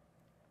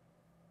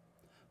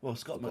 Well,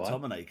 Scott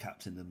McTominay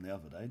captained them the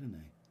other day, didn't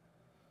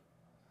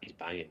he? He's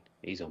banging.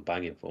 He's on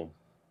banging form.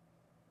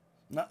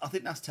 No, I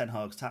think that's Ten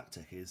Hag's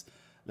tactic is,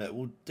 look,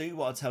 we'll do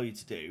what I tell you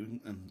to do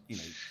and,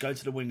 go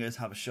to the wingers,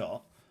 have a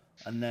shot,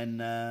 and then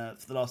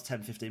for the last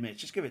 10, 15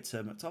 minutes, just give it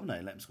to McTominay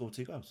and let him score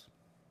 2 goals.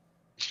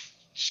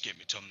 Just get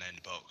McTominay in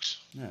the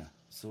box. Yeah,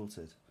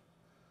 sorted.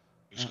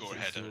 We'll score a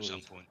header at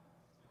some point.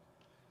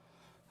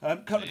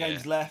 Couple of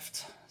games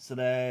left. So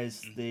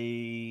there's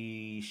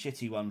the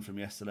shitty one from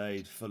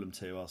yesterday, Fulham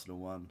 2, Arsenal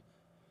 1.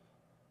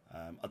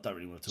 I don't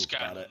really want to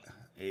talk about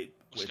it.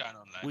 What's going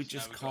on, lads? We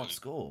just can't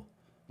score.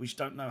 We just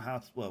don't know how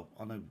to. Well,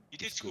 I know you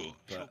did score,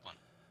 but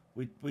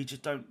we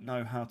just don't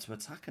know how to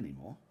attack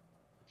anymore.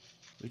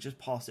 We just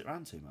pass it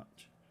around too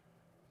much.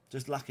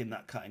 Just lacking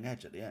that cutting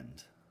edge at the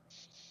end.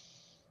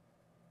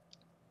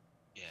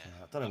 Yeah,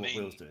 I don't know what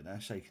Will's doing there,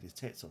 shaking his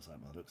tits or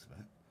something by the looks of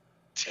it.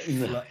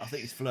 I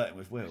think he's flirting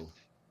with Will.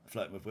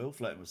 Flirting with Will,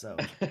 flirting with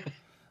Selge.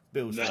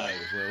 Bill's flirting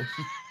with Will.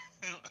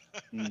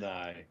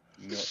 No,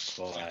 not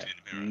quite.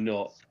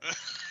 Not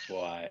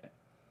quite.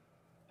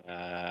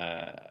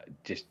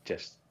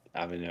 Just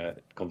having a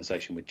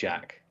conversation with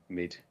Jack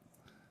mid.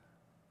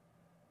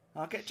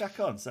 I'll get Jack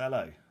on. Say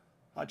hello.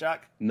 Hi,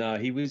 Jack. No,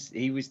 he was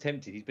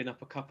tempted. He's been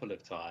up a couple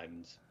of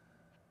times.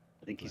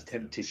 I think he's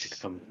tempted to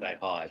come and say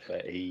hi,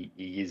 but he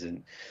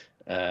isn't.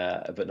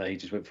 But no, he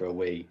just went for a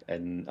wee,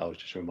 and I was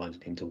just reminding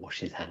him to wash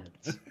his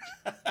hands.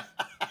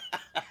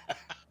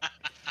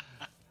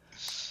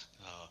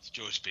 Oh, it's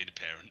joyous being a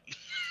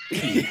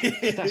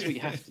parent. That's what you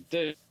have to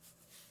do.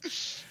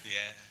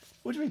 Yeah.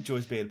 What do you mean,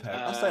 joyous being a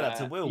parent? I'll say that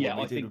to Will when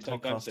we do the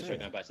podcast.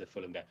 Going back to the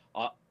Fulham game.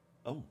 Oh,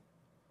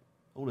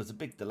 there's a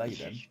big delay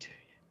then.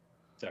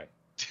 Sorry.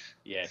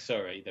 Yeah,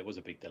 sorry. There was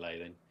a big delay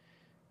then.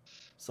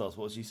 So, what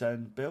was you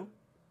saying, Bill?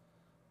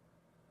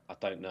 I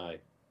don't know.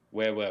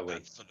 Where were we?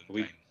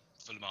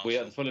 We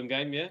at the Fulham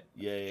game, yeah?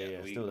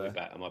 Yeah. Still there.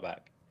 Back. Am I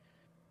back?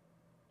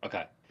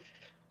 Okay.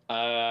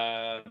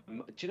 Do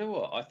you know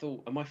what? I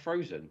thought, am I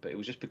frozen? But it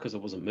was just because I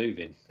wasn't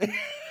moving.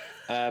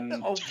 Oh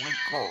my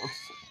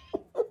gosh.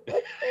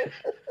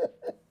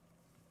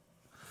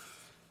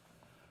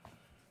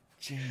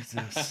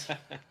 Jesus.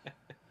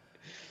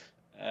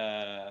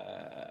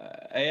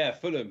 Yeah,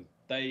 Fulham.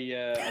 They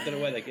I don't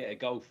know where they get a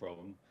goal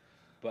from,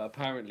 but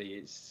apparently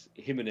it's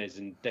Jimenez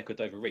and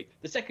Deco-Dova-Reed.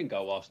 The second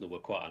goal, Arsenal were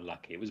quite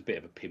unlucky. It was a bit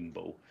of a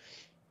pinball,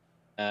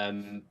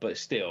 but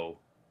still,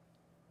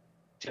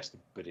 just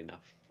not good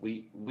enough.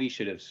 We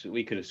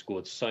could have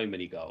scored so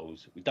many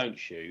goals. We don't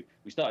shoot.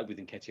 We started with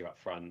Nketiah up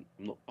front.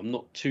 I'm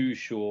not too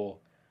sure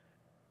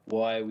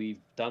why we've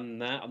done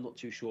that. I'm not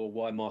too sure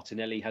why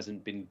Martinelli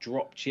hasn't been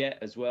dropped yet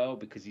as well,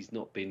 because he's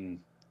not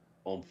been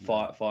on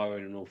fire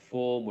in all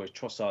form, whereas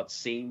Trossard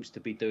seems to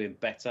be doing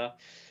better.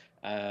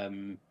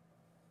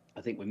 I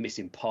think we're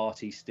missing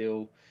Partey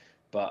still,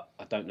 but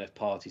I don't know if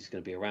Partey's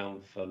going to be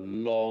around for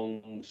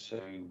long.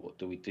 So what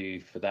do we do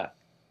for that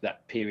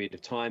period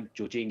of time?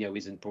 Jorginho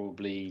isn't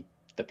probably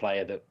the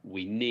player that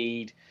we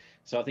need.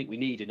 So I think we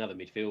need another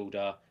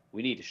midfielder.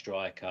 We need a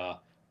striker.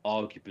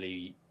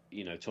 Arguably,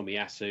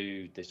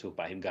 Tomiyasu, there's talk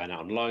about him going out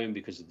on loan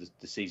because of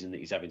the season that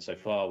he's having so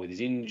far with his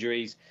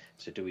injuries.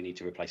 So do we need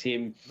to replace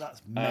him?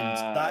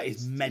 That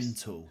is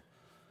mental.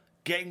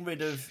 Getting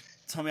rid of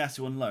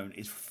Tomiyasu on loan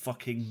is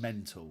fucking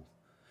mental.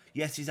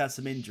 Yes, he's had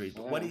some injuries,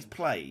 but when he's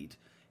played,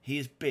 he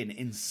has been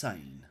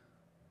insane.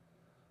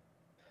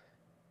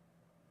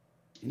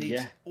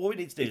 All we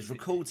need to do is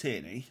recall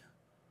Tierney.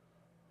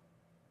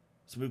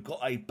 So we've got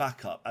a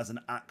backup as an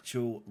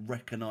actual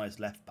recognised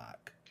left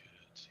back.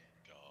 Good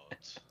God.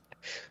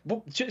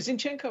 Well,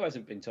 Zinchenko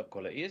hasn't been top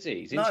quality, has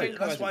he? No, Zinchenko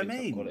that's what I hasn't been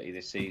mean. top quality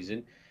this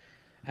season.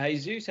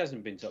 Jesus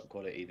hasn't been top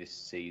quality this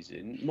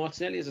season.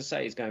 Martinelli, as I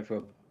say, is going for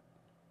a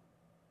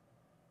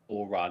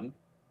run.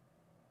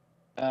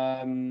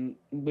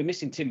 We're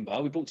missing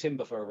Timber. We bought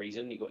Timber for a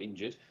reason. He got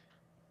injured.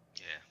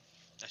 Yeah,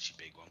 that's your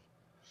big one.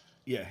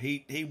 Yeah,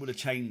 he would have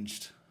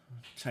changed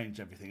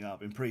everything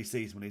up in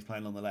pre-season when he's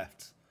playing on the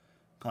left,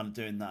 kind of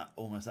doing that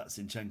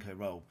Zinchenko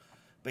role.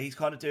 But he's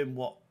kind of doing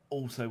what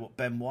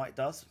Ben White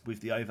does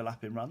with the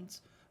overlapping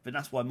runs. But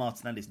that's why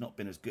Martinelli's not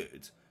been as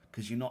good,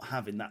 because you're not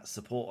having that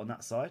support on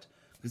that side.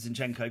 Because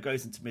Zinchenko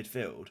goes into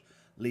midfield,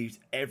 leaves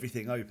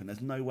everything open.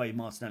 There's no way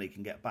Martinelli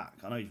can get back.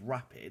 I know he's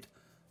rapid,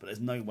 but there's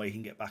no way he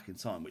can get back in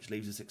time, which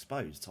leaves us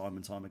exposed time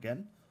and time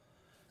again.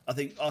 I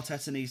think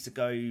Arteta needs to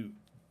go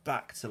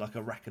back to like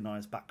a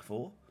recognised back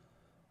four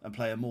and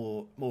play a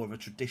more of a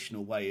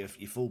traditional way of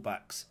your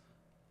fullbacks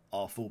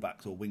are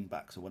fullbacks or wing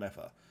backs or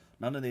whatever.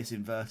 None of this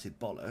inverted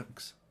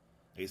bollocks.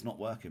 It's not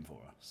working for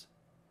us.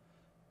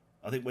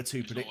 I think we're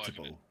too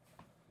predictable.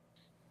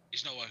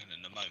 It's not working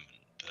at the moment,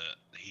 but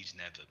he's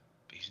never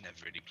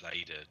really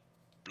played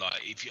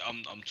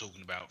I'm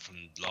talking about from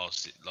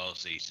last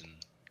season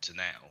to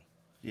now.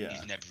 Yeah.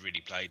 He's never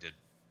really played a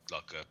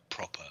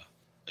proper,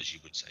 as you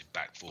would say,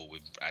 back four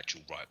with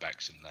actual right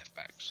backs and left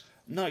backs.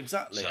 No,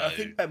 exactly. I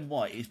think Ben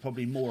White is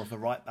probably more of a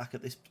right back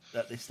at this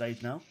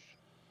stage now.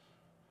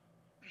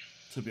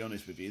 To be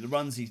honest with you, the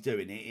runs he's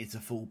doing, it's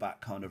a full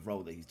back kind of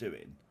role that he's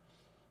doing.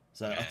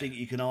 So yeah. I think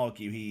you can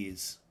argue he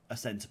is a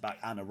centre back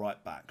and a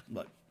right back,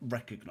 like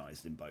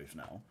recognised in both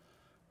now.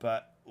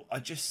 But I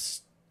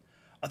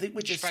think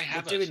we're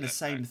doing the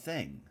same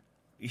thing.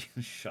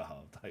 Shut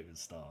up, don't even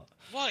start.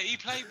 Why? He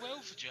played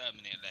well for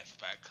Germany at left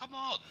back. Come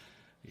on.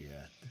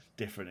 Yeah,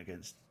 different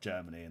against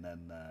Germany and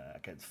then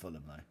against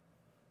Fulham though.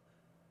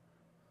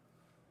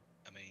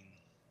 I mean,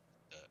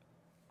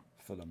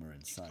 Fulham are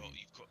insane.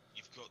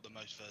 You've got the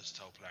most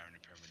versatile player in the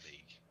Premier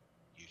League.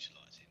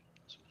 Utilise him.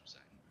 That's all I'm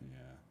saying.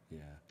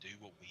 Yeah. Do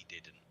what we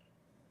didn't.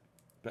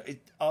 But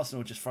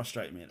Arsenal just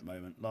frustrating me at the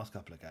moment. Last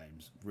couple of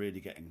games, really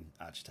getting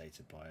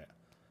agitated by it.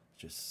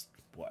 Just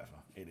whatever.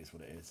 It is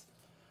what it is.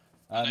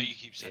 I know you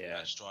keep saying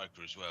about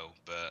striker as well,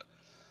 but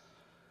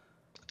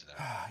I don't know.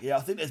 Yeah,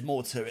 I think there's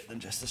more to it than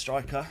just a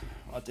striker.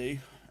 I do.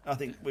 I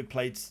think we've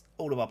played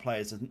all of our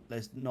players.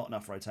 There's not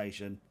enough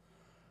rotation.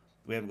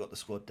 We haven't got the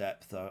squad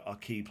depth. Our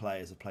key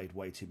players have played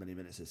way too many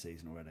minutes this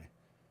season already.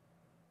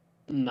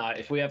 No,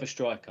 if we have a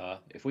striker,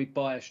 if we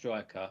buy a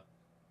striker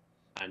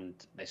and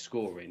they're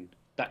scoring,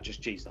 that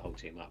just G's the whole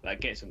team up. That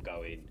gets them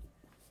going.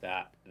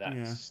 That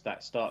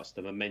starts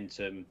the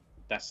momentum.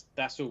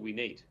 That's all we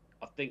need.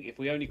 I think if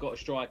we only got a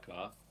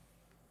striker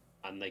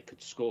and they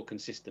could score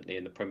consistently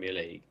in the Premier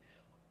League,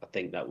 I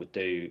think that would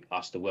do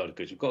us the world of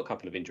good. We've got a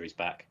couple of injuries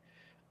back.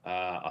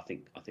 I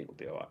think we'll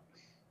be all right.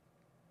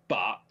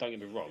 But don't get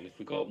me wrong, if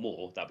we got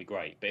more, that'd be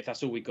great. But if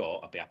that's all we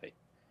got, I'd be happy.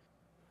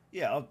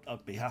 Yeah,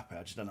 I'd be happy.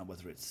 I just don't know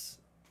whether it's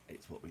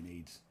what we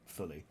need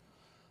fully.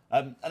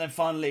 And then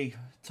finally,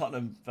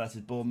 Tottenham versus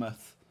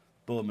Bournemouth.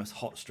 Bournemouth's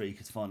hot streak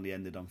has finally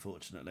ended,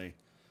 unfortunately.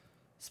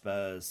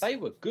 Spurs. They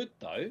were good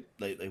though.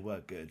 They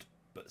were good,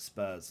 but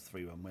Spurs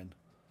 3-1 win.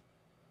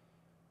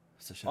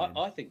 It's a shame.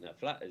 I think that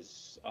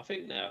flatters. I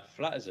think that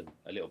flatters them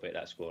a little bit,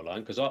 that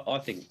scoreline, because I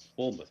think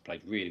Bournemouth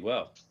played really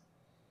well.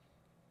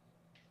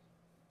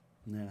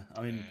 Yeah,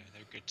 I mean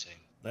they're a good team.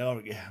 They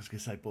are. Yeah, I was going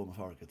to say Bournemouth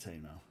are a good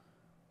team now.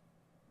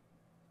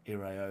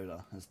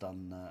 Iraola has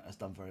done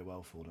very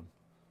well for them.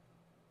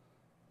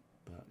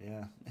 But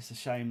yeah, it's a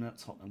shame that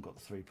Tottenham got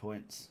the 3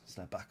 points.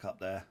 So they're back up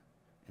there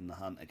in the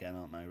hunt again,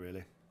 aren't they?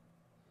 Really.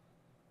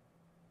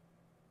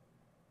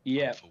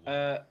 Yeah.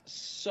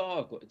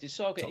 Sarr did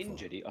Sarr get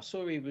injured? I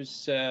saw he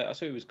was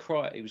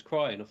crying. He was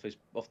crying on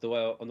the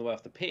way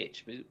off the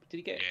pitch. But did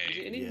he get? Was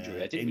it an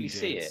injury? I didn't really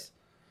see it.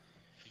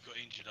 He got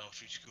injured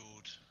after he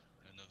scored,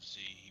 and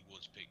obviously he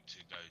was picked to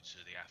go to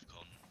the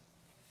AFCON.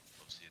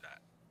 Obviously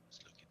that's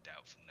looking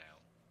doubtful now.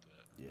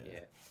 But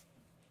yeah.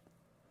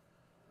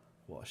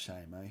 What a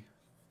shame, eh?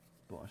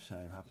 What a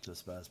shame happened to a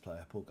Spurs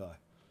player. Poor guy.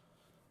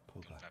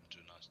 Happened to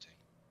a nice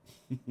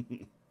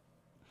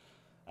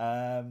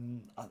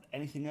team.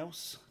 Anything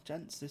else,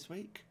 gents, this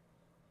week?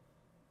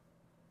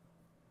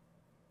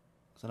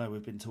 Because I know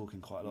we've been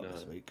talking quite a lot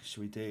this week.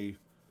 Should we do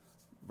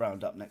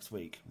round up next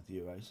week with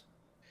the Euros?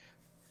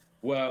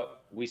 Well,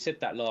 we said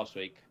that last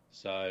week,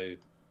 so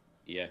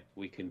yeah,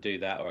 we can do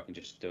that, or I can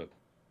just do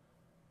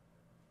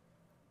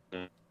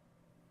it.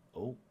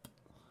 Oh.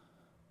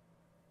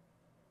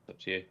 Up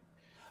to you.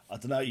 I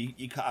don't know,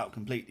 you cut out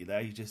completely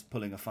there. You're just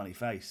pulling a funny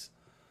face.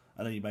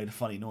 I know you made a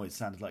funny noise,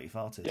 sounded like you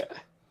farted. Yeah.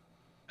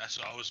 That's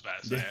what I was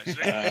about to say,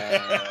 actually.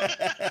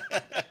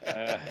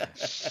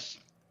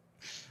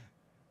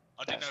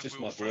 I didn't know if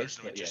we were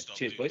frozen or just stopped.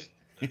 Cheers, boys.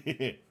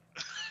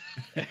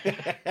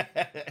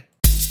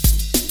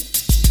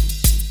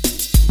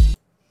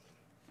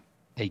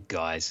 Hey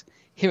guys,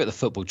 here at the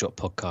Football Drop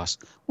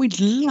Podcast, we'd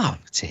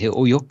love to hear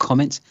all your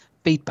comments,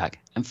 feedback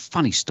and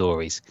funny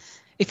stories.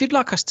 If you'd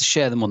like us to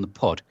share them on the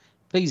pod,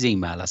 please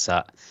email us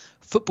at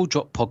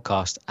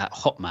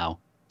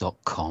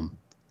footballdroppodcast@hotmail.com.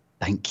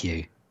 Thank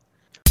you.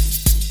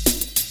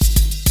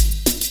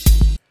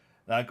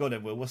 Go on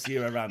then, Will. What's the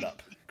Euro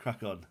roundup?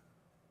 Crack on.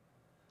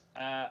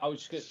 I'll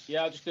just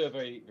do a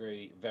very,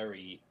 very,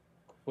 very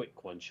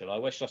quick one, shall I?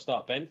 Where shall I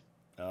start, Ben?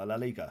 La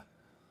Liga.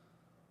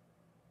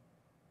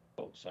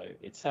 So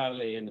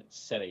Italian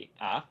Serie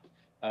A.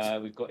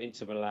 We've got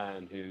Inter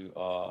Milan, who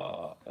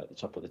are at the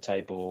top of the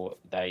table.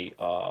 They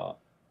are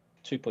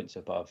 2 points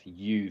above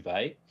Juve.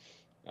 AC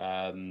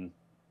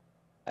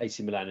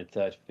Milan in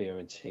third,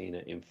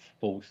 Fiorentina in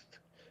fourth.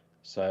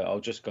 So I'll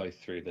just go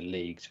through the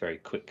leagues very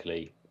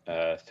quickly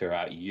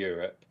throughout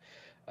Europe.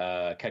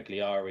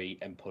 Cagliari,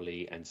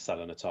 Empoli and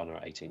Salernitana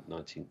are 18th,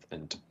 19th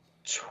and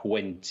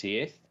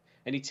 20th.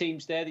 Any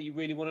teams there that you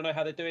really want to know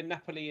how they're doing?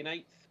 Napoli in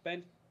 8th,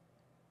 Ben?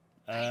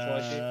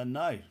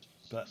 No,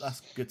 but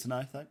that's good to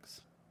know,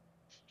 thanks.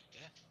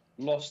 Yeah.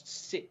 Lost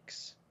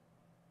 6.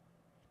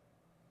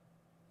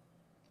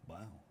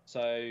 Wow.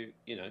 So,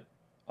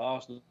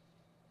 Arsenal.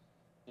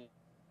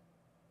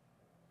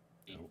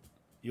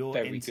 Your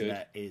very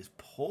internet good. is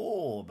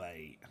poor,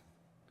 mate.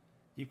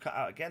 You cut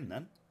out again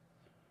then?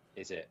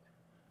 Is it?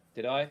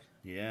 Did I?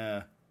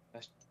 Yeah.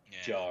 That's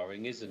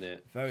jarring, isn't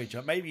it? Very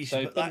jarring. Maybe you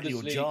should put that in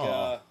your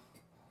jar.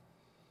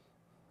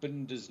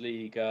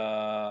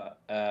 Bundesliga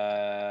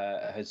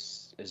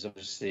has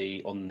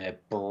obviously on their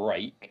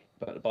break,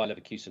 but Bayer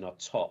Leverkusen are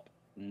top,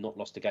 not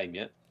lost a game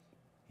yet.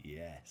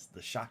 Yes, the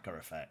Xhaka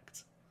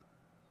effect.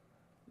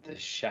 The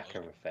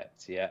Xhaka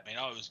effect, yeah. I mean,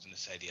 I was going to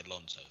say the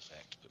Alonso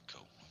effect, but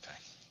cool, okay.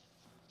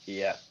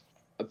 Yeah.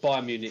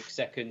 Bayern Munich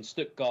second,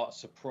 Stuttgart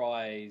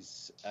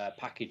surprise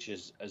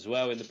packages as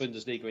well in the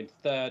Bundesliga in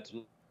third.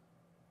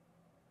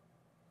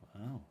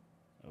 Wow.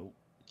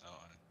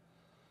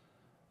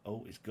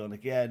 Oh, it's gone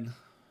again.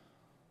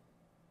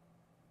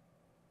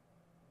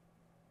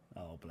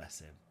 Oh, bless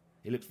him.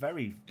 He looks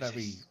very,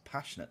 very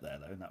passionate there,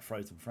 though, in that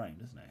frozen frame,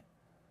 doesn't he?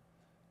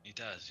 He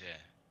does, yeah.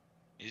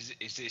 Is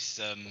this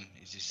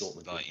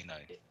Dortmund.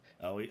 like,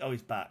 Oh,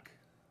 he's back.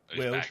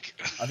 Will, I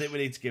think we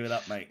need to give it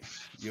up, mate.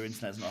 Your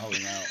internet's not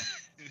holding out.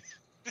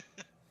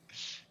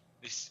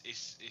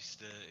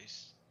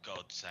 It's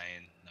God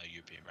saying no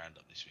European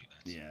roundup this week,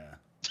 lads. Yeah.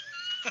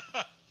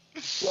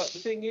 Well, the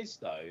thing is,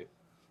 though,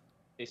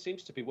 it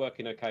seems to be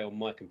working okay on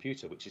my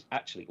computer, which is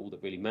actually all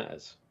that really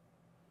matters.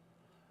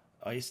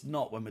 Oh, it's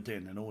not when we're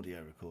doing an audio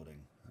recording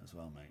as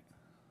well, mate.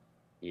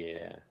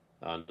 Yeah,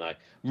 I know.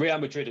 Real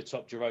Madrid are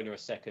top, Girona are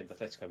second,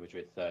 Atletico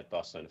Madrid third,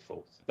 Barcelona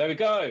fourth. There we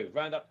go.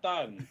 Roundup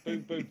done.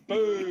 Boom, boom,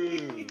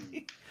 boom.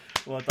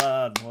 Well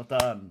done. Well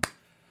done.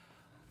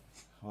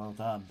 Well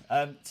done.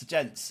 So,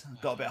 gents, I've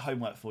got a bit of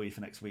homework for you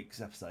for next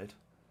week's episode.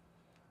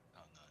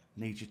 Oh,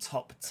 no. Need your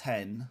top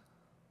 10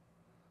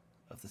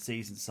 of the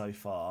season so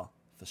far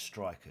for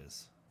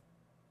strikers.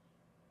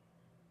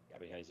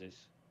 Gabby Jesus.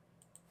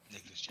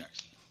 Nicholas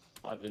Jackson.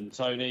 Ivan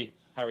Toney.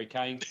 Harry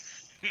Kane.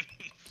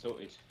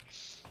 Sorted.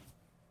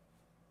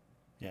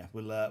 Yeah,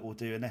 we'll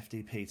do an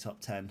FDP top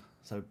 10.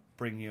 So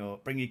bring your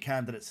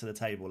candidates to the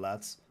table,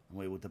 lads, and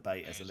we will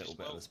debate as a little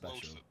bit of a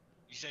special.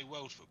 You say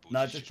world football?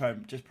 No, just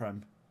Prem. Just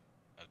Prem.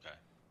 Okay.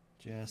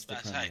 Just the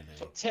That's Premier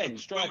Top League. 10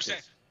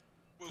 strikers.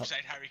 Will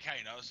said Harry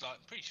Kane. I was like, I'm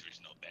pretty sure he's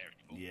not there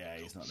anymore. Yeah,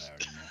 he's not there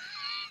anymore.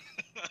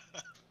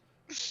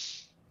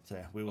 So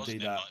yeah, we will Wasn't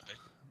do it, that. might be.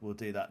 We'll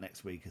do that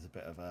next week as a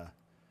bit of a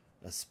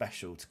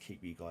special to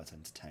keep you guys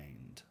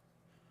entertained.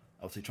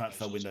 Obviously,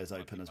 transfer window's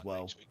open as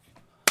well.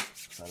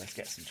 So let's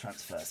get some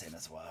transfers in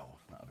as well.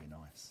 That'll be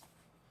nice.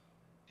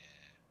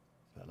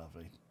 Yeah. Bit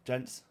lovely.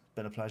 Gents,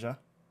 been a pleasure.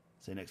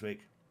 See you next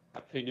week.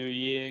 Happy New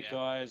Year,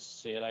 guys.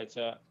 See you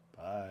later.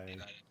 Bye.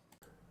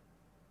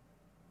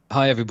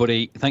 Hi,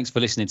 everybody. Thanks for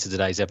listening to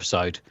today's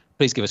episode.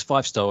 Please give us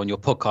 5-star on your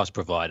podcast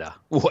provider,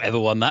 whatever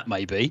one that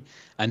may be,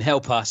 and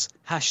help us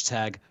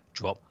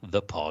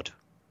 #DropThePod.